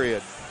fourth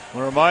period. I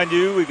want to remind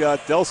you, we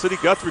got Del City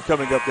Guthrie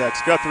coming up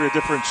next. Guthrie, a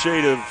different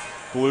shade of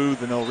blue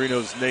than El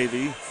Reno's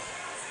navy.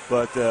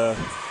 But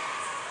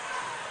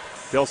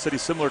Del City,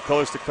 similar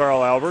colors to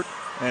Carl Albert.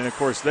 And, of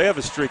course, they have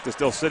a streak, this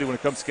Del City, when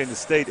it comes to Kansas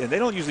State. And they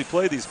don't usually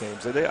play these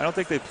games. I don't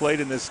think they've played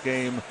in this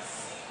game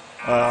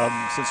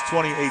since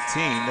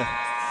 2018.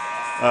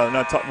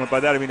 By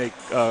that I mean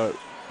a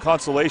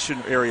consolation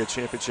area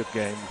championship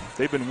game.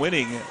 They've been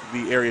winning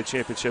the area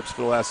championships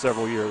for the last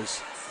several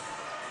years.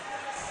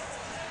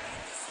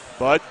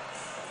 But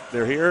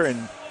they're here,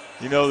 and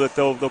you know that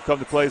they'll come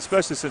to play,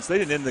 especially since they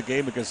didn't end the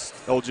game against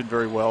Elgin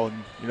very well.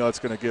 And, you know, it's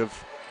going to give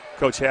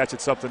Coach Hatchett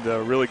something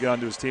to really get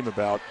onto his team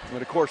about.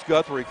 And, of course,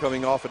 Guthrie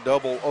coming off a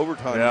double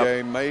overtime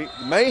game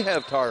may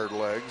have tired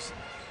legs.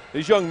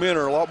 These young men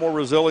are a lot more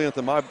resilient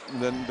than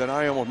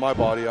I am with my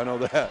body. I know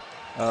that.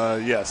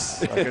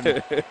 Yes.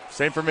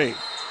 Same for me.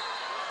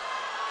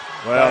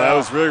 Well, that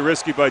was really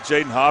risky by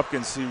Jaden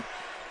Hopkins, who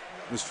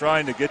was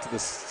trying to get to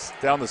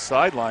down the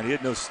sideline. He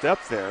had no step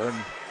there, and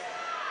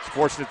was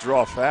fortunate to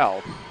draw a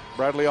foul.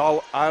 Bradley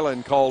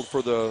Island called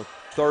for the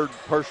third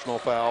personal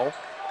foul,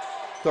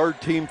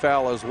 third team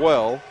foul as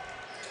well.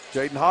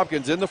 Jaden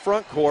Hopkins in the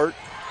front court,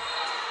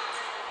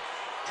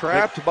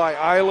 trapped by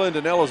Island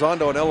and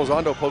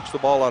Elizondo pokes the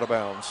ball out of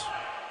bounds.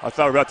 I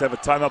thought we were about to have a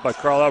timeout by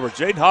Carl Albert.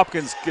 Jaden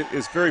Hopkins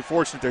is very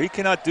fortunate there. He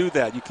cannot do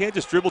that. You can't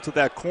just dribble to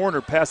that corner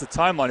past the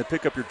timeline and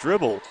pick up your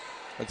dribble,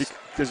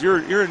 because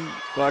you're in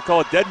what I call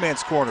a dead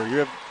man's corner. You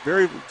have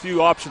very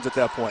few options at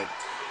that point.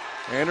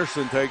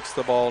 Anderson takes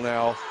the ball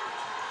now.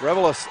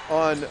 Revelis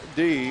on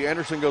D.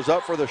 Anderson goes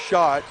up for the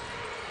shot.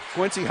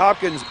 Quincy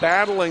Hopkins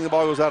battling. The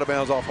ball goes out of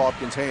bounds off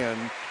Hopkins' hand.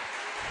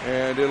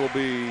 And it'll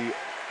be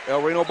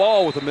El Reno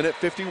ball with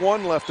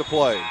 1:51 left to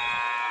play.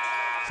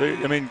 So,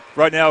 I mean,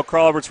 right now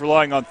Carl Albert's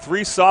relying on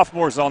 3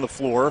 sophomores on the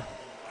floor.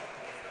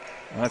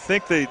 And I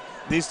think they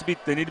need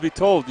to be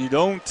told, you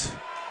want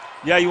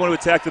to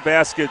attack the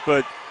basket,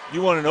 but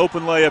you want an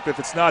open layup. If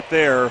it's not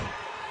there,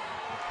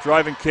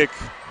 drive and kick.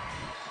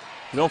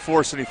 You don't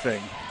force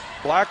anything.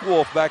 Black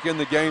Wolf back in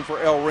the game for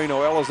El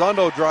Reno.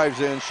 Elizondo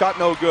drives in, shot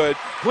no good.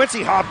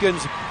 Quincy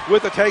Hopkins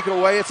with the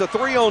takeaway. It's a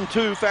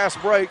 3-on-2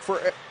 fast break for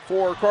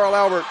Carl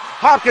Albert.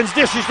 Hopkins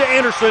dishes to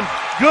Anderson.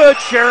 Good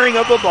sharing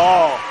of the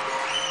ball.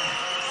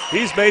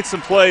 He's made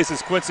some plays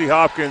as Quincy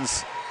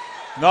Hopkins.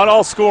 Not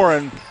all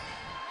scoring.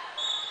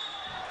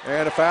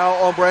 And a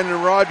foul on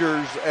Brandon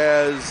Rogers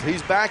as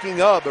he's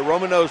backing up, but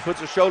Romanos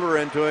puts a shoulder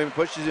into him,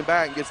 pushes him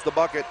back, and gets the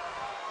bucket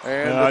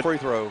and the free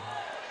throw.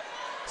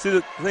 See,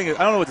 the thing is,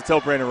 I don't know what to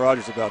tell Brandon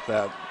Rogers about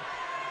that.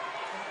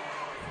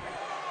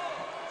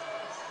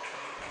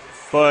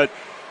 But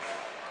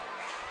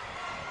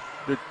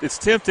it's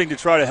tempting to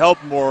try to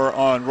help more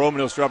on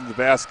Romanos dropping the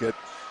basket.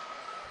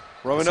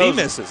 Romanos he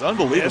misses.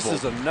 Unbelievable. This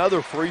is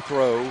another free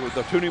throw with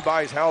the Toonie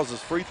Bice Houses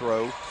free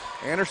throw.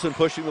 Anderson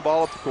pushing the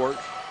ball up the court.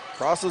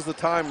 Crosses the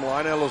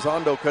timeline.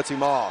 Elizondo cuts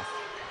him off.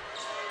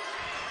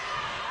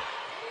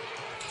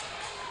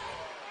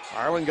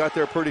 Ireland got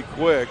there pretty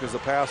quick as the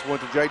pass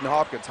went to Jaden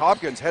Hopkins.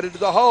 Hopkins headed to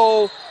the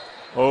hole.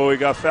 Oh, he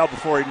got fouled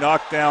before he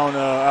knocked down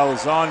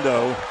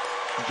Elizondo.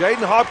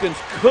 Jaden Hopkins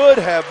could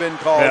have been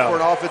called for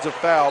an offensive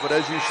foul, but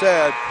as you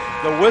said,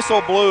 the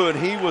whistle blew and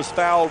he was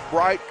fouled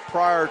right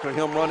prior to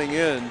him running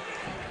in.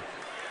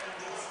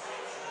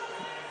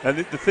 And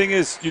the thing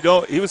is,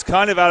 he was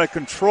kind of out of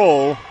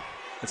control.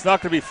 It's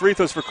not going to be free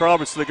throws for Carl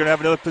Albert, so they're going to have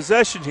another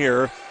possession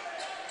here.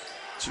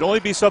 It should only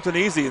be something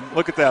easy. And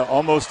look at that,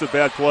 almost a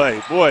bad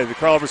play. Boy, the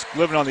Carl Albert's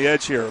living on the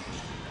edge here.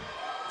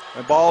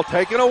 And ball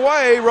taken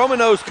away.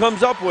 Romanos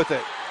comes up with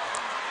it.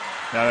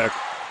 Now,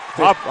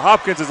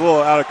 Hopkins is a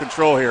little out of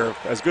control here,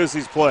 as good as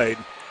he's played.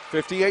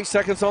 58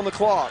 seconds on the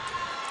clock.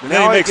 And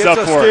then he makes up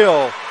for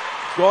steal. it.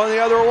 Going the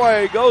other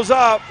way, goes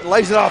up,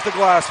 lays it off the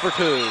glass for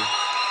 2.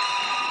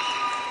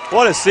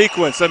 What a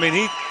sequence. I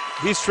mean,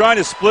 he's trying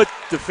to split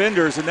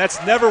defenders, and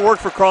that's never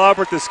worked for Carl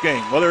Albert this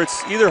game, whether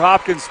it's either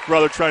Hopkins'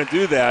 brother trying to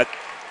do that,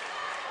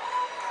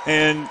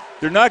 and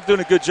they're not doing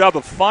a good job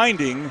of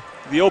finding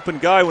the open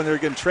guy when they're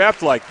getting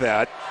trapped like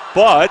that.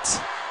 But,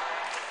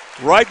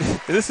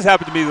 this has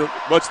happened to me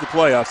much of the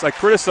playoffs. I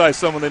criticize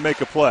someone when they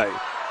make a play,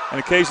 and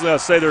occasionally I'll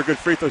say they're a good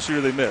free throw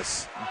shooter they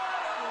miss.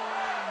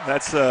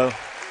 That's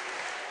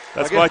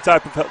my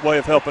type of way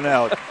of helping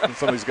out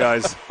some of these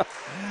guys.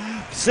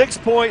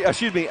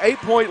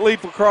 8-point lead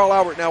for Carl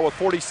Albert now with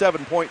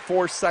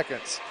 47.4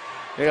 seconds.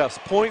 Yes,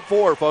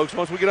 0.4, folks.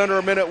 Once we get under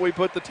a minute, we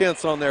put the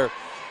tenths on there.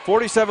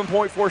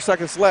 47.4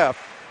 seconds left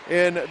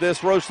in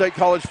this Rose State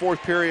College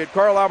fourth period.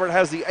 Carl Albert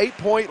has the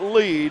 8-point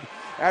lead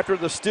after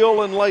the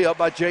steal and layup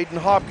by Jaden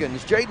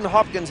Hopkins. Jaden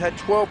Hopkins had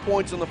 12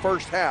 points in the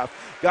first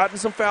half, got in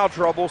some foul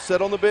trouble,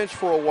 sat on the bench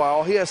for a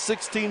while. He has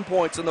 16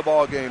 points in the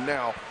ball game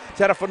now. He's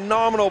had a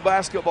phenomenal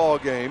basketball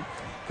game.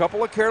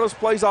 Couple of careless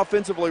plays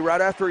offensively right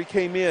after he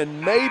came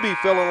in, maybe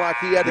feeling like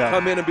he had to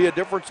come in and be a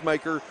difference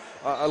maker,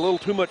 a little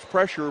too much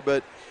pressure,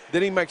 but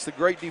then he makes the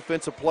great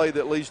defensive play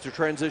that leads to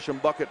transition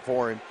bucket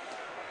for him.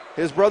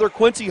 His brother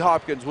Quincy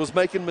Hopkins was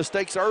making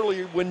mistakes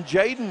early when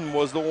Jaden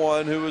was the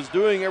one who was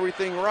doing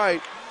everything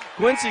right.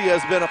 Quincy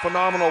has been a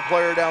phenomenal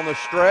player down the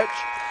stretch,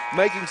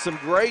 having some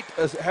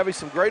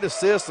great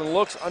assists and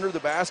looks under the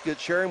basket,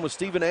 sharing with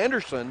Steven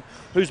Anderson,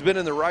 who's been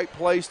in the right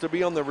place to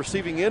be on the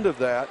receiving end of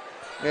that.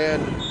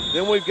 And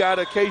then we've got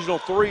an occasional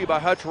 3 by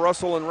Hutch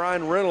Russell and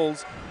Ryan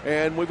Reynolds,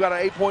 and we've got an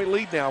 8-point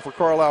lead now for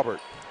Carl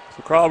Albert.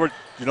 So Carl Albert,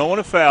 you don't want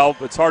to foul,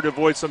 but it's hard to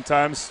avoid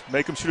sometimes.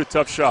 Make him shoot a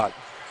tough shot.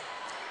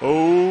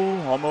 Oh,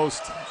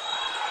 almost.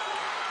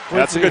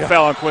 That's a good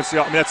foul on Quincy.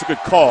 I mean, that's a good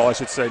call, I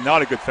should say.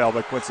 Not a good foul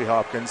by Quincy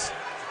Hopkins.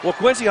 Well,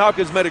 Quincy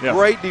Hopkins made a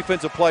great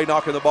defensive play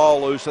knocking the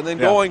ball loose, and then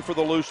going for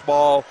the loose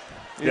ball.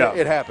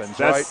 It happens,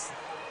 right?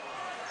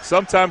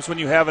 sometimes when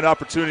you have an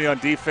opportunity on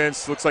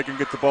defense, looks like you can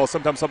get the ball,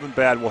 sometimes something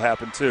bad will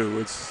happen too.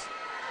 It's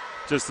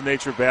just the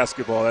nature of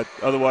basketball.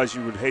 Otherwise,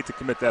 you would hate to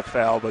commit that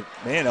foul, but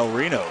man, El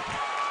Reno.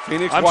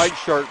 Phoenix White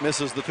Shirt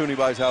misses the Toonie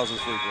Buys Houses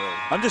free throw.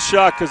 I'm just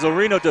shocked because El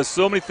Reno does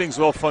so many things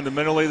well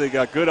fundamentally. They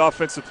got good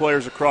offensive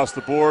players across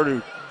the board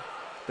who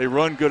they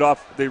run good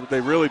off. They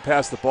really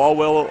pass the ball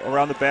well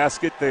around the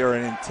basket. They are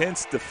an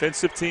intense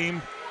defensive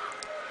team.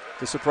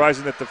 It's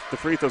surprising that the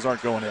free throws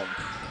aren't going in.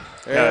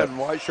 And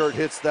White Shirt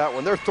hits that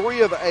one. They're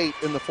 3 of 8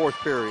 in the fourth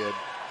period.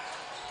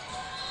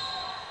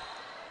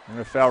 They're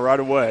going to foul right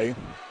away.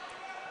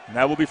 And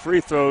that will be free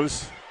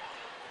throws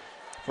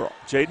for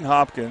Jaden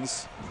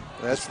Hopkins.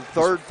 That's the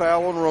third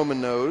foul on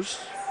Roman Nose,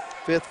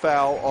 5th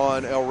foul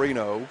on El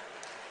Reno.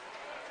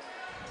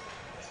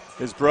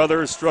 His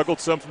brother has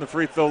struggled some from the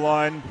free throw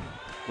line,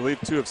 I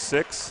believe 2 of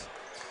 6.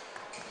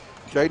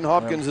 Jaden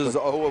Hopkins is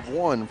 0 of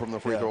 1 from the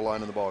free throw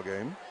line in the ball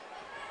game.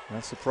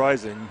 That's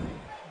surprising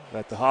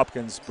that the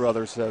Hopkins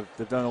brothers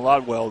they've done a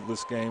lot well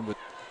this game. But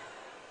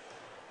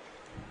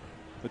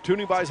the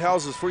Toonie Buys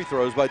Houses free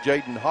throws by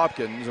Jaden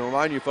Hopkins. And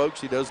remind you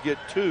folks, he does get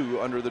 2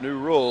 under the new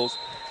rules.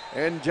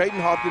 And Jaden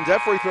Hopkins,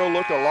 that free throw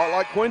looked a lot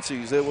like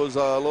Quincy's. It was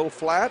a little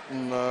flat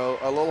and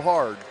a little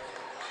hard.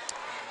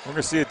 We're going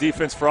to see a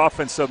defense for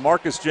offense.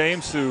 Marcus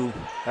James, who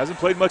hasn't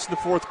played much in the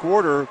fourth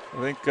quarter,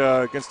 I think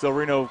against El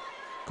Reno,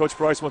 Coach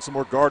Price wants a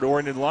more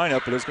guard-oriented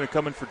lineup, but is going to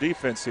come in for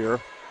defense here.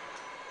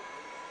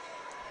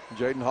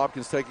 Jaden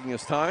Hopkins taking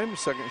his time.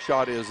 Second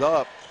shot is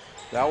up.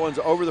 That one's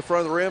over the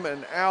front of the rim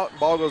and out.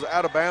 Ball goes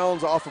out of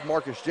bounds off of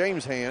Marcus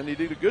James' hand. He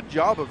did a good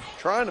job of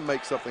trying to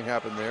make something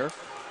happen there.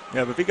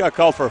 Yeah, but if he got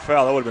called for a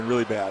foul, that would have been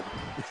really bad.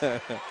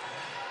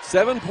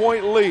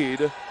 7-point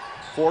lead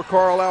for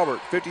Carl Albert.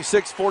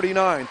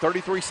 56-49,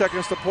 33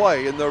 seconds to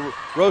play in the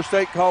Rose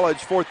State College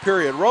fourth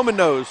period. Roman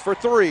Nose for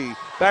 3.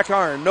 Back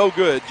iron, no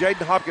good.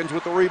 Jaden Hopkins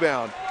with the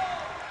rebound.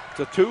 It's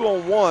a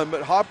 2-on-1,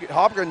 but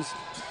Hopkins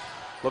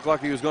looked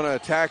like he was going to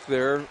attack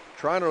there,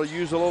 trying to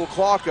use a little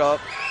clock up.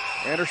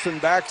 Anderson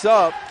backs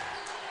up.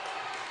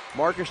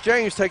 Marcus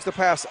James takes the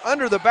pass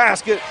under the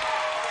basket,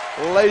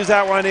 lays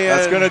that one in.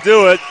 That's going to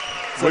do it.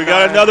 We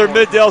got another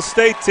Middale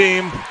State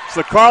team. It's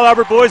the Carl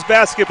Albert boys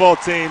basketball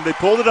team. They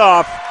pulled it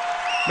off.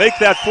 Make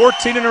that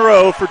 14 in a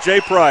row for Jay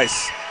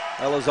Price.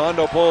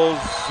 Elizondo pulls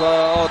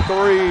a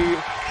 3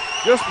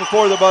 just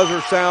before the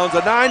buzzer sounds.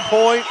 A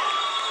 9-point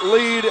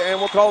lead, and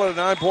we'll call it a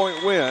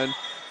 9-point win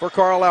for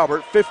Carl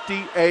Albert,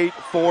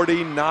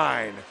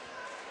 58-49.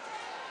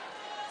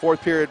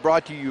 Fourth period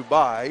brought to you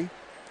by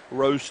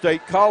Rose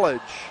State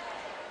College.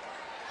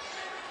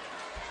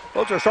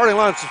 Folks, our starting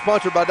line is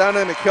sponsored by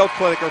Dynamic Health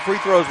Clinic. Our free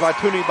throws by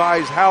Toonie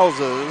Buys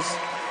Houses.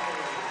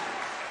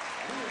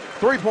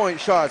 3-point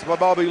shots by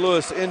Bobby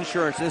Lewis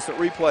Insurance Instant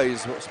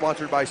Replays,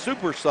 sponsored by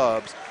Super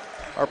Subs.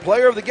 Our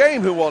player of the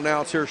game, who we'll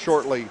announce here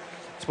shortly,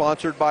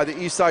 sponsored by the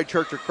Eastside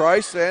Church of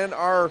Christ. And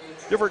our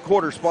different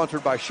quarter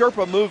sponsored by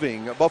Sherpa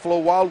Moving, Buffalo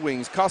Wild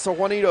Wings, Casa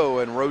Juanito,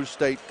 and Rose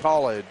State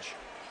College.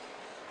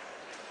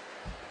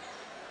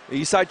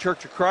 Eastside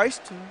Church of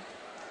Christ.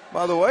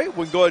 By the way,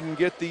 we can go ahead and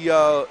get the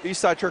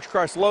Eastside Church of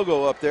Christ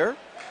logo up there.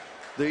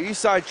 The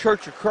Eastside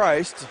Church of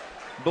Christ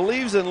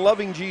believes in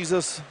loving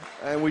Jesus,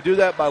 and we do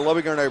that by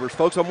loving our neighbors.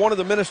 Folks, I'm one of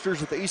the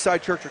ministers at the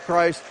Eastside Church of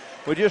Christ.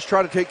 We just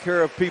try to take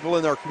care of people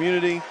in our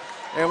community.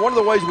 And one of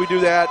the ways we do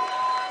that,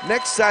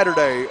 next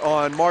Saturday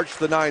on March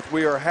the 9th,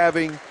 we are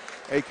having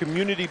a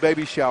community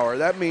baby shower.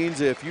 That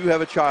means if you have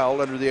a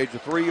child under the age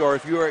of 3 or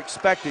if you are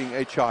expecting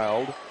a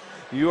child,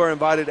 you are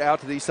invited out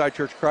to the Eastside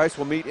Church of Christ.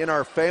 We'll meet in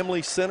our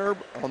family center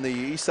on the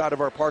east side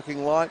of our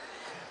parking lot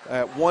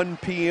at 1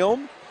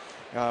 p.m.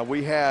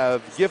 We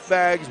have gift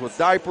bags with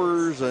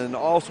diapers and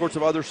all sorts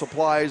of other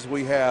supplies.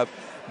 We have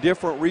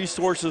different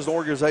resources and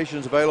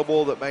organizations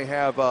available that may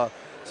have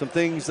some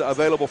things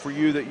available for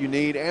you that you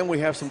need. And we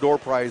have some door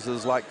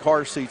prizes like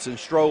car seats and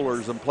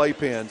strollers and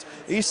playpens.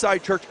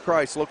 Eastside Church of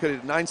Christ,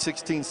 located at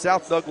 916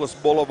 South Douglas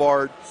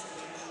Boulevard.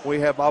 We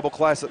have Bible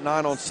class at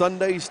 9 on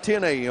Sundays,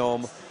 10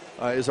 a.m.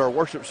 Is our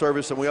worship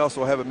service, and we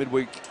also have a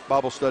midweek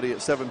Bible study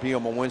at 7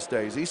 p.m. on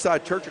Wednesdays.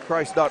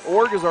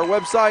 EastSideChurchOfChrist.org is our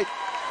website,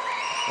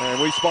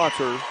 and we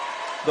sponsor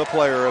the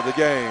player of the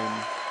game.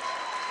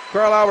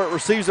 Carl Albert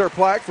receives their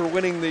plaque for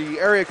winning the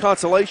area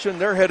consolation.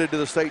 They're headed to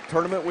the state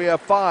tournament. We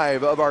have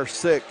 5 of our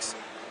 6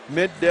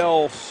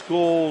 Mid-Dell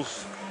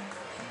schools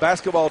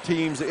basketball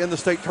teams in the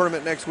state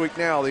tournament next week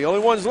now. The only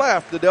ones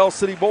left, the Dell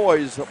City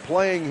boys,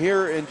 playing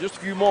here in just a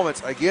few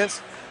moments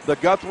against the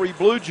Guthrie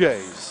Blue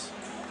Jays.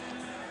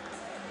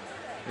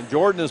 And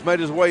Jordan has made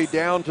his way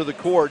down to the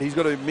court. He's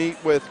going to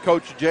meet with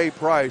Coach Jay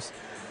Price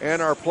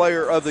and our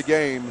player of the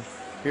game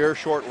here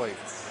shortly.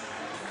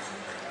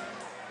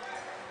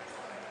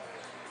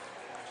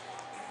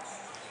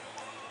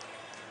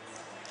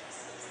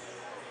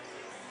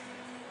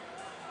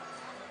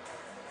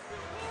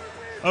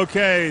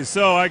 Okay,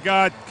 so I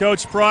got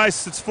Coach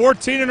Price. It's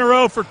 14 in a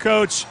row for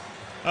Coach.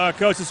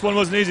 Coach, this one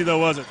wasn't easy, though,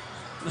 was it?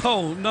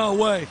 Oh, no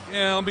way.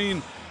 Yeah, I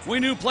mean, we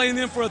knew playing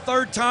them for a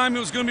third time it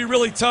was going to be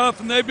really tough,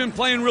 and they've been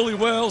playing really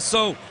well.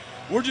 So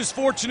we're just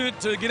fortunate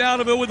to get out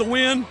of it with a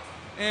win.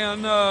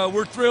 and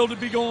we're thrilled to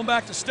be going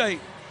back to state.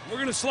 We're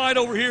going to slide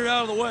over here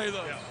out of the way,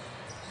 though.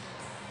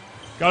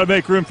 Got to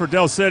make room for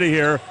Del City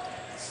here.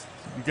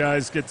 You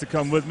guys get to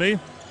come with me.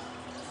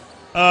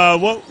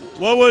 What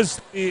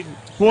was the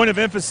point of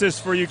emphasis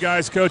for you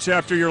guys, Coach,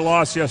 after your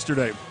loss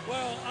yesterday?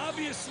 Well,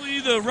 obviously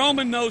the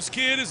Roman-nosed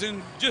kid is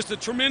just a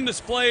tremendous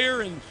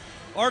player, and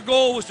our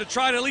goal was to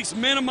try to at least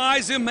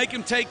minimize him, make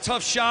him take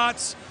tough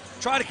shots,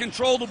 try to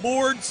control the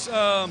boards.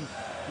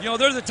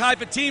 They're the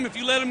type of team, if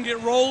you let them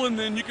get rolling,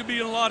 then you could be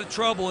in a lot of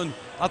trouble. And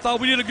I thought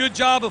we did a good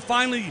job of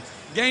finally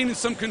gaining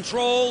some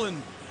control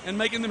and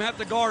making them have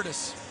to guard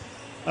us.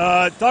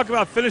 Talk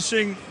about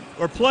finishing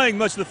or playing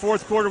much of the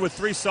fourth quarter with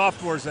 3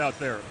 sophomores out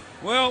there.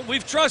 Well,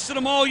 we've trusted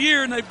them all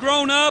year, and they've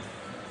grown up,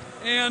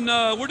 and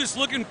we're just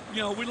looking,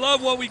 we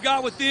love what we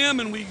got with them,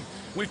 and we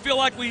feel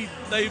like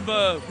they've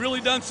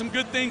really done some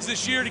good things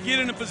this year to get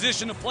in a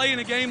position to play in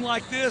a game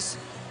like this.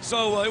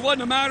 So it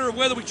wasn't a matter of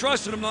whether we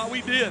trusted them or not.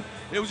 We did.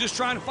 It was just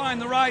trying to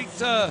find the right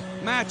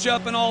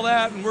matchup and all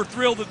that, and we're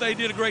thrilled that they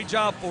did a great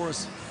job for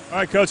us. All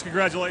right, Coach,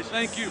 congratulations.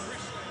 Thank you.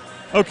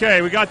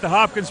 Okay, we got the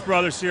Hopkins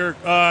brothers here.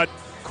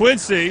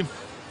 Quincy,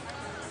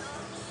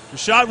 the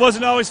shot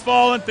wasn't always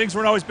falling. Things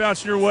weren't always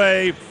bouncing your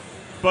way,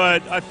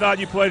 but I thought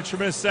you played a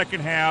tremendous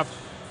second half,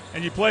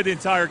 and you played the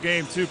entire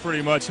game, too,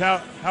 pretty much.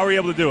 How were you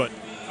able to do it?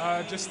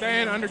 Just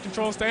staying under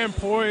control, staying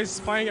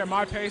poised, playing at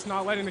my pace,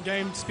 not letting the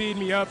game speed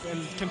me up,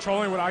 and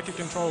controlling what I could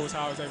control was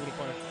how I was able to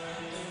play.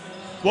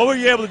 What were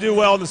you able to do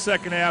well in the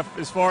second half?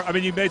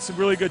 You made some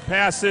really good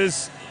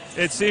passes.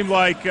 It seemed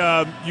like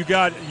you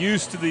got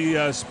used to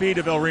the speed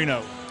of El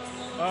Reno.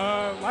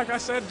 Like I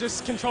said,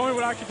 just controlling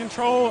what I could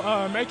control,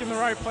 making the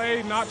right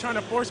play, not trying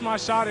to force my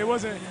shot. It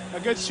wasn't a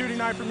good shooting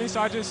night for me,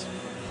 so I just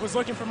was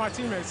looking for my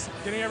teammates,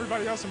 getting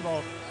everybody else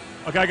involved.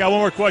 Okay, I got one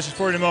more question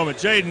for you in a moment.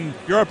 Jaden,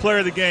 you're our player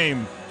of the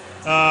game.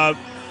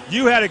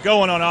 You had it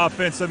going on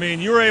offense.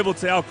 You were able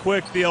to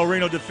outquick the El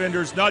Reno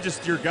defenders, not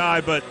just your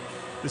guy, but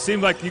it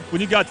seemed like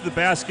when you got to the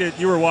basket,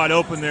 you were wide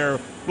open there.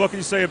 What can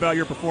you say about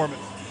your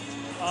performance?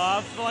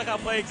 I feel like I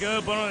played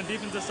good, but on the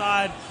defensive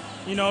side,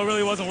 it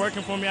really wasn't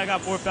working for me. I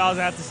got 4 fouls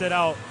and I had to sit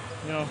out,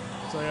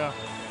 so yeah.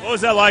 What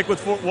was that like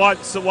with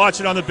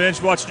watching on the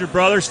bench, watching your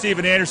brother,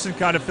 Steven Anderson,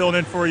 kind of filling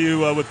in for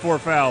you with 4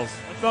 fouls?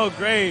 It felt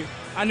great.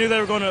 I knew they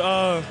were going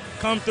to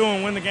come through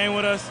and win the game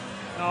with us,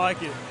 and I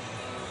like it.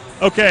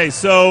 Okay,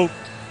 so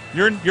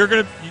you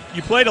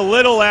played a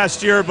little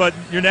last year, but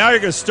you're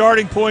a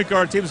starting point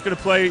guard. Team's going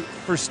to play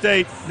for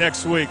state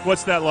next week.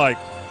 What's that like?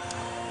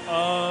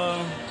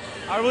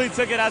 I really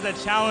took it as a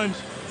challenge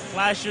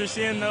last year,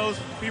 seeing those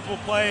people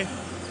play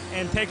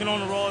and taking on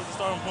the role as the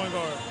starting point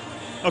guard.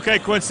 Okay,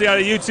 Quincy, out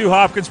of you two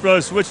Hopkins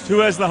brothers, who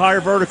has the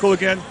higher vertical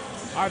again?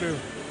 I do.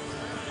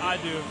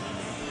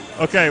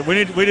 Okay, we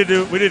need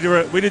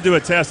to do a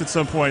test at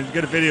some point.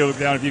 Get a video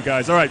down of you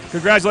guys. All right,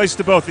 congratulations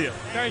to both of you.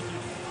 Thank you.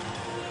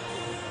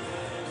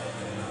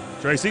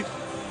 Tracy.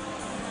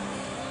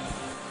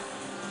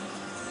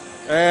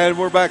 And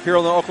we're back here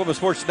on the Oklahoma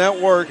Sports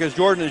Network as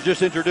Jordan has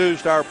just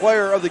introduced our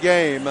player of the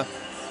game,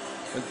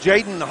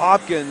 Jaden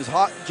Hopkins.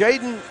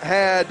 Jaden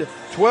had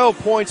 12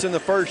 points in the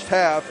first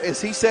half.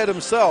 As he said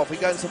himself, he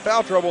got in some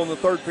foul trouble in the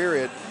third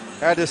period,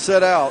 had to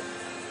sit out.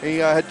 He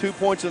had 2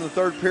 points in the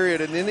third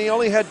period, and then he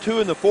only had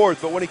 2 in the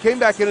fourth. But when he came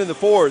back in the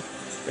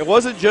fourth, it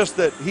wasn't just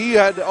that he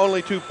had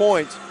only 2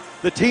 points.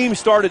 The team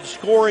started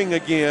scoring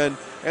again,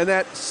 and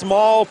that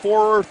small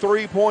 4 or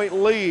 3 point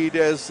lead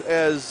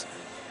as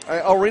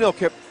El Reno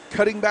kept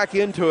cutting back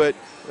into it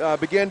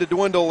began to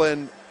dwindle,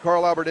 and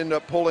Carl Albert ended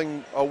up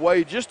pulling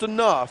away just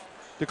enough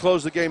to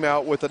close the game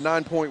out with a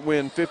 9-point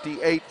win,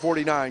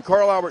 58-49.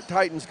 Carl Albert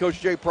Titans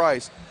coach Jay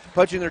Price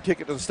punching their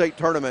ticket to the state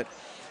tournament.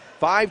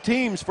 5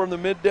 teams from the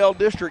Mid-Del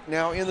District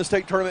now in the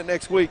state tournament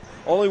next week.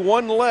 Only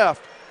one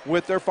left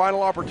with their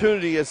final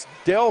opportunity is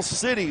Del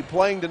City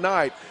playing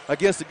tonight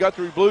against the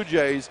Guthrie Blue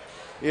Jays.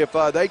 If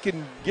they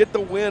can get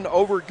the win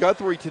over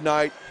Guthrie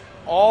tonight,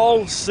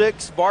 all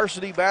 6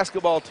 varsity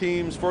basketball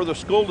teams for the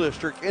school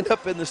district end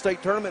up in the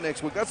state tournament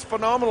next week. That's a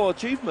phenomenal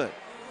achievement.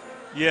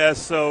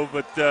 Yes,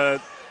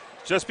 but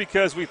just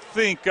because we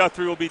think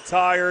Guthrie will be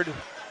tired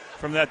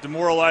from that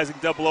demoralizing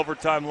double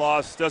overtime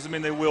loss doesn't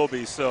mean they will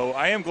be. So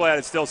I am glad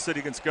it's Del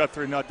City against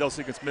Guthrie, not Del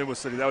City against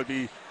Midwest City. That'd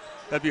be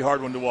a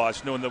hard one to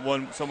watch, knowing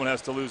that someone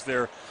has to lose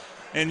there.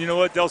 And you know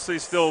what, Del City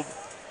still,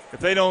 if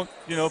they don't,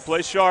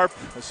 play sharp,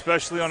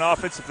 especially on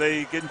offense, if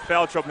they get in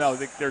foul trouble now,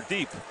 they're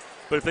deep.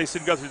 But if they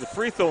send Guthrie to the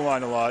free throw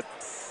line a lot,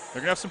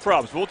 they're going to have some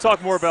problems. But we'll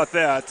talk more about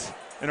that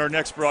in our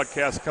next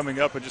broadcast coming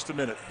up in just a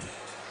minute.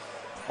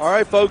 All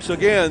right, folks,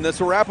 again,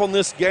 that's a wrap on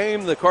this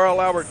game. The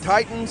Carl Albert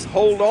Titans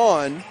hold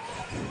on.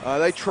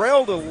 They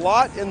trailed a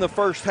lot in the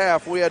first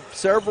half. We had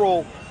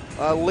several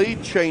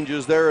lead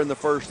changes there in the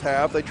first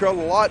half. They trailed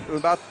a lot,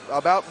 about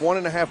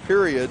 1.5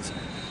 periods,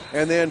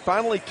 and then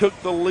finally took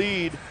the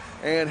lead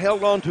and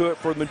held on to it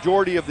for the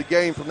majority of the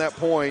game from that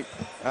point.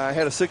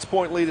 Had a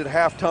 6-point lead at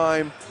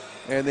halftime,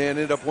 and then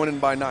ended up winning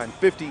by 9.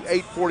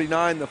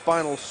 58-49, the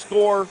final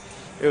score.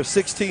 It was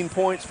 16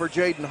 points for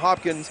Jaden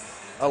Hopkins,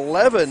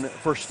 11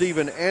 for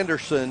Steven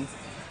Anderson.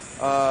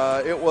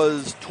 It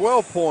was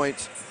 12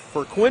 points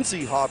for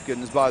Quincy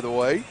Hopkins, by the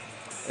way,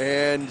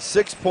 and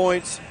 6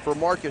 points for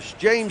Marcus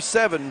James,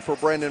 7 for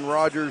Brandon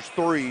Rogers,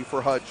 3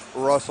 for Hutch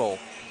Russell.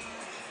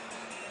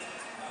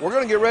 We're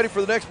going to get ready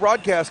for the next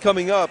broadcast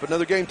coming up.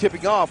 Another game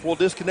tipping off. We'll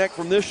disconnect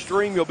from this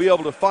stream. You'll be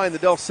able to find the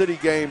Del City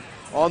game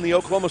on the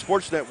Oklahoma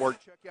Sports Network.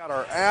 Check out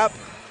our app,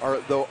 our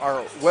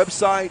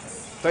website,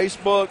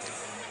 Facebook,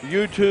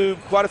 YouTube,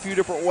 quite a few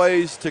different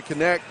ways to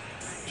connect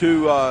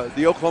to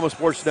the Oklahoma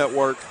Sports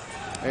Network.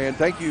 And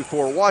thank you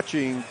for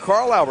watching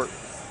Carl Albert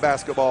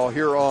basketball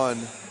here on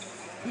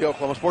the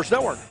Oklahoma Sports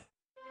Network.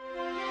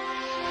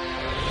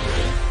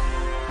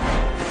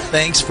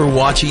 Thanks for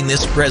watching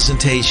this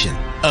presentation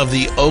of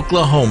the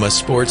Oklahoma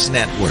Sports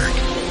Network.